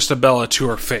confronting Christabella to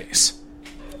her face.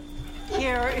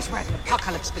 Here is where the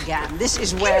apocalypse began. This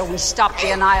is where we stopped the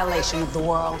annihilation of the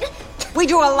world. We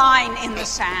drew a line in the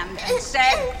sand and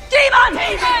said, Demon!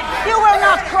 Demon! You will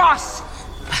not cross!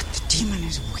 But the demon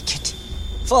is wicked,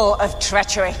 full of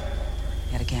treachery.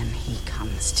 Yet again, he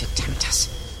comes to tempt us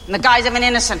in the guise of an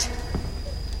innocent,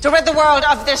 to rid the world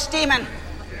of this demon.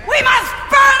 We must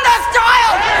burn this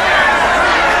child!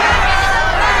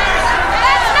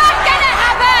 That's not gonna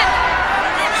happen!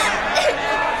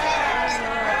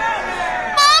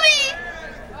 Mommy!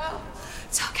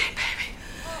 It's okay, baby.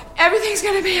 Everything's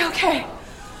gonna be okay.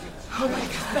 Oh my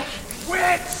God.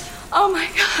 Witch! Oh my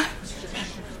God.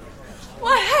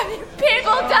 What have you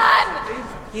people done?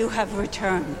 You have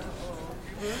returned.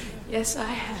 Yes, I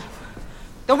have.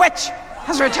 The witch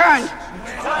has returned.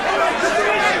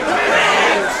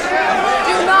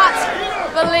 Do not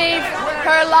believe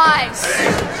her lies.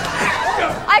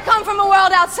 I come from a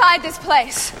world outside this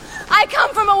place. I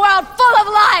come from a world full of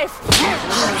life.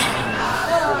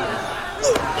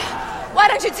 Why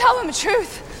don't you tell them the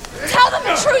truth? Tell them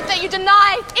the truth that you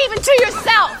deny even to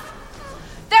yourself.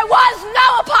 There was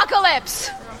no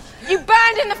apocalypse. You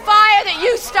burned in the fire that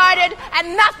you started,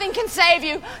 and nothing can save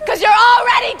you, because you're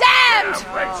already damned!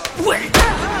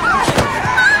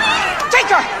 Take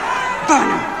her! Burn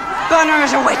her! Burn her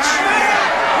as a witch!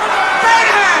 Burn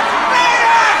her!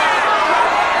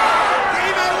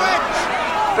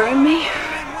 Burn her! Burn me?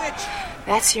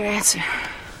 That's your answer.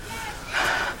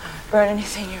 Burn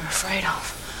anything you're afraid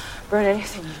of. Burn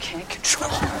anything you can't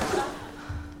control.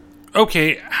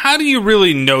 Okay, how do you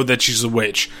really know that she's a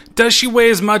witch? Does she weigh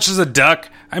as much as a duck?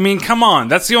 I mean, come on,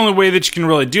 that's the only way that you can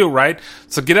really do it, right?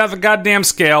 So get out the goddamn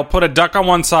scale, put a duck on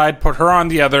one side, put her on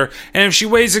the other, and if she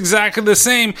weighs exactly the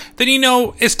same, then you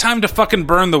know it's time to fucking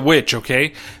burn the witch,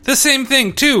 okay? The same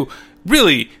thing, too.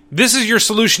 Really, this is your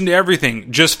solution to everything.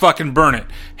 Just fucking burn it.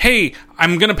 Hey,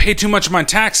 I'm gonna pay too much of my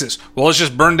taxes. Well, let's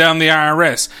just burn down the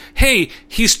IRS. Hey,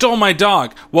 he stole my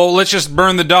dog. Well, let's just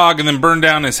burn the dog and then burn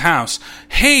down his house.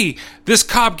 Hey, this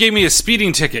cop gave me a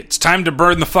speeding ticket. It's time to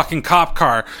burn the fucking cop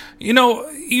car. You know,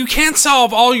 you can't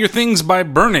solve all your things by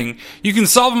burning. You can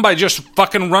solve them by just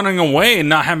fucking running away and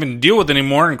not having to deal with it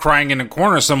anymore and crying in a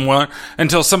corner somewhere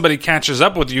until somebody catches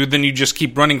up with you. Then you just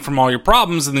keep running from all your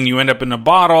problems, and then you end up in a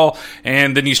bottle,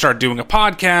 and then you start doing a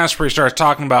podcast where you start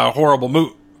talking about a horrible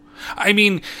mood. I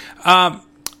mean,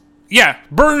 yeah,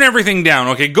 burn everything down,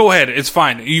 okay? Go ahead, it's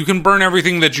fine. You can burn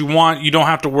everything that you want. You don't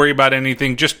have to worry about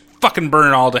anything. Just fucking burn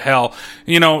it all to hell.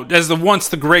 You know, as once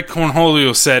the great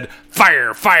Cornholio said,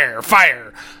 fire, fire,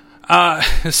 fire.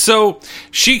 So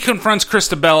she confronts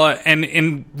Christabella, and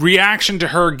in reaction to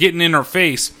her getting in her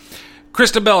face,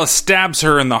 Christabella stabs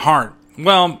her in the heart.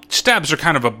 Well, stabs her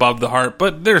kind of above the heart,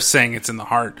 but they're saying it's in the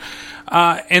heart.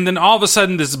 And then all of a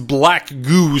sudden this black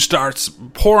goo starts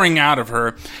pouring out of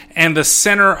her, and the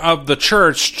center of the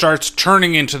church starts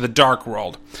turning into the dark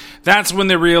world. That's when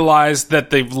they realize that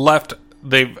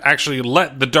they've actually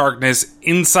let the darkness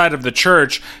inside of the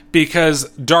church, because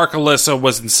Dark Alyssa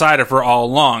was inside of her all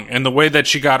along. And the way that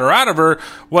she got her out of her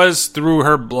was through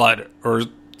her blood or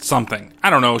something. I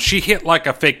don't know. She hit like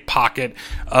a fake pocket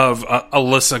of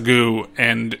Alyssa goo,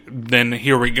 and then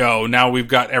here we go. Now we've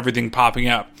got everything popping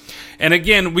up. And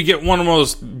again, we get one of the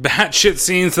most batshit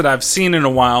scenes that I've seen in a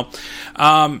while,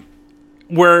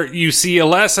 where you see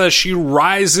Alyssa, she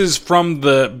rises from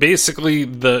basically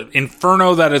the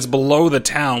inferno that is below the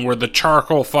town, where the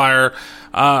charcoal fire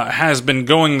has been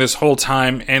going this whole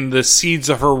time, and the seeds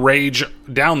of her rage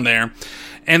down there.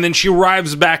 And then she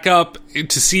arrives back up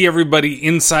to see everybody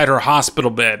inside her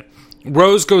hospital bed.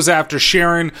 Rose goes after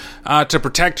Sharon to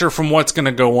protect her from what's going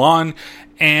to go on,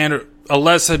 and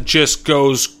Alyssa just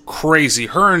goes crazy.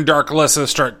 Her and Dark Alyssa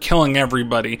start killing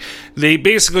everybody. They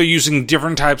basically using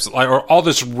different types, or all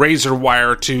this razor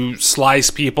wire to slice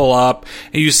people up.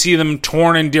 And you see them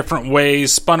torn in different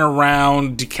ways, spun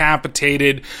around,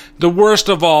 decapitated. The worst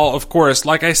of all, of course,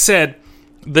 like I said,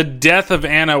 the death of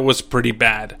Anna was pretty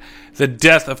bad. The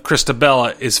death of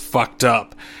Christabella is fucked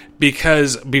up,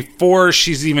 because before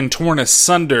she's even torn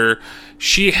asunder,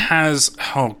 she has,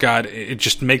 oh god, it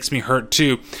just makes me hurt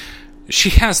too.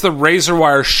 She has the razor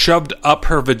wire shoved up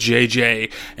her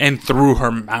vajayjay and through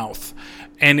her mouth.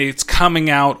 and it's coming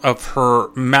out of her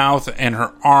mouth and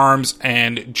her arms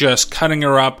and just cutting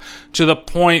her up to the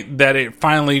point that it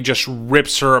finally just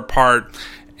rips her apart,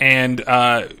 and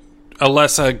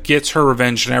Alessa gets her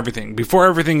revenge and everything. Before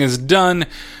everything is done,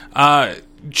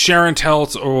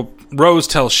 Rose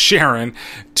tells Sharon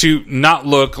to not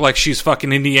look like she's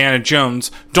fucking Indiana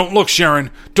Jones. Don't look, Sharon.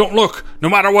 Don't look. No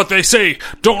matter what they say.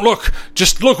 Don't look.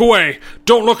 Just look away.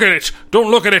 Don't look at it.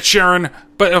 Don't look at it, Sharon.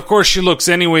 But of course she looks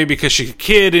anyway because she's a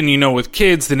kid, and with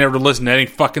kids, they never listen to any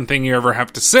fucking thing you ever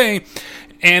have to say.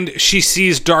 And she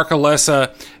sees Dark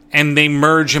Alessa, and they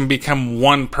merge and become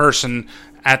one person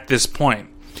at this point.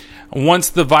 Once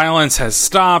the violence has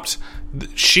stopped,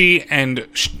 she and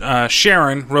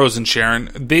Sharon, Rose and Sharon,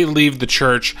 they leave the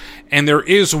church, and there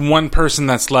is one person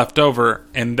that's left over,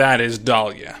 and that is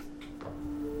Dahlia.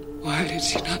 Why did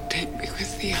she not take me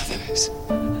with the others?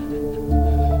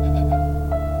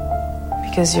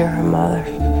 Because you're her mother.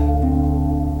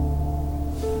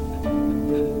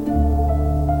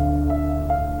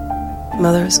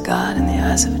 Mother is God in the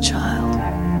eyes of a child.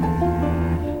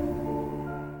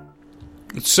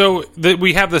 So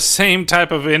we have the same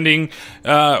type of ending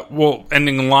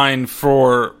line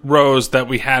for Rose that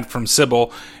we had from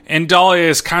Sybil, and Dahlia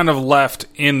is kind of left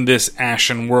in this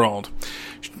ashen world.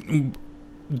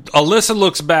 Alessa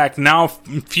looks back, now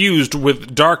fused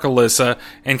with Dark Alessa,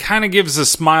 and kind of gives a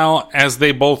smile as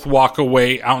they both walk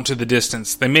away out into the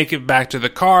distance. They make it back to the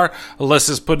car.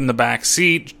 Alessa's put in the back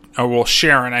seat,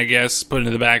 Sharon, I guess, put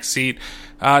in the back seat,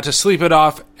 to sleep it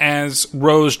off as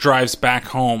Rose drives back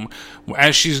home.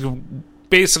 As she's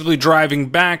basically driving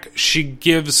back, she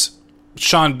gives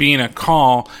Sean Bean a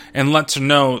call and lets her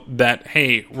know that,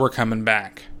 hey, we're coming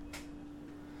back.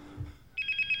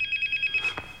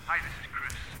 Hi, this is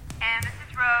Chris. And this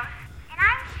is Rose. And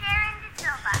I'm Sharon De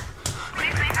Silva.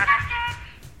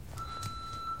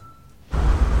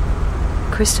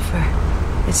 Christopher,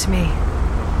 it's me.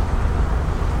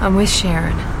 I'm with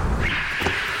Sharon.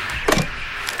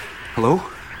 Hello?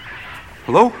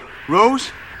 Hello?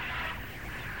 Rose?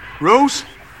 Rose?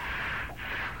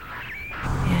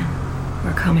 Yeah,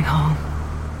 we're coming home.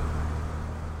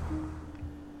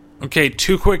 Okay,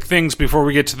 two quick things before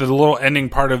we get to the little ending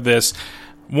part of this.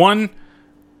 One,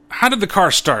 how did the car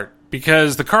start?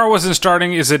 Because the car wasn't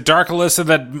starting. Is it Dark Alessa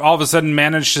that all of a sudden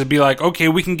managed to be like, okay,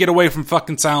 we can get away from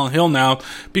fucking Silent Hill now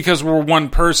because we're one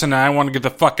person and I want to get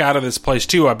the fuck out of this place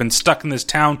too. I've been stuck in this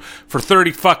town for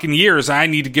 30 fucking years. I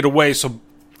need to get away, so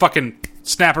fucking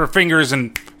snap her fingers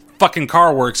and fucking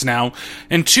car works now.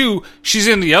 And two, she's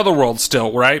in the other world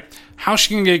still, right? How's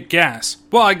she gonna get gas?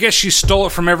 Well, I guess she stole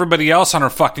it from everybody else on her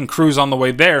fucking cruise on the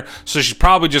way there, so she's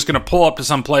probably just gonna pull up to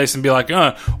some place and be like,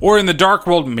 or in the dark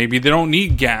world, maybe they don't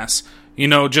need gas.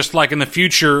 Just like in the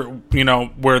future,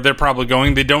 where they're probably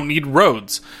going, they don't need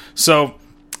roads. So,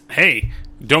 hey,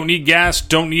 don't need gas,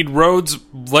 don't need roads,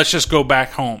 let's just go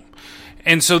back home.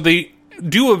 And so they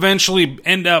do eventually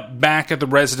end up back at the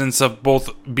residence of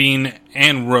both Bean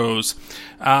and Rose,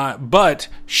 but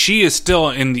she is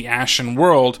still in the ashen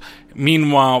world.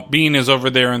 Meanwhile, Bean is over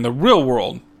there in the real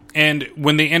world. And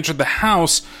when they enter the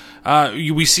house,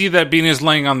 we see that Bean is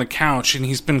laying on the couch and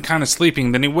he's been kind of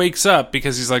sleeping. Then he wakes up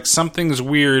because he's like, something's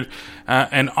weird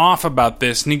and off about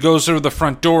this. And he goes over the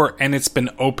front door and it's been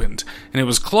opened and it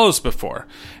was closed before.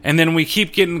 And then we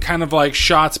keep getting kind of like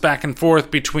shots back and forth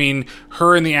between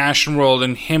her in the ashen world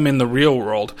and him in the real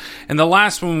world. And the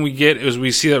last one we get is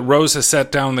we see that Rose has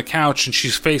sat down on the couch and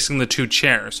she's facing the two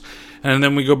chairs. And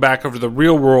then we go back over to the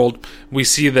real world. We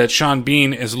see that Sean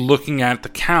Bean is looking at the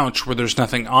couch where there's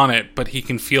nothing on it, but he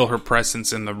can feel her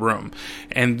presence in the room.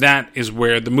 And that is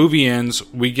where the movie ends.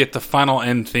 We get the final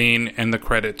end theme and the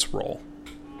credits roll.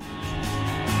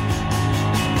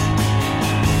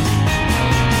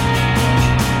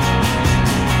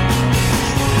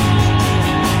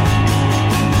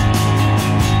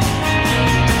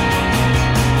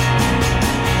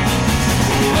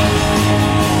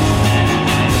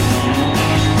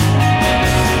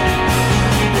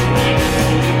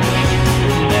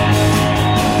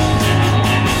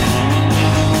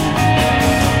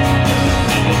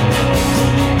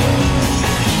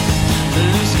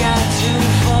 Got to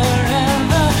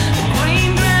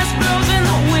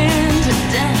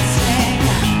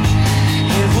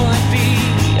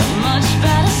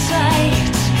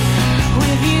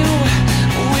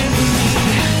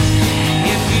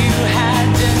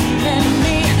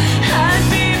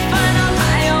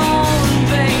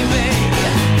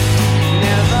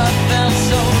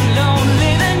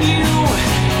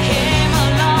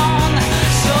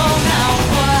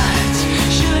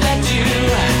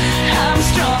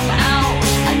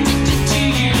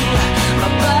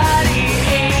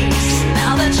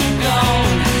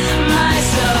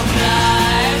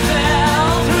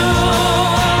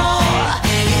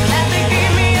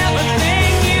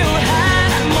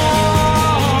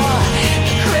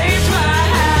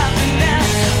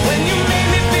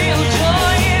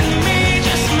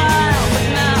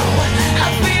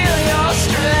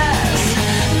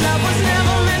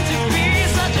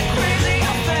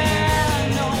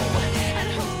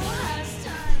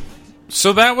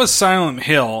So that was Silent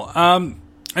Hill.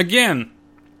 Again,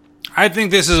 I think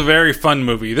this is a very fun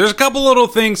movie. There's a couple little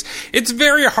things. It's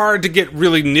very hard to get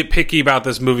really nitpicky about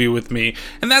this movie with me,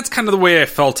 and that's kind of the way I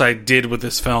felt I did with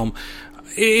this film.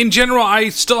 In general, I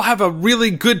still have a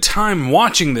really good time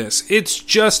watching this. It's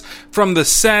just from the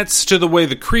sets to the way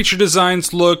the creature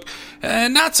designs look.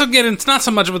 It's not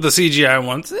so much with the CGI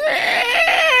ones.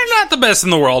 Not the best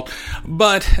in the world.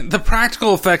 But the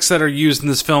practical effects that are used in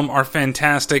this film are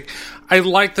fantastic. I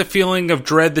like the feeling of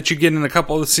dread that you get in a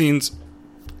couple of the scenes.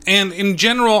 And in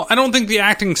general, I don't think the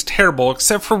acting's terrible,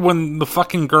 except for when the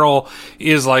fucking girl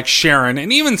is like Sharon,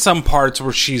 and even some parts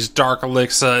where she's Dark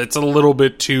Elixir, it's a little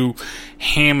bit too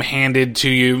ham-handed to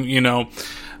you, you know.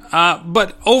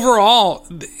 But overall,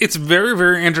 it's very,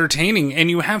 very entertaining, and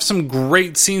you have some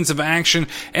great scenes of action,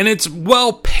 and it's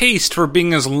well-paced for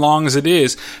being as long as it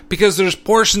is, because there's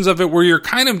portions of it where you're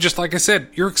kind of, just like I said,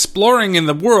 you're exploring in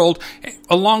the world,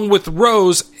 along with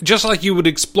Rose, just like you would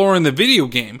explore in the video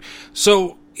game.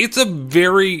 So it's a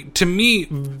to me,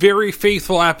 very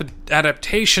faithful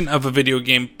adaptation of a video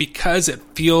game because it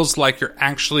feels like you're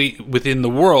actually within the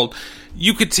world.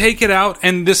 You could take it out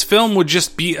and this film would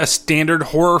just be a standard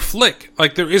horror flick.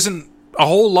 Like, there isn't a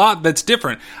whole lot that's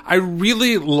different. I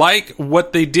really like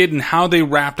what they did and how they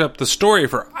wrapped up the story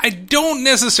for her. I don't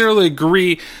necessarily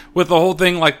agree with the whole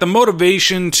thing. Like, the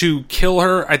motivation to kill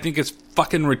her, I think is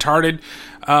fucking retarded.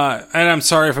 And I'm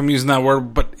sorry if I'm using that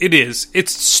word, but it is.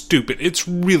 It's stupid. It's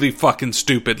really fucking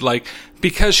stupid. Like,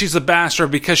 because she's a bastard,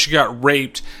 because she got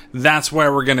raped, that's why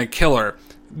we're gonna kill her.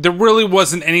 There really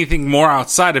wasn't anything more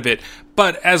outside of it.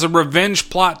 But as a revenge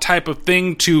plot type of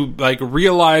thing to, like,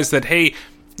 realize that, hey,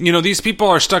 you know, these people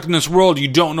are stuck in this world, you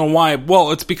don't know why.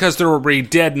 Well, it's because they're already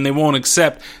dead and they won't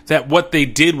accept that what they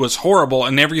did was horrible,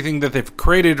 and everything that they've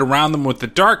created around them with the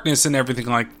darkness and everything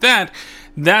like that,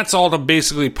 that's all to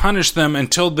basically punish them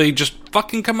until they just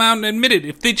fucking come out and admit it.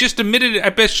 If they just admitted it, I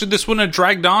bet you this wouldn't have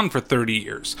dragged on for 30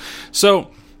 years.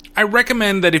 So I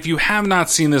recommend that if you have not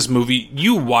seen this movie,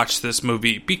 you watch this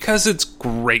movie because it's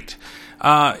great.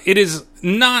 It is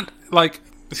not like,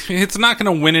 it's not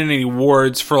going to win any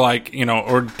awards for, like, you know,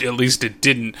 or at least it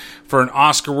didn't, for an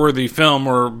Oscar-worthy film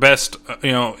or best,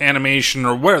 you know, animation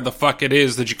or where the fuck it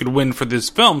is that you could win for this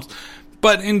film.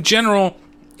 But in general,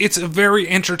 it's a very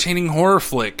entertaining horror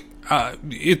flick.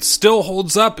 It still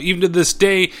holds up even to this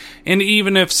day, and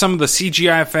even if some of the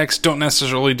CGI effects don't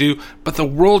necessarily do, but the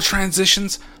world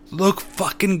transitions look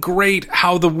fucking great.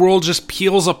 How the world just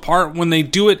peels apart when they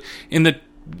do it in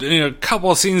the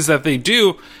couple of scenes that they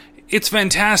do. It's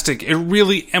fantastic. It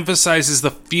really emphasizes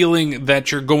the feeling that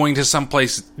you're going to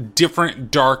someplace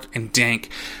different, dark, and dank.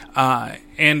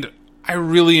 And I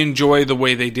really enjoy the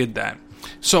way they did that.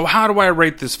 So how do I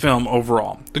rate this film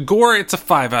overall? The gore, it's a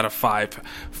 5 out of 5.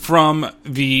 From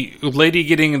the lady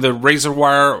getting the razor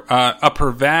wire up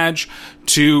her vag,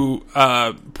 to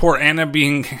poor Anna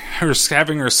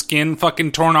having her skin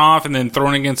fucking torn off and then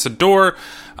thrown against the door,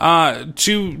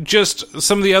 to just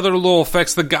some of the other little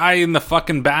effects. The guy in the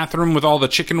fucking bathroom with all the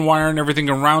chicken wire and everything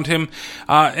around him,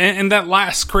 and that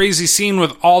last crazy scene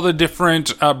with all the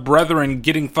different brethren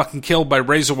getting fucking killed by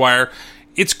razor wire.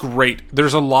 It's great.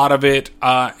 There's a lot of it,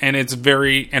 and it's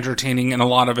very entertaining, and a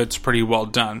lot of it's pretty well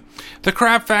done. The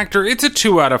crap factor, it's a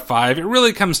 2 out of 5. It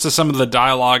really comes to some of the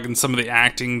dialogue and some of the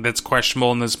acting that's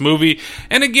questionable in this movie.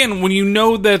 And again, when you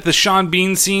know that the Sean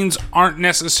Bean scenes aren't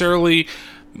necessarily,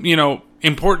 you know,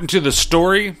 important to the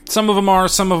story, some of them are,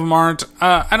 some of them aren't,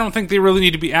 I don't think they really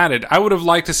need to be added. I would have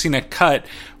liked to seen a cut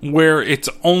where it's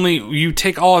only, you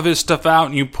take all of his stuff out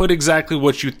and you put exactly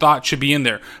what you thought should be in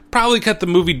there. Probably cut the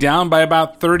movie down by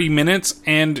about 30 minutes,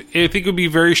 and I think it would be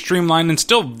very streamlined and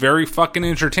still very fucking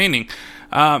entertaining.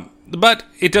 But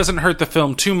it doesn't hurt the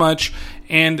film too much.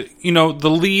 And, you know, the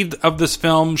lead of this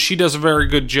film, she does a very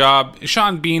good job.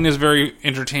 Sean Bean is very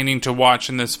entertaining to watch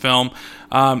in this film.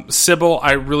 Sybil,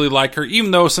 I really like her,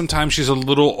 even though sometimes she's a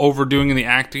little overdoing in the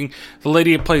acting. The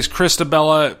lady who plays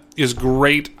Christabella is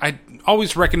great. I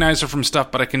always recognize her from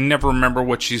stuff, but I can never remember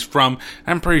what she's from.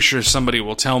 I'm pretty sure somebody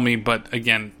will tell me, but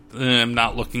again, I'm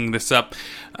not looking this up.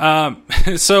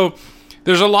 So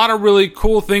there's a lot of really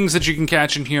cool things that you can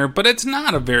catch in here, but it's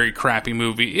not a very crappy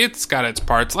movie. It's got its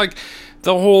parts. Like,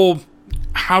 the whole,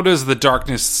 how does the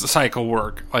darkness cycle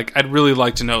work? Like, I'd really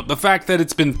like to know. The fact that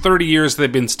it's been 30 years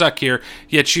they've been stuck here,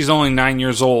 yet she's only 9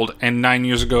 years old, and 9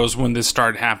 years ago is when this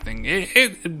started happening.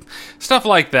 Stuff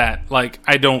like that, like,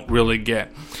 I don't really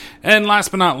get. And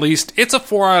last but not least, it's a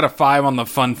 4 out of 5 on the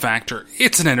fun factor.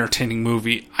 It's an entertaining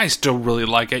movie. I still really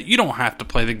like it. You don't have to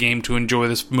play the game to enjoy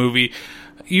this movie.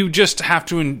 You just have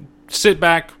to sit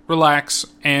back, relax,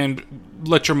 and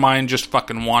let your mind just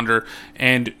fucking wander,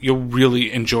 and you'll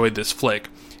really enjoy this flick.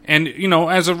 And,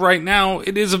 as of right now,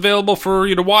 it is available for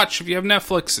you to watch if you have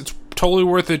Netflix. It's totally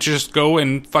worth it. Just go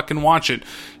and fucking watch it.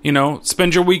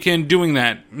 Spend your weekend doing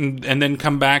that, and then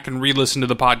come back and re-listen to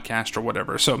the podcast or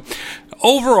whatever. So,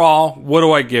 overall, what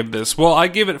do I give this? Well, I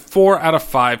give it 4 out of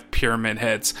 5 Pyramid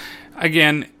Heads.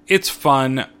 Again, it's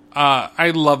fun.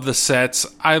 I love the sets.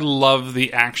 I love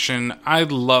the action. I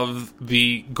love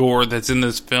the gore that's in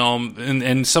this film,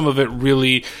 and some of it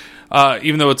really,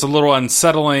 even though it's a little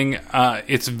unsettling,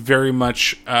 it's very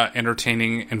much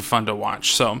entertaining and fun to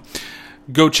watch. So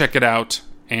go check it out,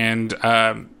 and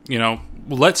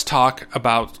let's talk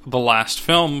about the last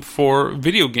film for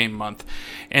Video Game Month.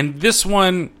 And this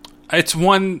one, it's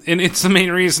the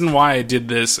main reason why I did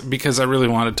this, because I really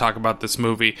wanted to talk about this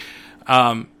movie.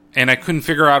 And I couldn't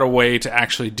figure out a way to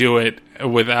actually do it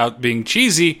without being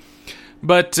cheesy.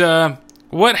 But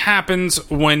what happens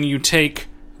when you take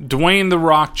Dwayne "The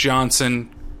Rock" Johnson,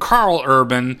 Carl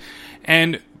Urban,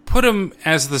 and put them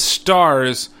as the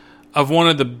stars of one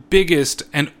of the biggest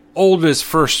and oldest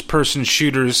first-person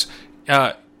shooters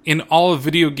in all of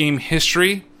video game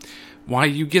history? Why,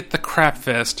 you get the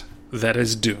crapfest that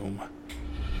is Doom.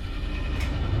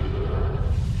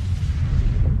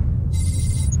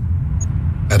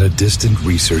 At a distant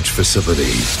research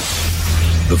facility,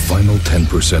 the final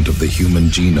 10% of the human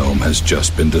genome has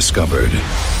just been discovered.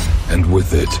 And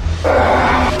with it,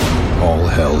 all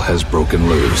hell has broken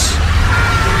loose.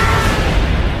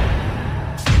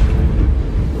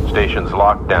 Stations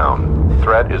locked down.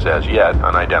 Threat is as yet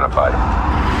unidentified.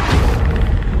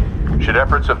 Should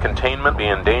efforts of containment be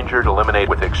endangered, eliminate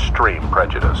with extreme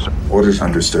prejudice. Orders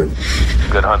understood.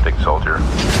 Good hunting, soldier.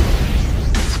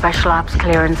 Special Ops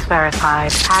clearance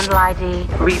verified. Handle ID,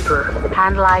 Reaper.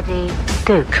 Handle ID,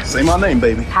 Duke. Say my name,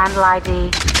 baby. Handle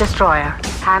ID, Destroyer.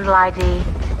 Handle ID,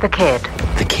 The Kid.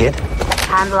 The Kid?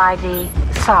 Handle ID,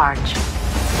 Sarge.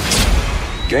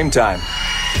 Game time.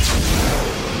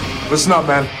 Listen up,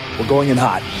 man. We're going in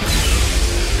hot.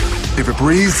 If it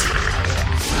breathes,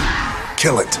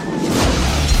 kill it.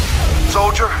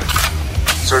 Soldier,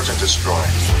 search and destroy.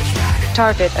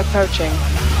 Target approaching.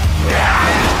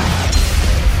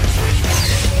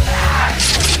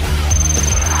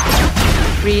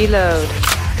 Reload.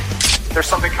 There's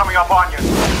something coming up on you.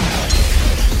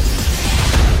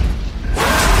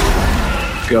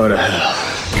 Go to hell.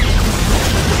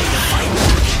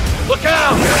 Look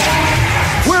out!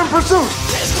 We're in pursuit!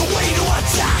 There's no way to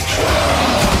attack!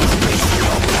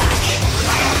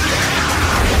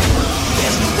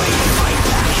 There's no way to fight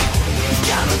back!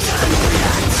 Got no time to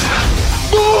react!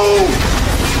 Move!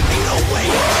 Ain't no way.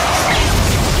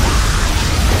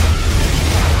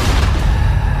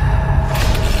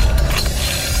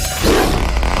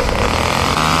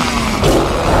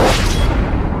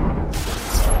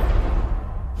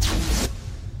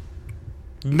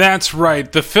 That's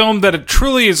right. The film that it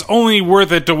truly is only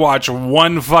worth it to watch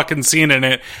one fucking scene in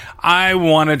it, I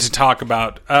wanted to talk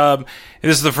about.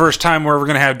 This is the first time where we're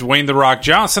going to have Dwayne "The Rock"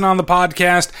 Johnson on the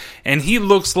podcast, and he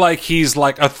looks like he's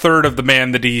like a third of the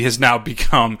man that he has now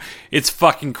become. It's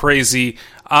fucking crazy.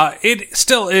 It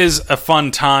still is a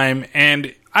fun time,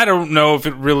 and I don't know if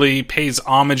it really pays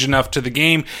homage enough to the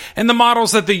game, and the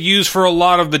models that they use for a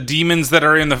lot of the demons that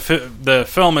are in the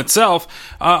film itself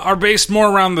are based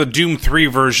more around the Doom 3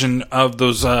 version of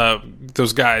those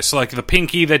guys. So, like, the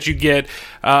Pinky that you get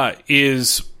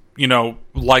is,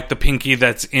 like the Pinky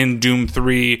that's in Doom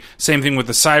 3. Same thing with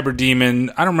the Cyber Demon.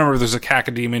 I don't remember if there's a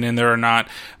Cacodemon in there or not,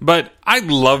 but I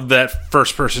love that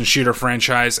first-person shooter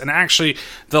franchise. And actually,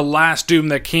 the last Doom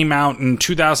that came out in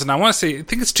 2000, I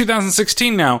think it's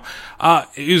 2016 now,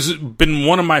 has been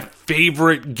one of my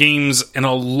favorite games in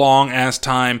a long-ass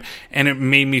time, and it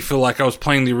made me feel like I was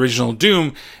playing the original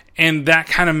Doom. And that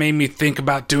kind of made me think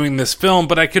about doing this film,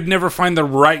 but I could never find the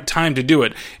right time to do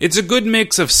it. It's a good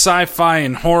mix of sci-fi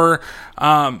and horror,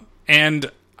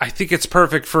 and I think it's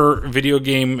perfect for video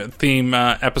game theme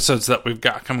episodes that we've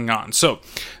got coming on. So,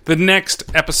 the next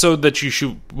episode that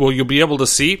you'll be able to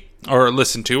see, or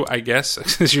listen to, I guess,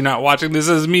 since you're not watching this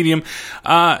as a medium,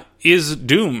 is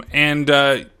Doom, and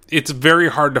it's very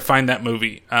hard to find that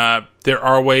movie. There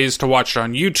are ways to watch it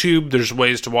on YouTube. There's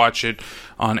ways to watch it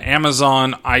on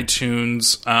Amazon,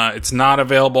 iTunes. It's not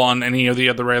available on any of the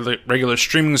other regular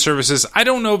streaming services. I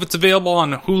don't know if it's available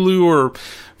on Hulu or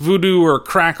Vudu or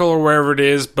Crackle or wherever it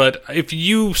is, but if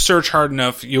you search hard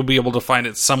enough, you'll be able to find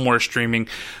it somewhere streaming.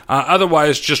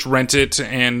 Otherwise, just rent it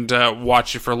and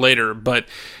watch it for later. But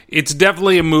it's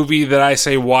definitely a movie that I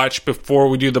say watch before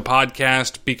we do the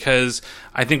podcast, because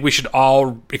I think we should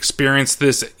all experience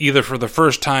this either for the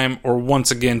first time or or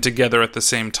once again together at the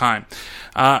same time.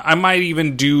 I might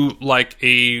even do like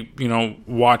a,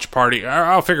 watch party.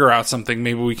 I'll figure out something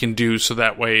maybe we can do so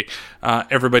that way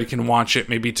everybody can watch it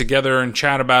maybe together and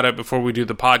chat about it before we do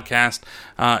the podcast,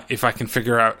 if I can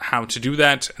figure out how to do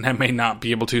that, and I may not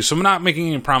be able to. So I'm not making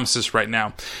any promises right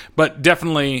now, but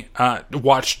definitely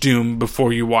watch Doom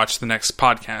before you watch the next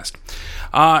podcast.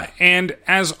 And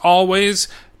as always,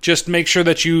 just make sure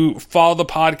that you follow the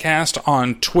podcast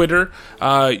on Twitter.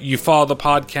 You follow the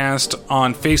podcast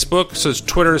on Facebook. So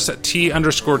Twitter is at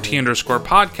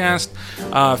T_T_podcast.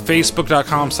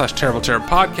 Facebook.com/Terrible Terror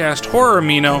Podcast. Horror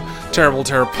Amino, Terrible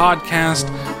Terror Podcast.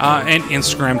 And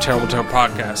Instagram, Terrible Terror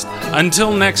Podcast.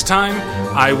 Until next time,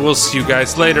 I will see you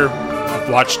guys later.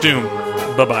 Watch Doom.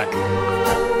 Bye-bye.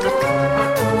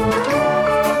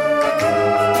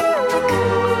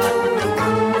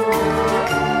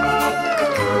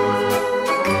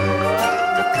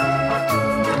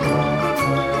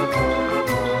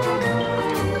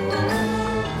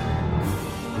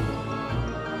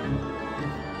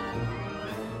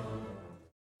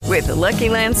 With the Lucky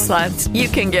Land Slots, you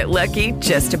can get lucky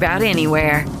just about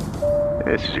anywhere.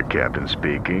 This is your captain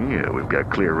speaking. We've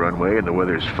got clear runway and the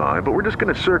weather's fine, but we're just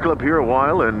going to circle up here a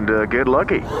while and get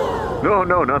lucky.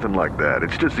 No, nothing like that.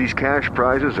 It's just these cash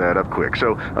prizes add up quick.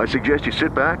 So I suggest you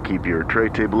sit back, keep your tray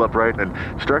table upright, and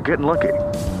start getting lucky.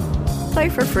 Play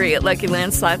for free at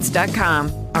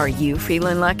LuckyLandSlots.com. Are you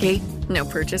feeling lucky? No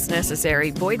purchase necessary.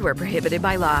 Void where prohibited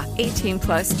by law.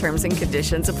 18+ terms and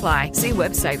conditions apply. See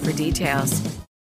website for details.